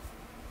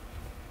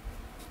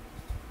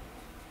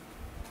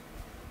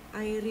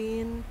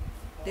 Irene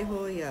De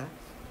Hoya.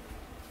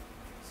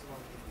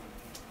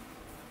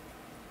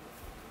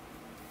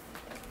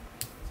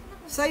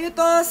 Sa'yo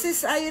to,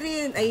 Sis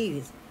Irene.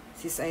 Ay,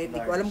 Sis Irene. Di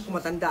ko alam kung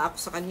matanda ako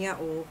sa kanya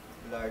o.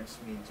 Large,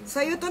 medium.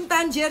 Sa'yo tong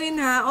tangerine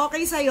ha.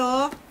 Okay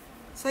sa'yo?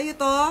 Sa'yo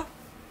to?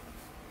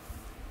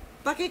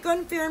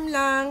 Paki-confirm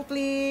lang,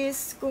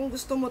 please. Kung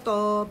gusto mo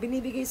to,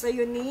 binibigay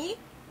sa'yo ni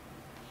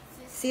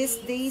Sis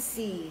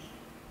Daisy.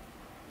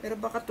 Pero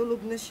baka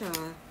tulog na siya.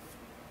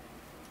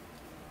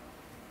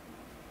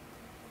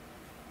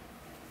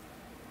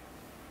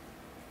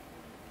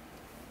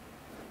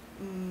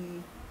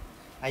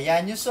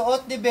 Ayan, yung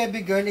suot ni baby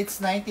girl, it's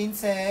 19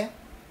 se.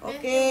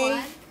 Okay.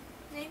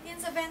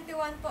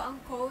 1971 po ang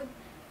code.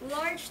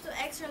 Large to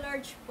extra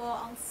large po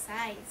ang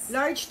size.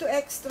 Large to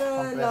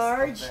extra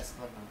large. Compress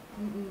ko na.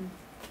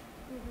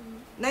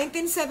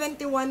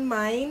 1971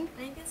 mine,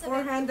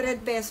 400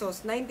 1971.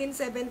 pesos.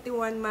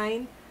 1971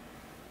 mine,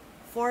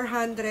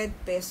 400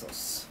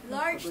 pesos.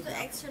 Large to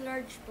extra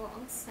large po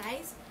ang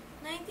size.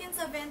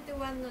 1971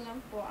 na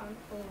lang po ang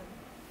code.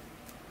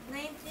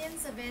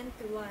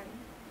 1971.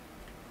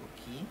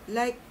 Okay.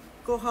 Like,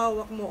 ko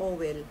hawak mo,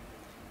 Owel.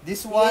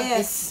 This one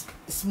Yes.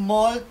 is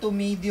small to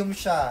medium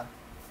siya.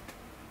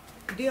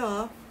 Hindi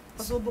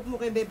pasubok mo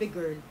kay baby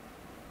girl.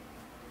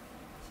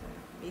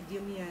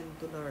 Medium yan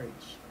to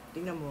large.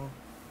 Tingnan mo.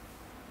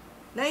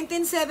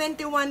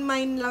 1971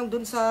 mine lang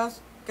dun sa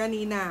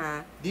kanina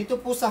ha. Dito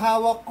po sa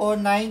hawak ko,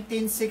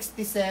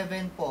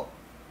 1967 po.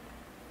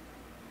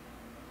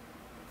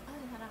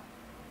 Ay, harap.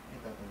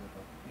 Ito.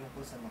 Yung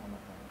po sa mga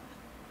mata.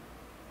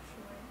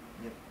 Sure.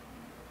 Yep.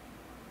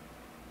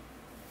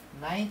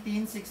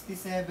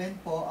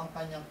 1967 po ang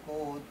kanyang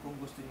code kung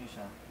gusto niyo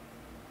siya.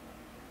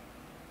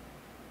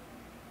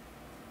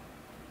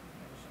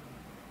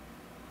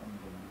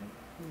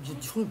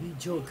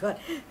 Joke.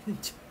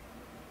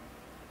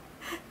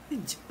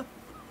 Medium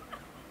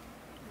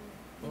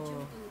Oh.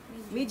 to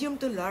medium. Medium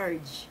to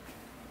large.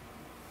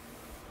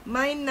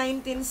 Mine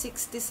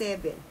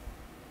 1967.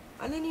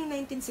 Ano yung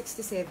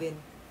 1967?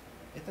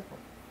 Ito po.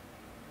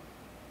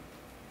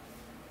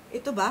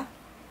 Ito ba?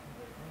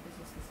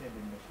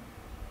 1967 ba siya?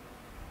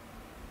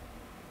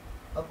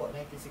 Opo,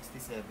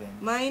 1967.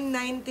 Mine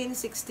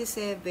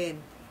 1967.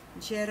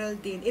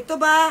 Geraldine.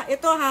 Ito ba?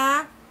 Ito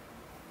ha?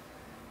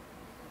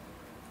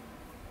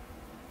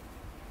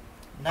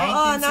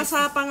 Oo,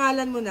 nasa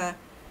pangalan mo na.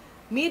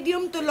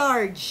 Medium to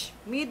large.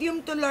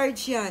 Medium to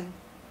large yan.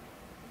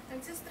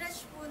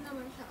 Nagsistretch po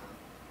naman siya.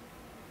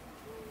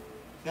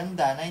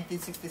 Ganda,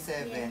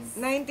 1967. Yes.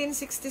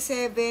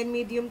 1967,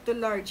 medium to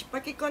large.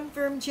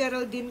 Paki-confirm,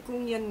 Geraldine,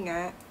 kung yan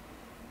nga.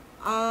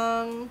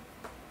 Ang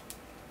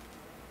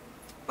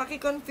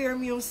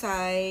paki-confirm yung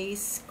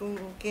size, kung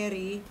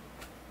Kerry.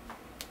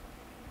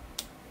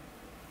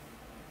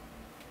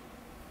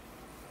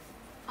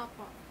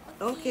 Apo.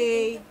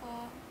 Okay. Thank you po.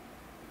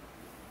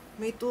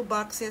 May 2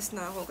 boxes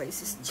na ako kay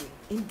Sis G.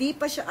 Hindi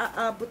pa siya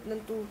aabot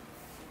ng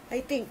 2. I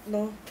think,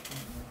 no?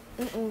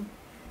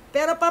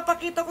 Pero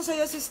papakita ko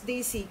sa'yo, Sis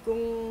Daisy, kung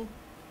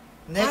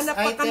Next hanap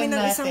pa kami item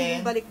ng natin. isang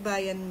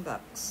balikbayan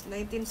box.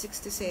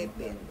 1967.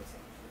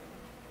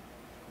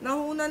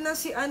 Nahuna na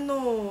si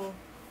ano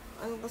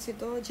kasi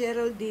to?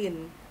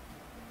 Geraldine.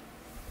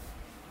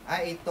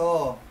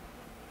 Ito.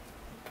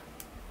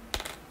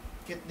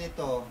 Cute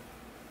nito.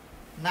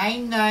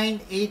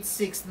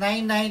 9986.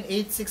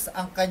 9986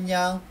 ang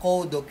kanyang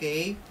code,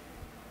 okay?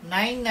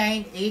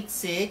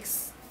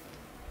 9986.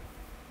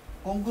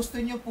 Kung gusto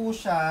nyo po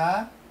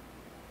siya,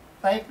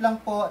 type lang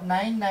po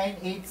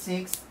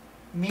 9986.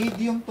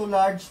 Medium to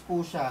large po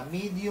siya.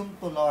 Medium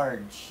to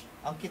large.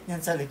 Ang cute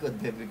niyan sa likod,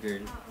 baby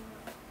girl.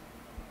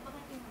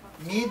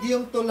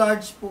 Medium to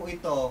large po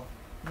ito.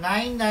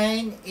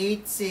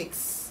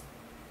 9986.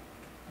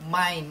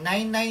 Mine.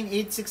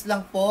 9986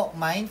 lang po.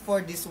 Mine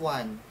for this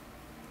one.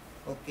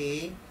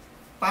 Okay?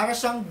 Para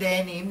siyang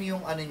denim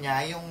yung ano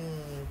niya, yung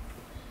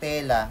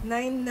tela.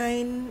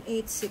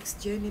 9986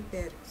 Jenny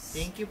Perez.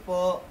 Thank you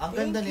po. Ang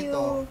ganda Thank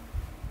nito.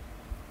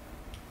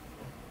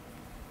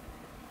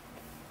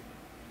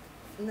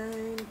 you.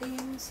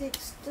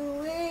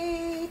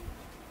 19628.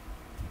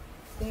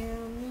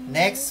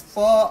 Next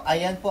po,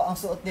 ayan po ang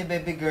suot ni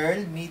baby girl.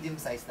 Medium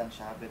size lang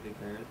siya, baby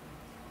girl.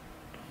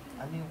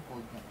 Ano yung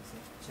code niya kasi?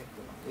 Check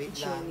ko lang. Wait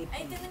lang. Jenny.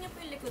 Ay, tingnan niyo po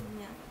yung likod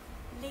niya.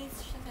 Lace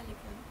siya sa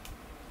likod.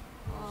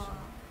 Oh.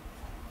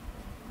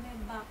 May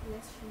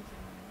backless siya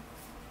dyan.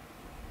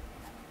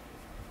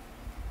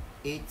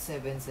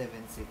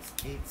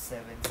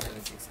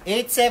 8776.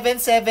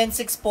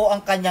 8776 po ang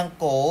kanyang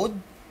code.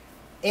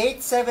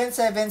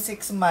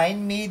 8776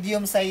 mine.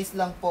 Medium size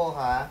lang po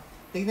ha.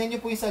 Tignan niyo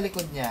po yung sa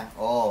likod niya.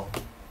 Oh.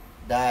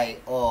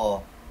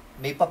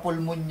 May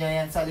papulmon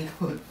niya yan sa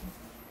likod.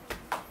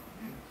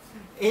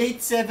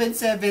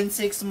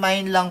 8776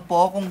 mine lang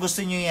po kung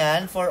gusto niyo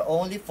yan for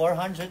only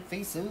 400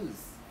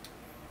 pesos.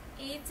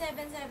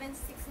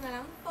 8776 na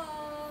lang po.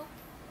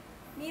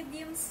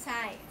 Medium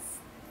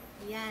size.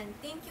 Yan.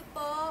 Thank you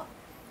po,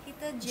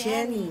 Tita Jenny.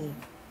 Jenny.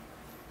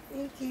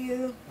 Thank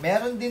you.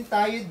 Meron din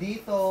tayo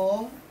dito.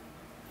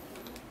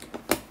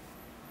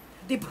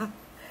 Diba?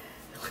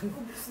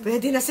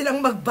 Pwede na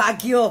silang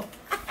magbagyo.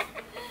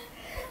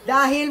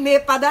 Dahil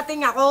may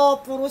padating ako,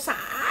 puro sa,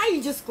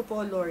 ay, Diyos ko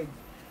po, Lord.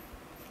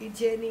 Kay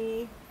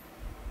Jenny,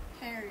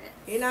 Harris.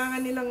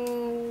 kailangan nilang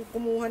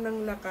kumuha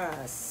ng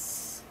lakas.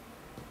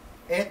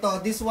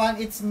 Eto, this one,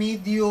 it's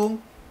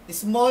medium.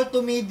 Small to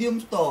medium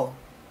to.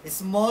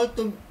 Small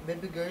to...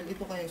 Baby girl,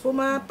 ito kayo.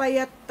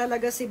 Pumapayat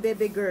talaga si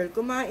baby girl.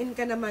 Kumain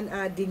ka naman,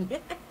 ading.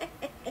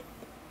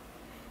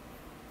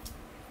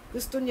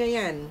 Gusto niya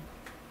yan.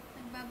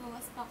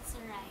 Nagbabawas pa ako sa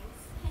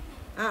rice.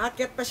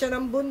 Aakyat pa siya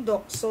ng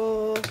bundok.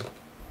 So,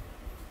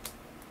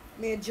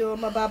 medyo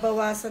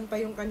mababawasan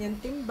pa yung kanyang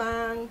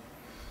timbang.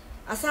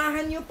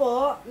 Asahan nyo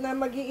po na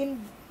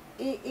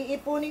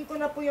iipunin ko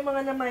na po yung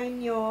mga namain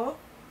nyo.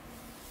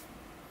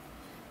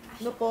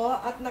 No po,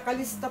 at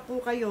nakalista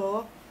po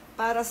kayo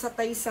para sa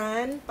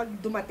Taisan pag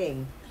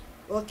dumating.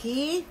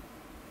 Okay?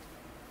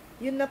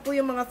 Yun na po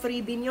yung mga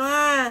freebie nyo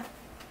ha.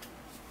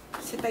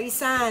 Si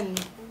Taisan.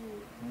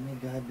 Oh my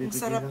God, Ang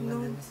sarap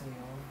nun.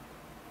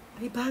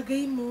 Ay,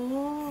 bagay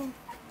mo.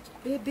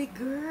 Baby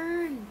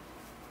girl.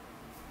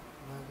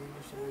 Bagay mo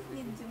siya.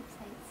 Medium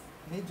size.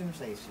 Medium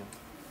size siya.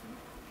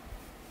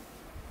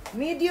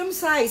 Medium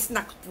size.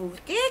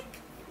 Nakpukik.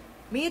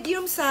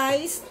 Medium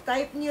size.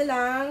 Type nyo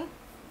lang.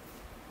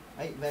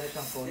 Ay, meron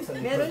siyang code sa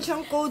likod. Meron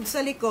siyang code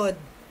sa likod.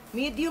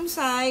 Medium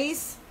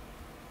size.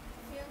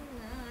 Yung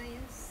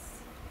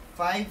nice.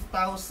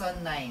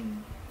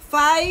 5,009.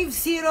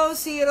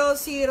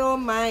 5000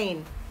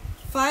 mine.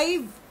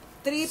 5000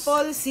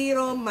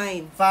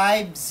 mine.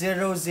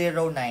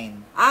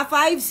 5009.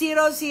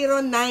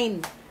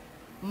 5009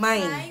 mine.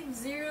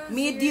 500.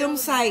 Medium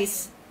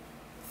size.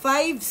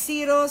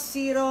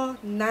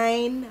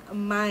 5009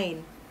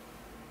 mine.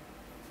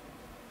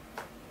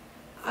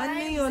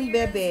 Ano yun,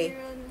 bebe?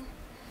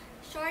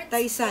 Shorts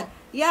Taisan. po.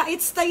 Yeah,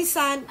 it's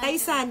Taisan.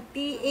 Taisan.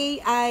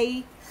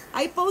 T-A-I.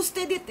 I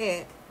posted it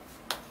eh.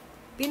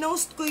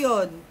 Pinost ko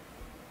yun.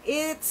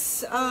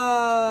 It's,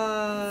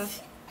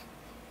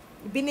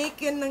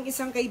 binake yun ng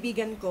isang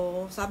kaibigan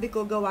ko. Sabi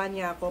ko, gawa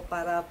niya ako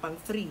para pang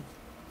free.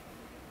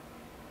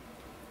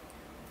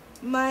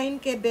 Mine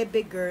kay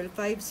Bebe Girl,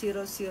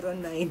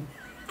 5009.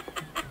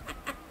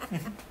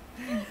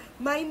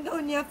 Mine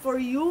daw niya for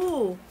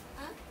you.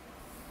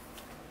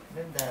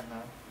 Ganda,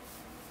 no?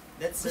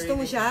 That's Gusto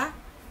mo really- siya?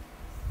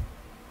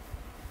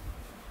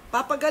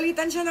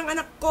 Papagalitan siya ng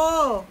anak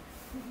ko.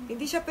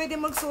 Hindi siya pwede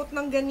magsuot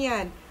ng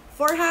ganyan.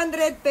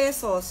 400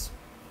 pesos.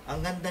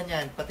 Ang ganda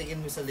niyan,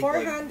 patikin mo sa likod.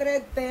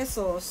 400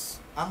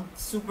 pesos. Ang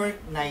super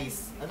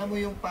nice. Alam mo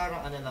yung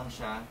parang ano lang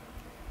siya.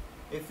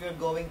 If you're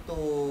going to,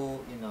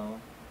 you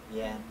know,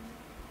 yeah.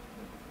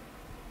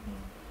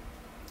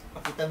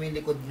 Pakita mo yung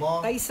likod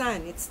mo.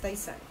 Taisan, it's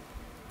Taisan.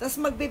 Tapos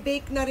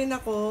magbe-bake na rin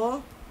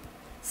ako.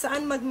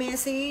 Saan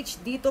mag-message?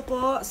 Dito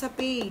po sa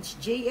page,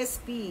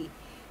 JSP.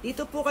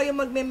 Dito po kayo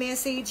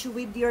magme-message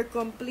with your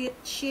complete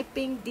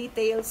shipping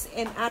details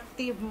and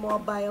active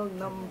mobile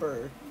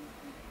number.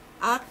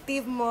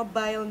 Active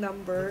mobile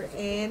number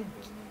and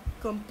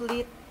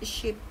complete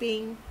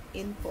shipping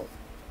info.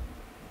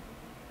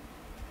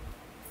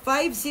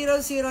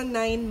 5009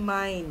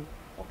 mine.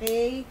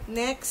 Okay?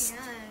 Next.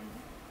 Yan.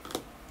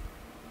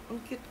 Ang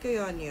cute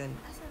kayo yan.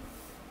 Asan?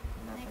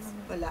 Next.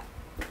 Wala.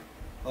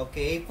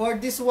 Okay, for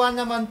this one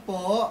naman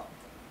po,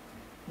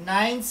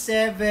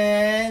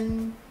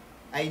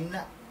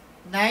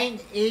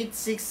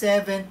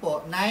 9867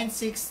 po.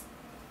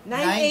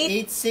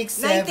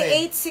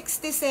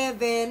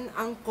 9867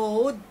 ang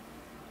code.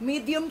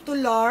 Medium to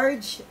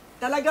large.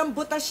 Talagang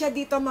butas siya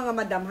dito mga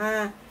madam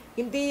ha.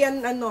 Hindi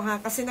yan ano ha,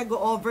 kasi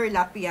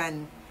nag-overlap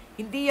yan.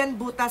 Hindi yan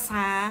butas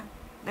ha.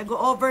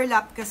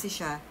 Nag-overlap kasi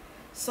siya.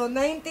 So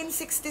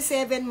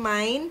 1967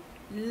 mine,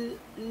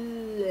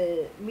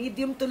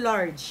 medium to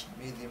large.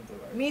 Medium to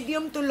large.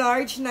 Medium to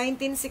large,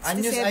 1967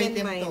 Unused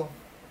item mine. to.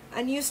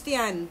 Unused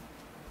yan.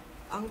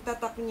 Ang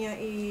tatak niya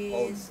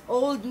is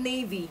Old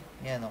Navy.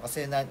 Yan, no?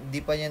 Kasi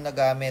di pa niya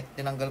nagamit.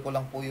 Tinanggal ko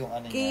lang po yung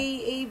ano niya. Kay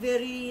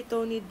Avery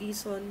Tony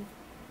Dison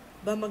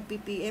ba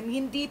mag-PPM?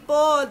 Hindi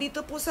po.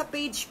 Dito po sa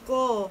page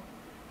ko.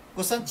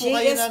 Kung saan po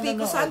kayo JSP, nanonood?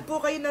 kung saan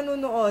po kayo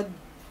nanonood?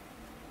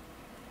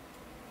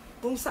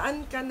 Kung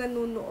saan ka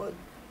nanonood?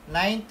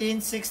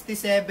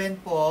 1967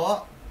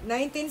 po.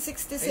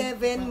 1967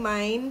 Ay,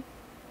 mine.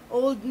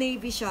 Old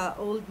Navy siya.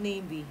 Old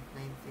Navy.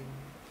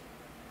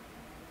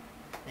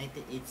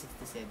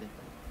 9867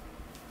 pala.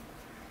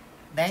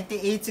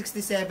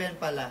 9867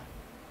 pala.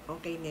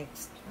 Okay,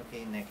 next.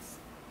 Okay,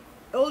 next.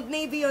 Old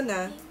Navy yun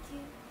ah. Thank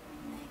you.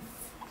 Next.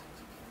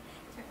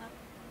 Turn up.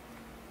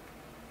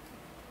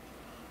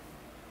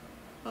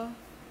 Ah,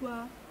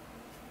 wow.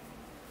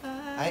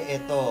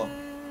 Ay, eto.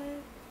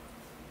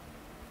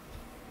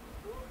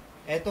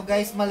 Eto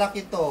guys,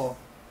 malaki to.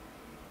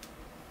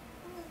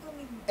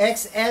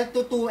 XL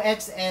to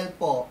 2XL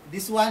po.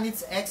 This one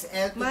is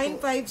XL to Mine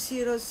 2.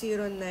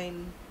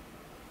 5009.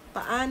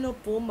 Paano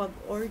po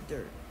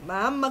mag-order?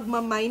 Ma'am,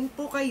 magmamine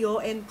po kayo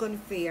and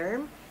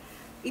confirm.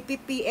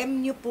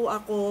 Ipi-PM nyo po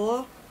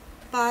ako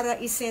para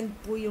isend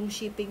po yung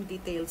shipping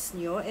details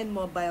nyo and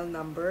mobile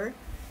number.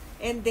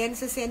 And then,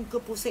 sasend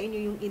ko po sa inyo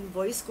yung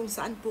invoice kung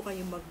saan po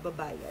kayo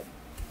magbabayad.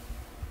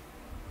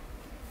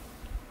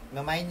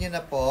 Mamain nyo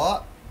na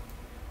po.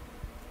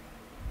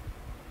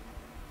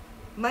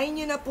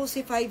 Mine nyo na po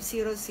si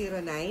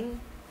 5009.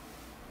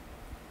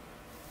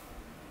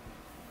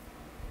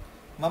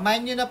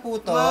 Mamain nyo na po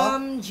to.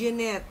 Ma'am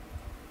Jeanette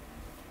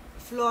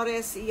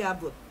Flores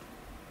Iabot.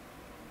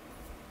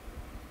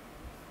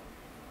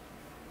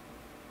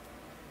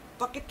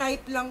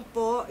 Paki-type lang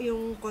po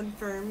yung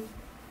confirm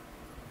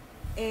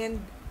and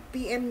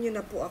PM nyo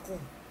na po ako.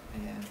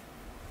 Ayan.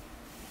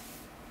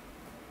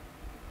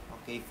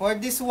 Okay, for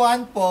this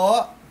one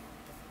po,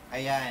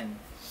 ayan.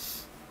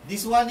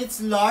 This one, it's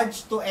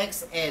large to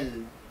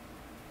XL.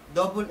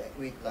 Double,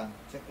 wait lang.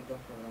 Check it out.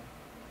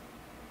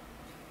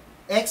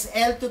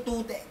 XL to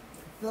 2,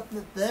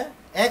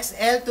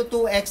 XL to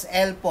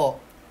 2XL po.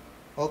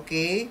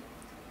 Okay?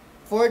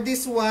 For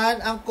this one,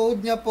 ang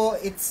code niya po,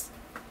 it's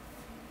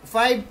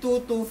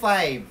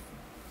 5225.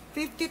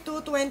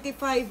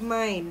 5225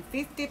 mine.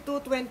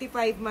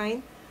 5225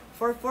 mine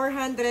for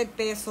 400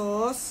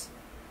 pesos.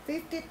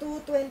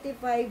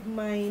 5225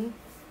 mine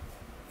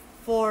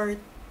for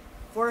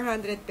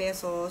 400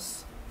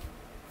 pesos.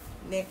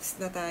 Next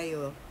na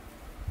tayo.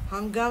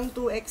 Hanggang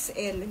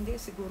 2XL. Hindi,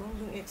 siguro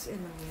hanggang XL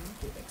lang yan.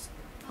 2XL.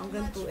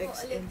 Hanggang How much 2XL.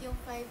 po ulit yung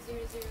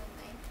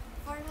 5009?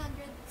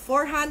 400?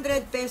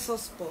 400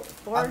 pesos po.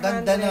 Ang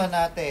ganda na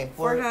natin.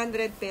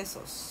 400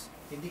 pesos.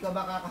 Hindi ka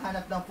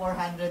makakahanap ng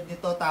 400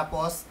 nito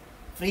tapos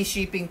free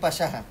shipping pa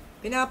siya.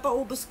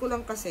 Pinapaubos ko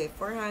lang kasi.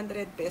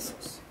 400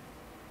 pesos.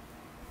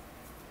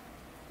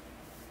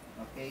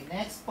 Okay,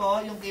 next po,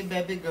 yung kay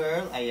baby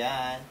girl.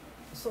 Ayan.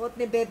 Suot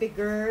ni baby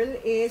girl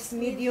is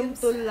medium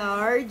to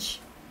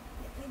large.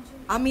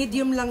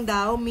 Medium lang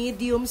daw.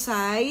 Medium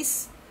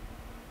size.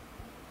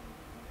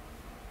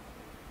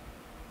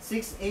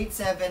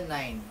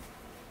 6879.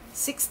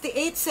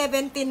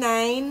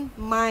 6879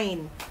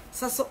 mine.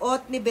 Sa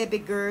suot ni baby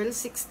girl,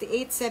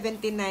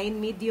 6879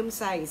 medium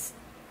size.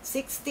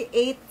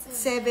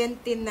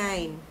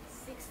 6879.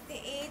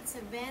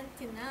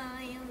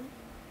 6879.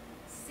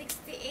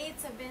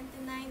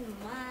 6879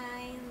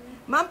 mine.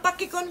 Ma'am,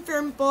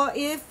 paki-confirm po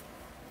if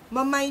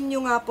mamine nyo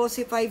nga po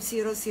si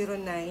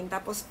 5009,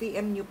 tapos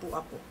PM nyo po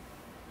ako.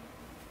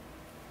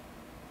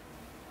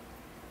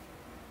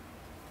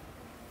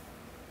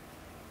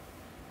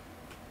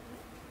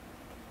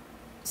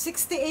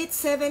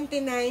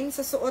 $68.79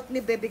 sa suot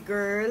ni baby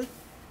girl.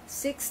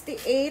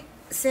 $68.79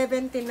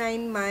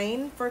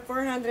 mine for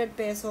 400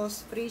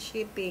 pesos, free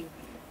shipping.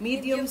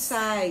 Medium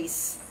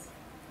size.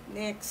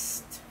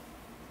 Next.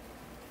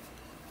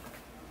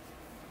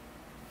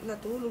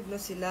 Natulog na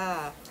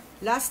sila.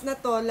 Last na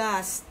to,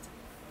 last.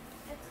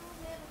 Ito,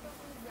 meron pa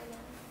kong dala.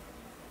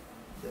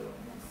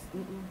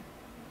 Mm-mm.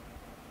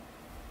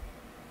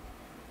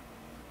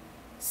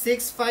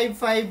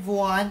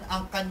 6551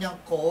 ang kanyang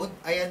code.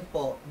 Ayan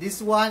po. This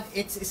one,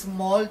 it's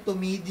small to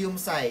medium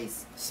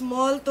size.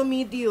 Small to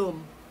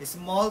medium.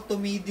 Small to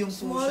medium po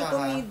Small siya. to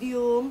Ha?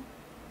 medium.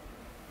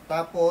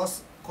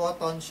 Tapos,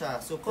 cotton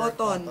siya. Super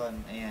Cotton. cotton.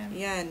 Ayan.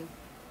 Yan.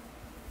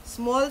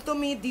 Small to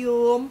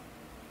medium.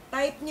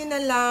 Type nyo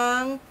na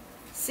lang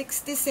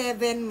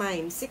 67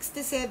 mine.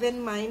 67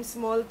 mine,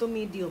 small to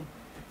medium.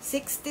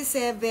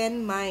 67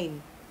 mine.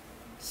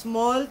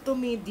 Small to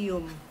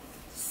medium.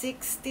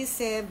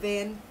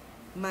 67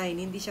 mine.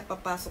 Hindi siya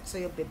papasok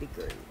sa'yo, baby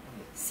girl.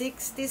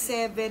 67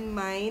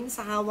 mine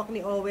sa hawak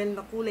ni Owel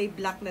na kulay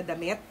black na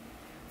damit.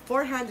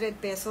 400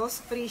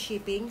 pesos, free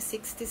shipping,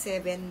 67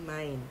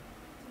 mine.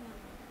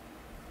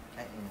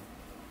 Ay, ayan.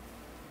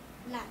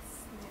 Last.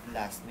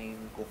 Last, may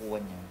kukuha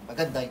niya.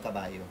 Maganda yung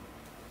kabayo.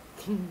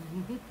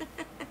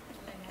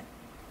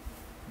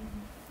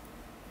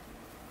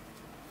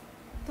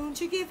 Don't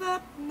you give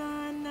up,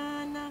 na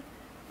na na.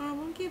 I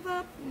won't give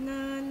up,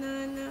 na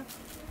na na.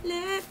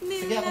 Let me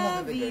Sige, ako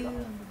love magbibigay. you.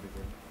 Ako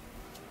magbibigay.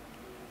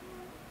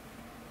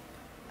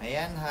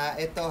 Ayan ha,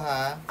 ito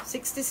ha.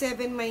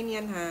 67 mine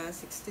yan ha.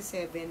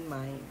 67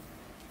 mine.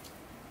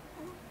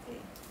 Okay.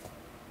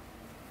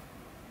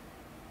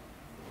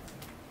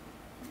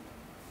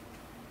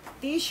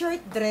 T-shirt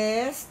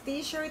dress,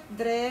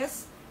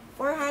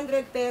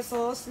 400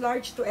 pesos,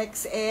 large to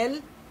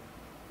XL.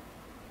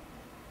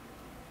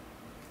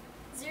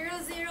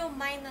 00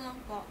 mine na lang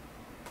po.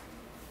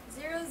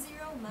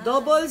 00 mine.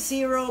 Double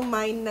zero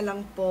mine na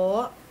lang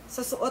po.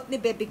 Sa suot ni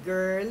baby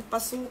girl,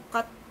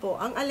 pasukat po.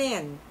 Ang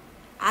alin?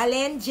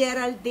 Allen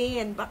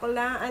Geraldine.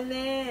 Bakla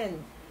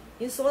Allen.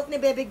 Yung suot ni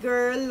baby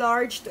girl,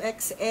 large to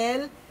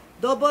XL,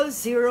 double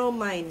zero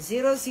mine.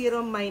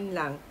 00 mine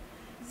lang.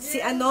 Si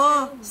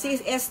si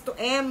S to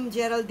M,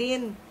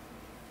 Geraldine.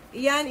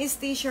 Yan is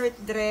t-shirt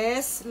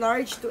dress,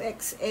 large to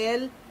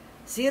XL,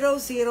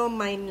 00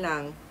 mine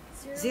lang.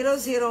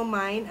 00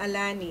 mine,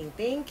 Alani.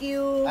 Thank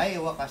you. Ay,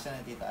 waka siya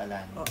na Tita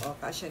Alan. Oo,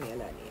 kasya ni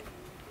Alani.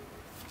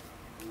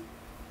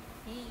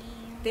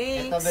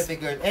 Hey. Ito, Thanks. baby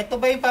girl. Ito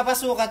ba yung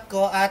papasukat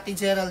ko, Ate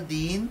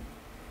Geraldine?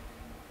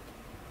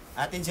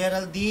 Ate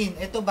Geraldine,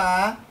 ito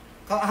ba?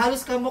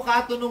 Halos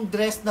kamukha to nung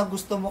dress na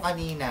gusto mo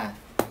kanina.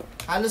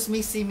 Halos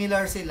may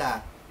similar sila.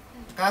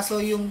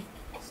 Kaso yung...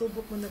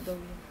 Subok mo na daw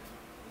yun.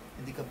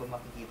 Hindi ka ba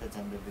makikita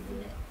dyan, baby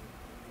girl?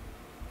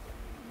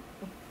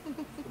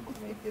 Subok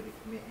may tirik.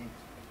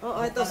 Oo,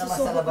 ito,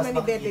 susubok na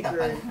ni baby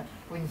girl.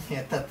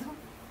 Punyeta to.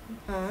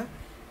 Ha?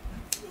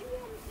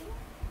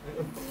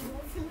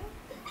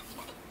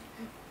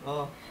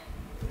 Oh,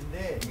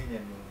 hindi.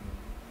 Ganyan.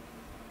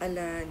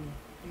 Alani.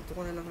 Dito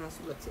ko na lang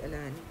hasulat si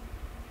Alani.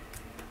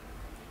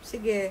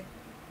 Sige.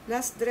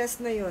 Last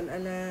dress na yon,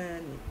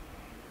 Alani.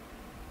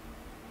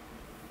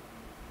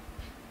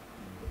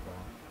 Diba?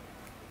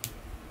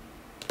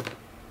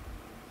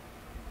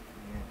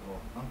 Ayan, oh.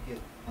 Ang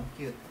cute. Ang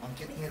cute. Ang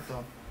cute nito.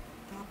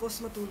 Tapos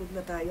matulog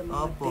na tayo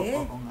mga Opo, be.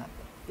 oo nga.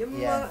 Yung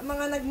Yan.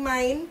 mga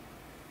nag-mine,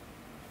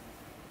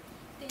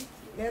 Thank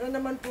you. meron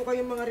naman po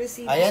kayong mga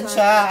resibo Ayan sa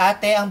siya,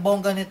 ate, ang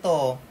bongga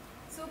nito.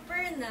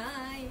 Super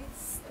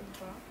nice.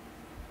 Diba?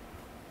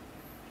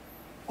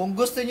 Kung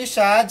gusto niyo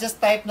siya, just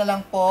type na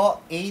lang po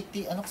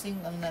 80. Ano kasing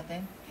ano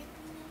natin?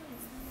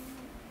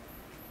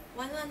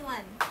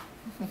 111.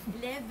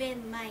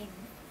 11 mine.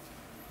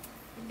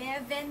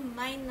 11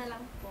 mine na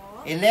lang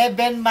po. 11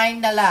 mine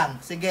na lang.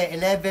 Sige,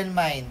 11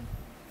 mine.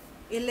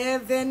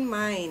 11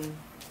 mine.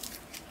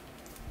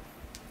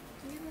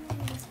 Hindi mo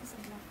na yung sa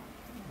blackout.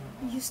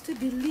 Used to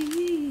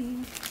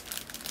believe.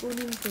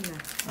 Kunin ko na.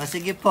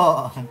 Sige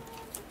po.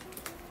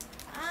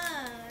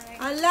 Ay.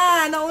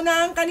 Ala,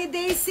 naunahan ka ni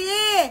Daisy.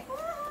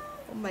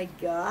 Oh my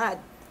God.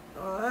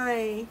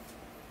 Ay.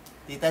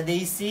 Tita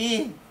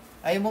Daisy,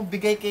 ayaw mo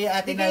bigay kay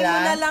ate Bigay na mo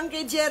lang? na lang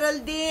kay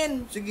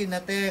Geraldine. Sige na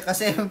te,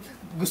 kasi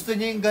gusto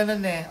niya yung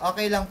ganun eh.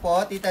 Okay lang po,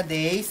 Tita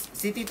Days.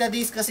 Si Tita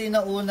Days kasi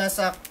nauna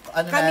sa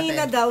ano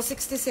Kanina natin. daw,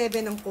 67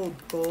 ang code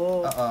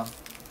ko. Oo.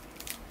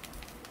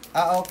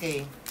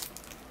 Okay.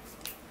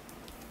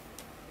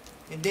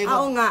 Hindi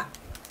Oo mo. nga.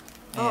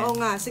 Ayan. Oo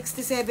nga,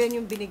 67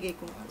 yung binigay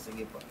ko.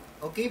 Sige po.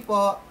 Okay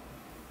po.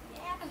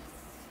 Yes.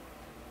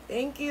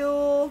 Thank you.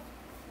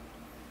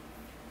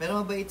 Pero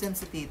mabait yan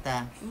si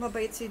Tita.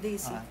 Mabait si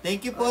Daisy.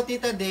 Thank you po,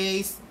 Tita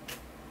Days.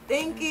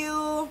 Thank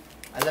you.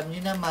 Alam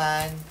niyo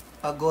naman,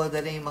 pagoda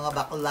na yung mga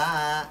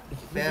bakla.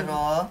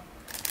 Pero,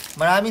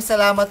 maraming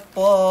salamat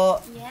po.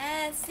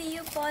 Yes. See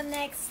you po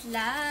next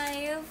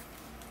live.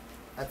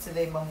 At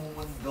sila'y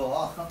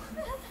mamumundo.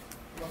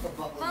 Mga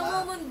bakla.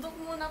 Mamumundok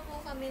muna po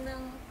kami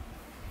ng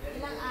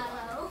ilang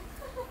araw.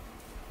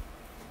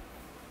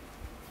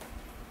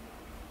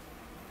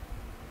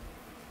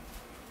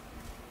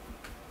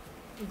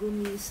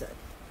 Gumisat.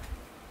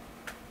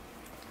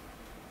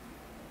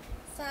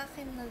 Sa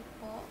akin na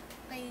po.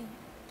 Kay...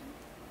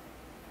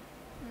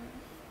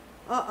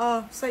 Oo,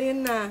 sa'yo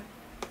na.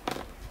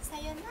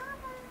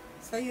 Sayonara.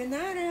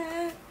 Sayonara.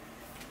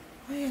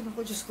 Ay, ako,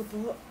 Diyos ko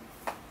po.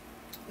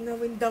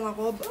 Nawindang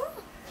ako.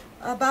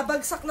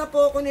 Babagsak na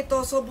po ako nito.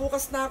 So,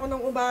 bukas na ako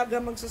ng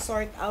umaga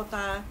magsasort out,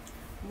 ha.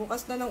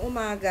 Bukas na ng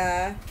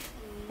umaga.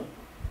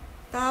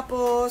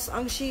 Tapos,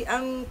 ang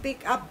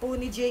pick up po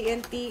ni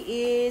JNT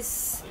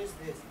is What is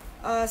this?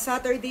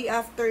 Saturday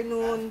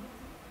afternoon.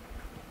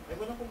 Ay,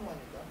 wala kumuha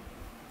nito?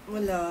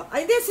 Wala.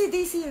 Ay, hindi. Si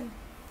Daisy yan.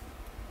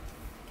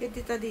 Kaya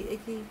Tita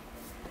Daisy.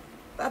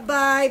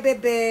 Bye-bye,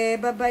 bebe.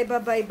 Bye-bye,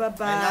 bye-bye,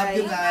 bye-bye. I love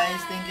you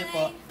guys. Thank you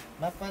po.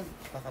 Mapal,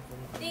 baka po.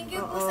 Thank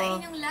you po Oo. sa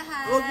inyong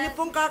lahat. Huwag niyo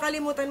pong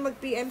kakalimutan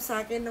mag-PM sa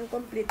akin ng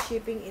complete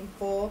shipping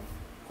info.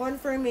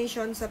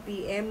 Confirmation sa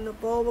PM, no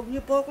po. Huwag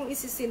niyo po akong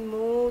isisin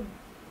mode.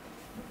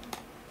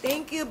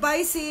 Thank you.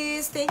 Bye,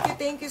 sis.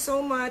 Thank you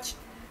so much.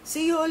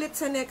 See you ulit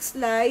sa next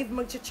live.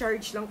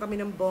 Magcha-charge lang kami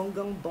ng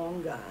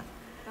bonggang-bongga.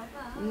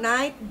 Bye-bye.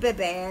 Night,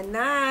 bebe.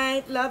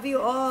 Night. Love you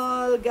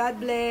all. God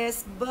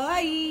bless.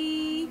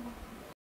 Bye.